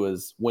Gladewater, who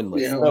was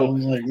winless. Yeah,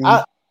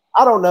 so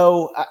I don't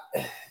know.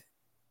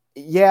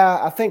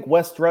 I think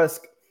West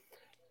Rusk,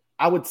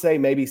 I would say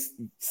maybe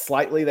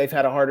slightly they've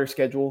had a harder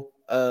schedule.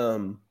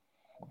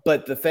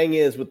 But the thing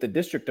is with the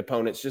district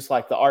opponents, just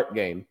like the Art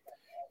game,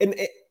 and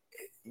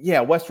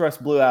West Rusk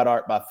blew out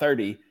Art by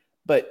 30,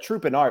 but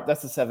Troop and Art,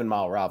 that's a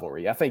 7-mile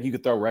rivalry. I think you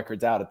could throw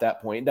records out at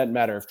that point. It doesn't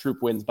matter if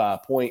Troop wins by a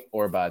point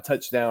or by a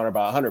touchdown or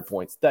by 100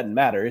 points. It doesn't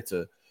matter. It's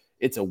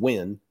a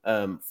win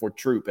for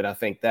Troop, and I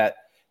think that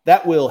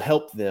will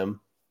help them.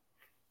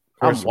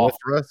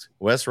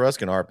 West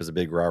Rusk and ARP is a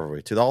big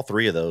rivalry too. All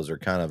three of those are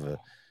kind of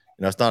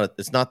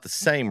it's not the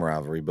same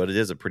rivalry, but it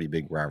is a pretty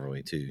big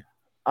rivalry too.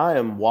 I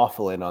am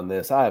waffling on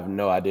this. I have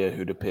no idea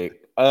who to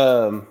pick.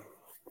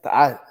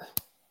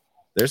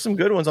 There's some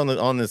good ones on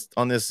this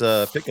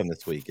pick'em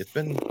this week. It's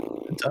been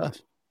tough.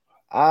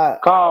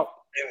 Kyle,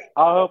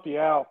 I'll help you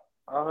out.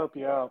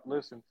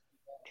 Listen,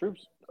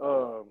 Troops.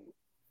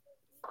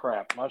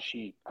 Crap, my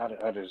sheet. I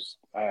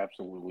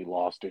absolutely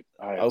lost it.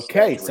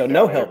 Okay, so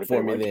no help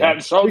for me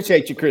then. So,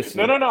 appreciate you,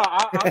 Christian. No.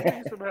 I'll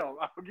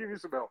give you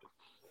some help.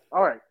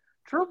 All right,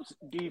 Troops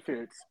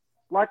defense.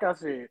 Like I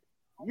said,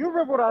 you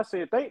remember what I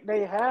said?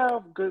 They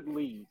have good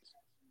leads.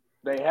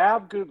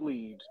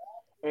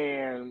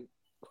 And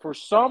for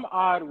some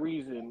odd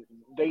reason,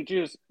 they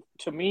just,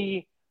 to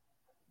me,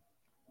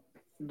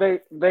 they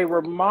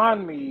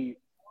remind me.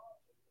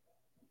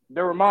 They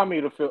remind me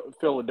of the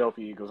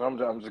Philadelphia Eagles. I'm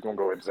just gonna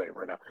go ahead and say it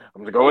right now.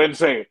 I'm gonna go ahead and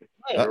say it.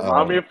 They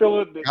remind me of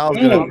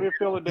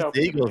Philadelphia.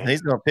 The Eagles.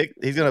 He's gonna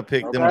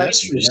pick okay. them.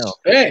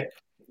 Disrespect.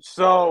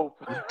 So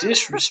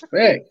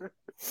disrespect.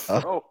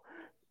 So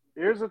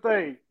here's the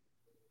thing.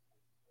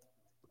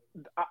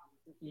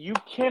 You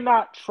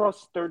cannot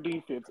trust their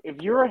defense.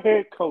 If you're a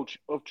head coach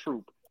of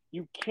Troop,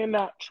 you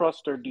cannot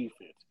trust their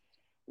defense.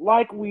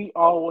 Like we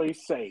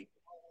always say,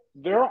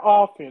 their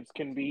offense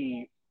can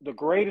be the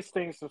greatest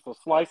thing since a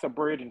slice of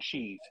bread and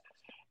cheese.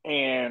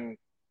 And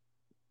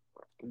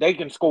they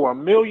can score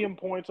 1 million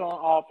points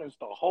on offense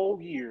the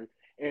whole year,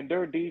 and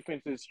their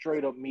defense is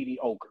straight up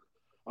mediocre.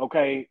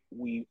 Okay,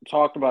 we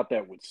talked about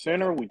that with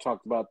Center. We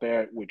talked about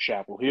that with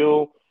Chapel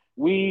Hill.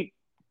 We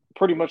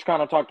pretty much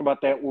kind of talked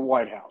about that with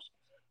White House.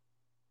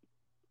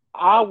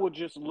 I would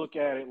just look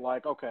at it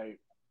like, okay,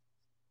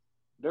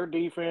 their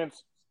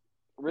defense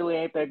really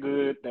ain't that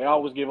good. They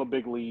always give up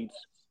big leads.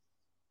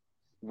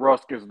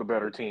 Rusk is the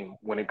better team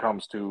when it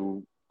comes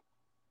to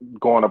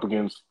going up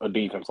against a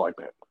defense like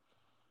that.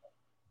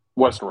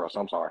 West Rusk,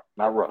 I'm sorry.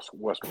 Not Rusk,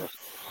 West Rusk.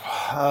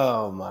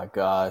 Oh, my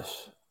gosh.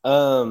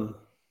 I'm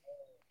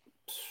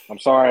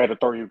sorry I had to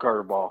throw you a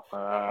curveball.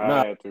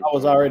 This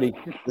has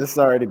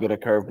already been a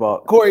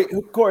curveball. Corey,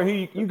 who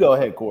you go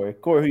ahead, Corey.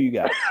 Corey, who you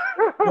got?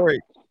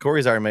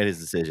 Corey's already made his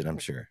decision, I'm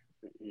sure.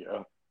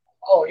 Yeah.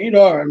 Oh, I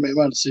already made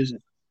my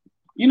decision.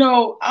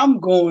 I'm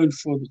going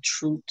for the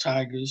Troop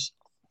Tigers.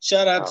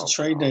 Shout out to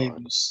Trey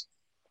Davis,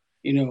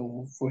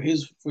 for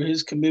his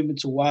commitment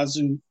to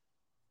Wazoo.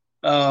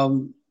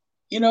 I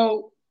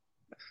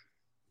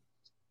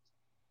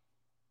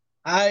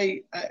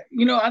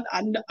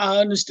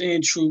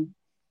understand Troop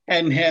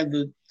hadn't had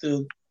the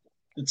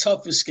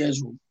toughest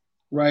schedule,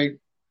 right?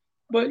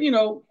 But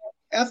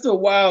after a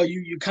while,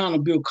 you kind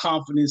of build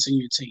confidence in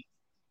your team,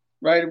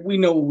 right? We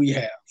know what we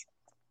have.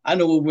 I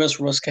know what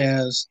West Rusk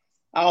has.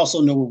 I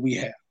also know what we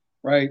have,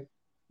 right?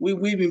 We've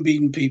been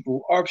beating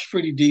people. ARP's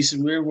pretty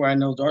decent. Everywhere I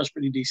know, ARP's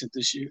pretty decent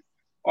this year.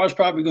 ARP's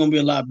probably going to be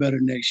a lot better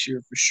next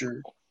year for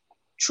sure.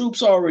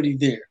 Troop's already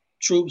there.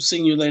 Troop's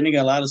senior lane. They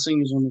got a lot of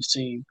seniors on this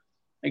team.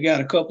 They got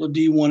a couple of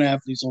D1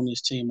 athletes on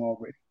this team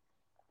already.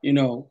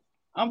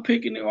 I'm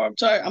picking the ARP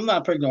Tiger. I'm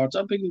not picking the ARP.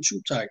 I'm picking the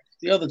Troop Tiger,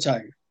 the other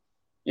Tiger.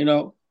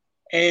 And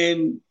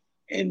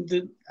I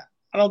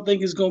don't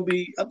think it's going to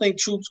be. I think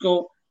Troop's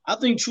going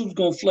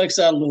to flex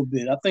out a little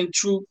bit. I think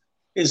Troop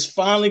is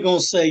finally going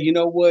to say, you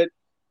know what?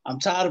 I'm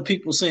tired of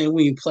people saying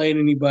we ain't played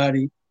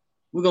anybody.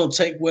 We're going to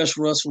take West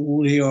Rusk for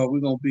who they are.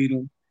 We're going to beat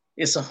them.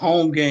 It's a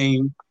home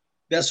game.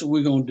 That's what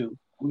we're going to do.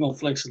 We're going to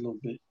flex a little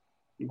bit.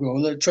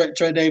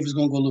 Trey Davis is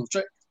going to go a little.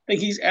 I think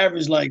he's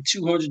averaged like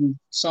 200 and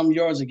some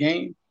yards a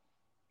game.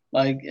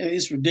 Like,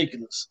 it's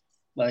ridiculous.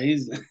 Like,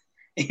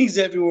 he's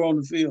everywhere on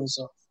the field.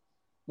 So,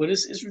 but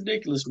it's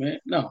ridiculous, man.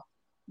 No,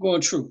 I'm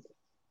going Troop.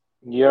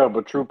 Yeah,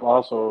 but Troop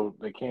also,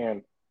 they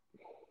can't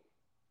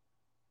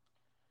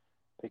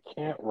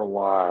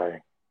rely.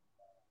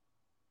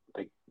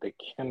 They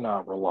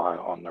cannot rely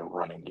on their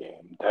running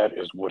game. That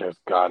is what has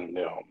gotten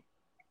them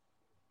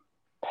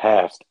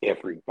past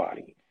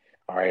everybody.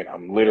 All right,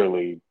 I'm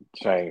literally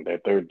saying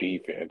that their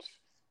defense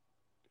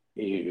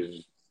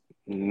is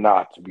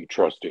not to be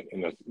trusted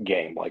in a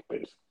game like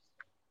this.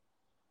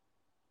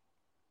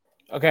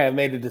 Okay, I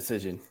made a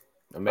decision.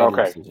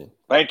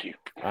 Thank you.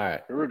 All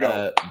right. Here we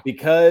go.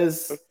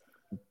 Because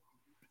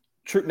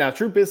Troop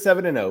is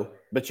 7-0,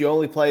 but you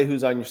only play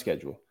who's on your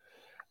schedule.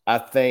 I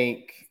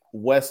think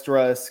West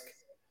Rusk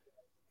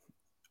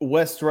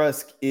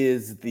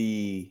is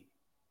the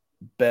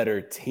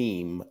better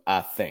team,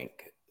 I think.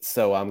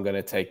 So I'm going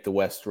to take the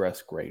West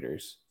Rusk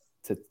Raiders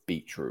to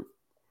beat Troop.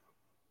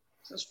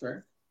 That's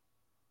fair.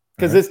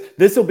 Because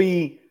this will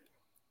be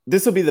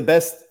the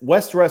best.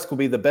 West Rusk will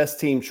be the best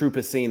team Troop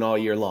has seen all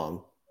year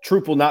long.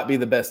 Troop will not be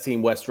the best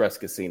team West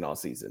Rusk has seen all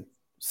season.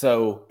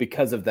 So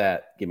because of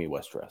that, give me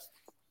West Rusk.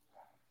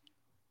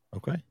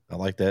 Okay, I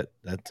like that.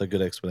 That's a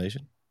good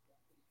explanation.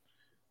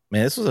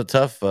 Man, this was a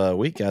tough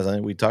week, guys. I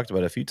think we talked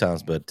about it a few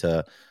times, but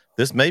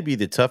this may be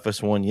the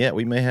toughest one yet.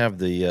 We may have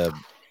the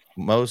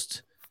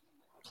most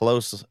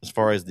close as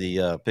far as the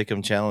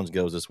Pick'em Challenge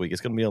goes this week.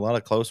 It's going to be a lot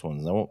of close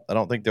ones. I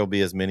don't think there'll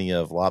be as many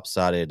of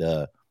lopsided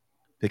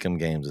Pick'em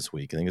games this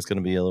week. I think it's going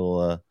to be a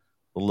little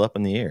up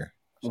in the air.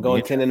 I'm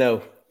going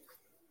 10-0.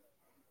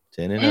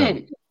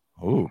 10-0.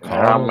 Ooh,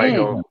 I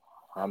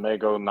may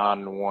go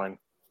 9-1.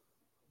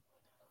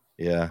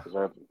 Yeah.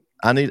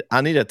 I need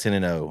a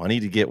 10-0. I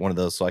need to get one of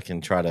those so I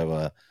can try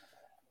to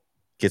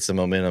get some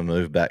momentum,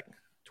 move back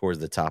towards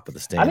the top of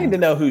the stand. I need to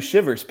know who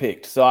Shivers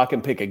picked so I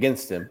can pick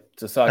against him,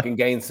 so I can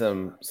gain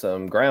some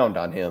ground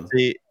on him.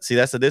 See,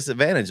 that's the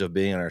disadvantage of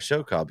being on our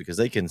show call, because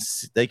they can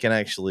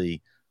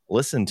actually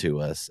listen to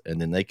us, and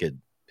then they could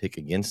pick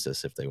against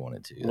us if they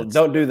wanted to. Well,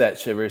 don't do that,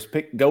 Shivers.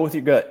 Go with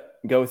your gut.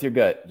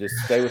 Just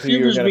stay with who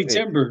you're going to pick.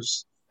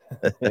 Timbers.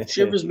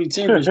 Shivers be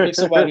Timbers. Pick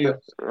somebody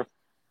else.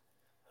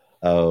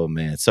 Oh,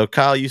 man. So,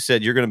 Kyle, you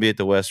said you're going to be at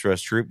the West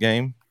Rush Troop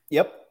game?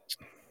 Yep.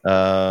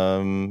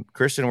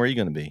 Christian, where are you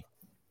going to be?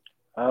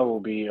 I will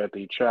be at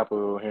the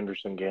Chapel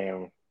Henderson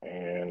game,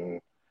 and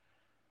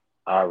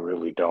I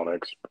really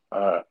don't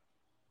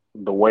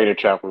the way the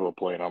Chapel will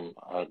play,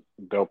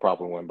 they'll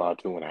probably win by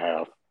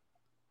 2.5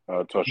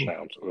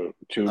 touchdowns,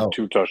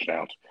 two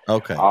touchdowns.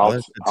 Okay, I'll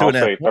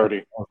say 30.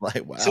 I was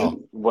like, wow.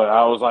 But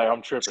I was like,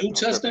 I'm tripping.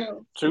 2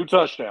 touchdowns. 2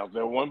 touchdowns.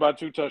 They'll win by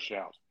 2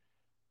 touchdowns.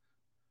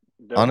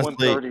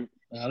 Honestly,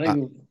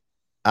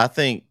 I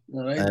think,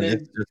 and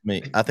it's just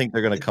me, I think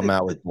they're going to come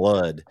out with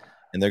blood,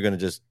 and they're going to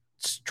just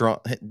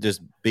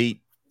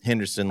beat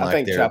Henderson. I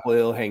think Chapel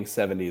Hill hangs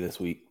 70 this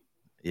week.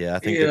 Yeah, I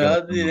think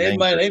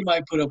they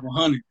might put up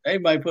 100. They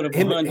might put up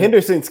 100.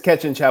 Henderson's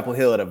catching Chapel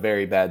Hill at a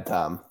very bad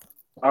time.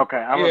 Okay,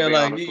 I'm gonna be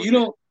honest with you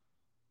don't.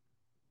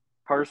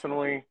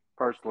 Personally,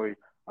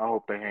 I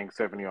hope they hang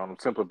 70 on them,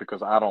 simply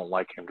because I don't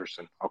like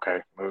Henderson. Okay,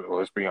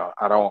 let's be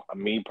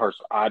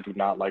honest. I do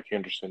not like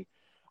Henderson.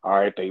 All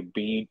right, they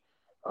beat.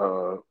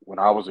 When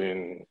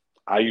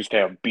I used to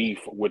have beef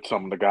with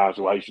some of the guys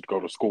who I used to go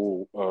to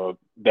school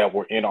that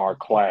were in our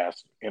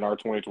class, in our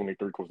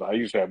 2023 class. I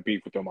used to have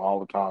beef with them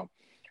all the time.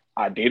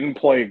 I didn't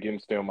play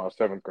against them my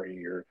 7th grade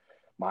year.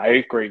 My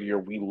 8th grade year,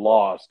 we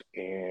lost,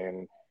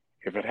 and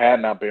if it had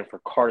not been for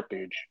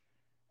Carthage,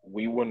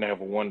 we wouldn't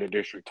have won the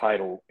district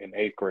title in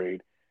 8th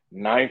grade.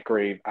 9th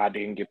grade, I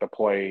didn't get to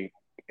play,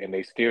 and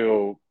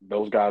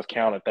those guys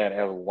counted that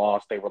as a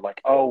loss. They were like,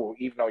 oh,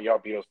 even though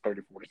y'all beat us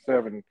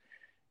 30-47,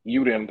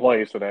 you didn't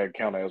play, so that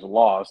counted as a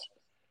loss.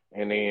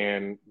 And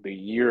then the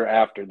year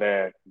after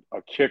that,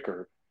 a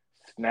kicker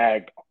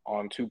snagged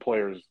on 2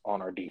 players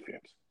on our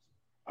defense.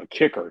 A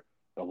kicker,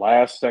 the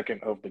last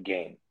second of the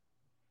game.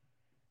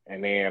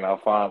 And then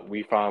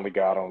we finally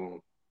got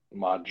them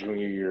my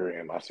junior year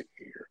and my senior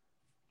year.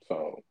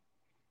 So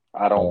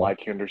I don't like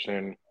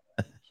Henderson.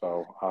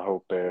 So I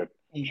hope that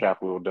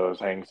Chapel does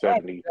hang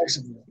 70.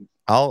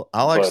 I'll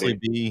actually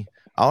be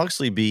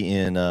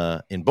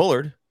in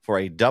Bullard for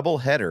a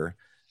doubleheader,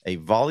 a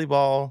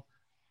volleyball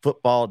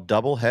football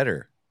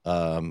doubleheader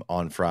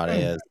on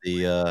Friday, as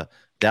the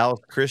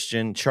Dallas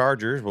Christian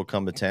Chargers will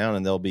come to town,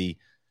 and they'll be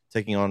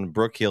taking on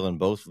Brook Hill in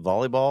both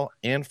volleyball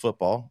and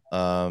football.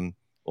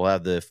 We'll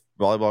have the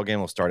volleyball game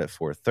will start at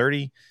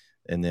 4:30,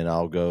 and then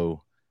I'll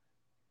go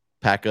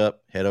pack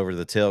up, head over to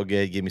the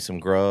tailgate, give me some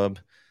grub,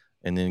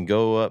 and then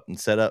go up and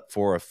set up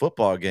for a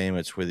football game,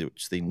 which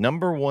the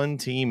number 1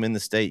 team in the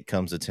state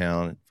comes to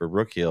town for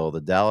Brook Hill,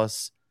 the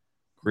Dallas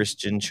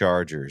Christian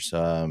Chargers.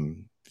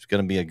 It's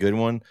going to be a good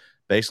one.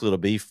 Basically, it'll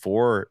be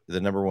for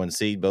the number 1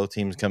 seed, both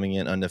teams coming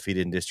in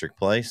undefeated in district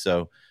play.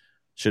 So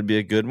should be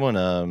a good one.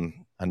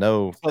 I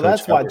know. So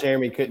that's why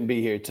Jeremy couldn't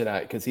be here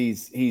tonight, because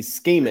he's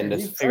scheming to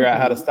figure out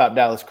how to stop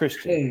Dallas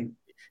Christian.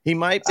 He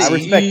might be. I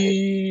respect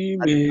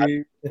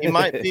it. He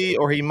might be,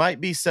 or he might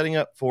be setting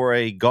up for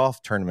a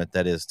golf tournament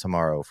that is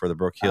tomorrow for the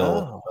Brook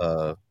Hill.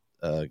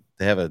 They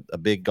have a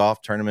big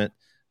golf tournament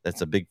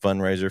that's a big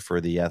fundraiser for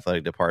the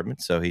athletic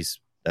department. So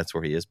that's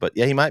where he is. But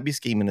yeah, he might be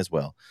scheming as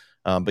well.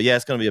 But yeah,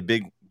 it's going to be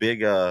a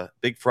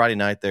big Friday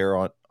night there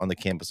on the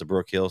campus of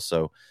Brook Hill.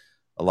 So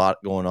a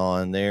lot going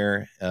on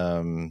there.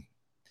 And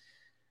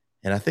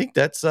I think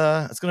that's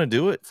going to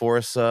do it for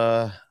us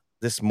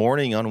this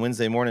morning on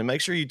Wednesday morning.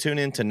 Make sure you tune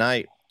in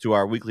tonight to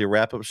our weekly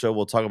wrap-up show.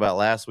 We'll talk about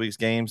last week's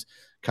games,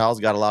 Kyle's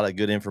got a lot of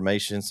good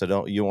information,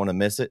 so you want to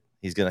miss it.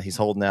 He's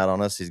holding out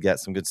on us. He's got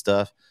some good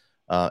stuff.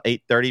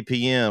 8:30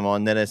 p.m.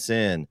 on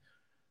NETSN.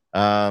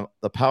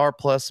 The Power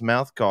Plus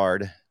mouth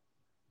guard,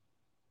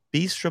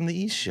 Beast from the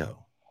East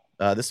show.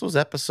 This was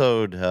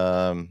episode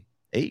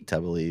 8, I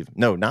believe.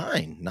 No,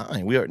 9.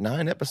 We are at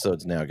 9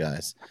 episodes now,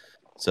 guys.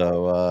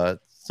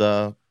 So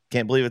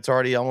can't believe it's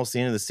already almost the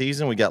end of the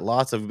season. We got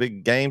lots of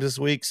big games this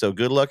week, so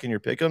good luck in your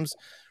pick'ems.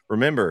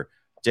 Remember,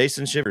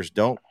 Jason Shivers,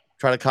 don't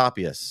try to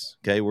copy us.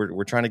 Okay,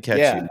 we're trying to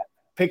catch you.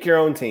 Pick your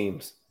own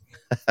teams.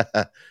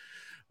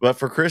 But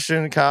for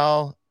Christian,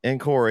 Kyle, and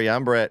Corey,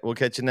 I'm Brett. We'll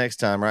catch you next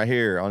time right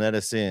here on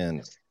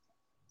NETSN.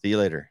 See you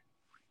later.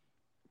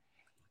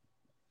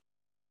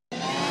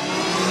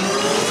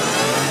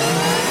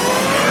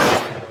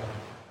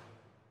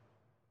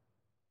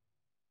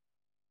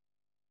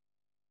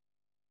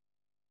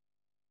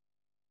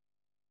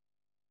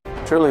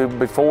 Truly,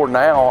 before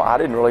now, I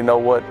didn't really know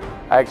what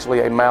actually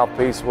a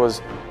mouthpiece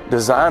was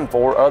designed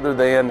for, other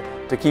than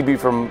to keep you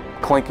from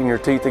clinking your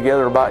teeth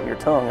together or biting your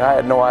tongue. I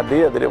had no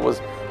idea that it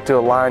was to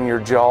align your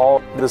jaw.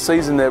 The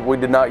season that we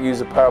did not use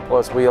the Power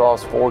Plus, we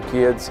lost 4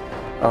 kids,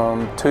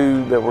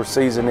 2 that were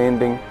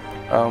season-ending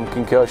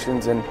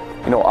concussions, and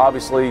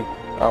obviously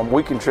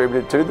we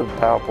contributed to the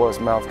Power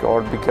Plus mouth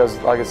guard because,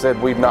 like I said,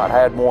 we've not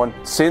had one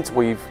since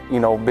we've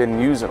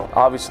been using them.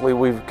 Obviously,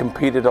 we've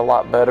competed a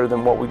lot better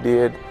than what we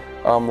did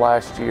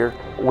last year.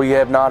 We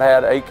have not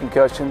had a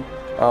concussion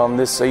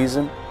this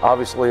season.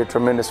 Obviously a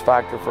tremendous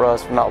factor for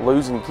us for not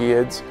losing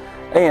kids,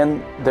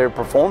 and their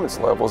performance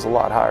level is a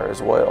lot higher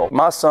as well.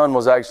 My son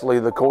was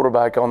actually the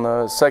quarterback on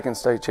the second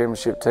state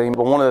championship team,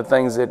 but one of the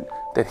things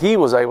that he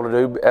was able to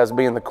do as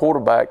being the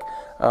quarterback,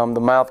 the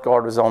mouth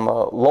guard was on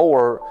the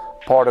lower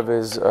part of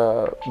his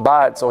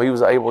bite, so he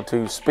was able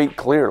to speak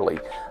clearly.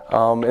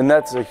 And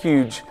that's a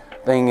huge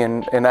thing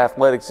in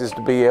athletics, is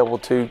to be able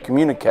to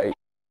communicate.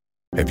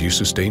 Have you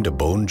sustained a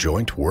bone,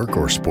 joint, work,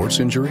 or sports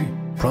injury?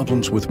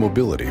 Problems with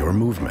mobility or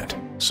movement?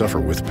 Suffer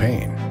with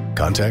pain?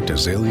 Contact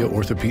Azalea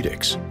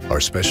Orthopedics. Our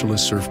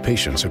specialists serve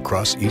patients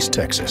across East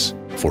Texas.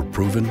 For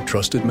proven,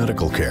 trusted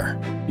medical care,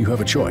 you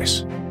have a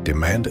choice.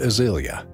 Demand Azalea.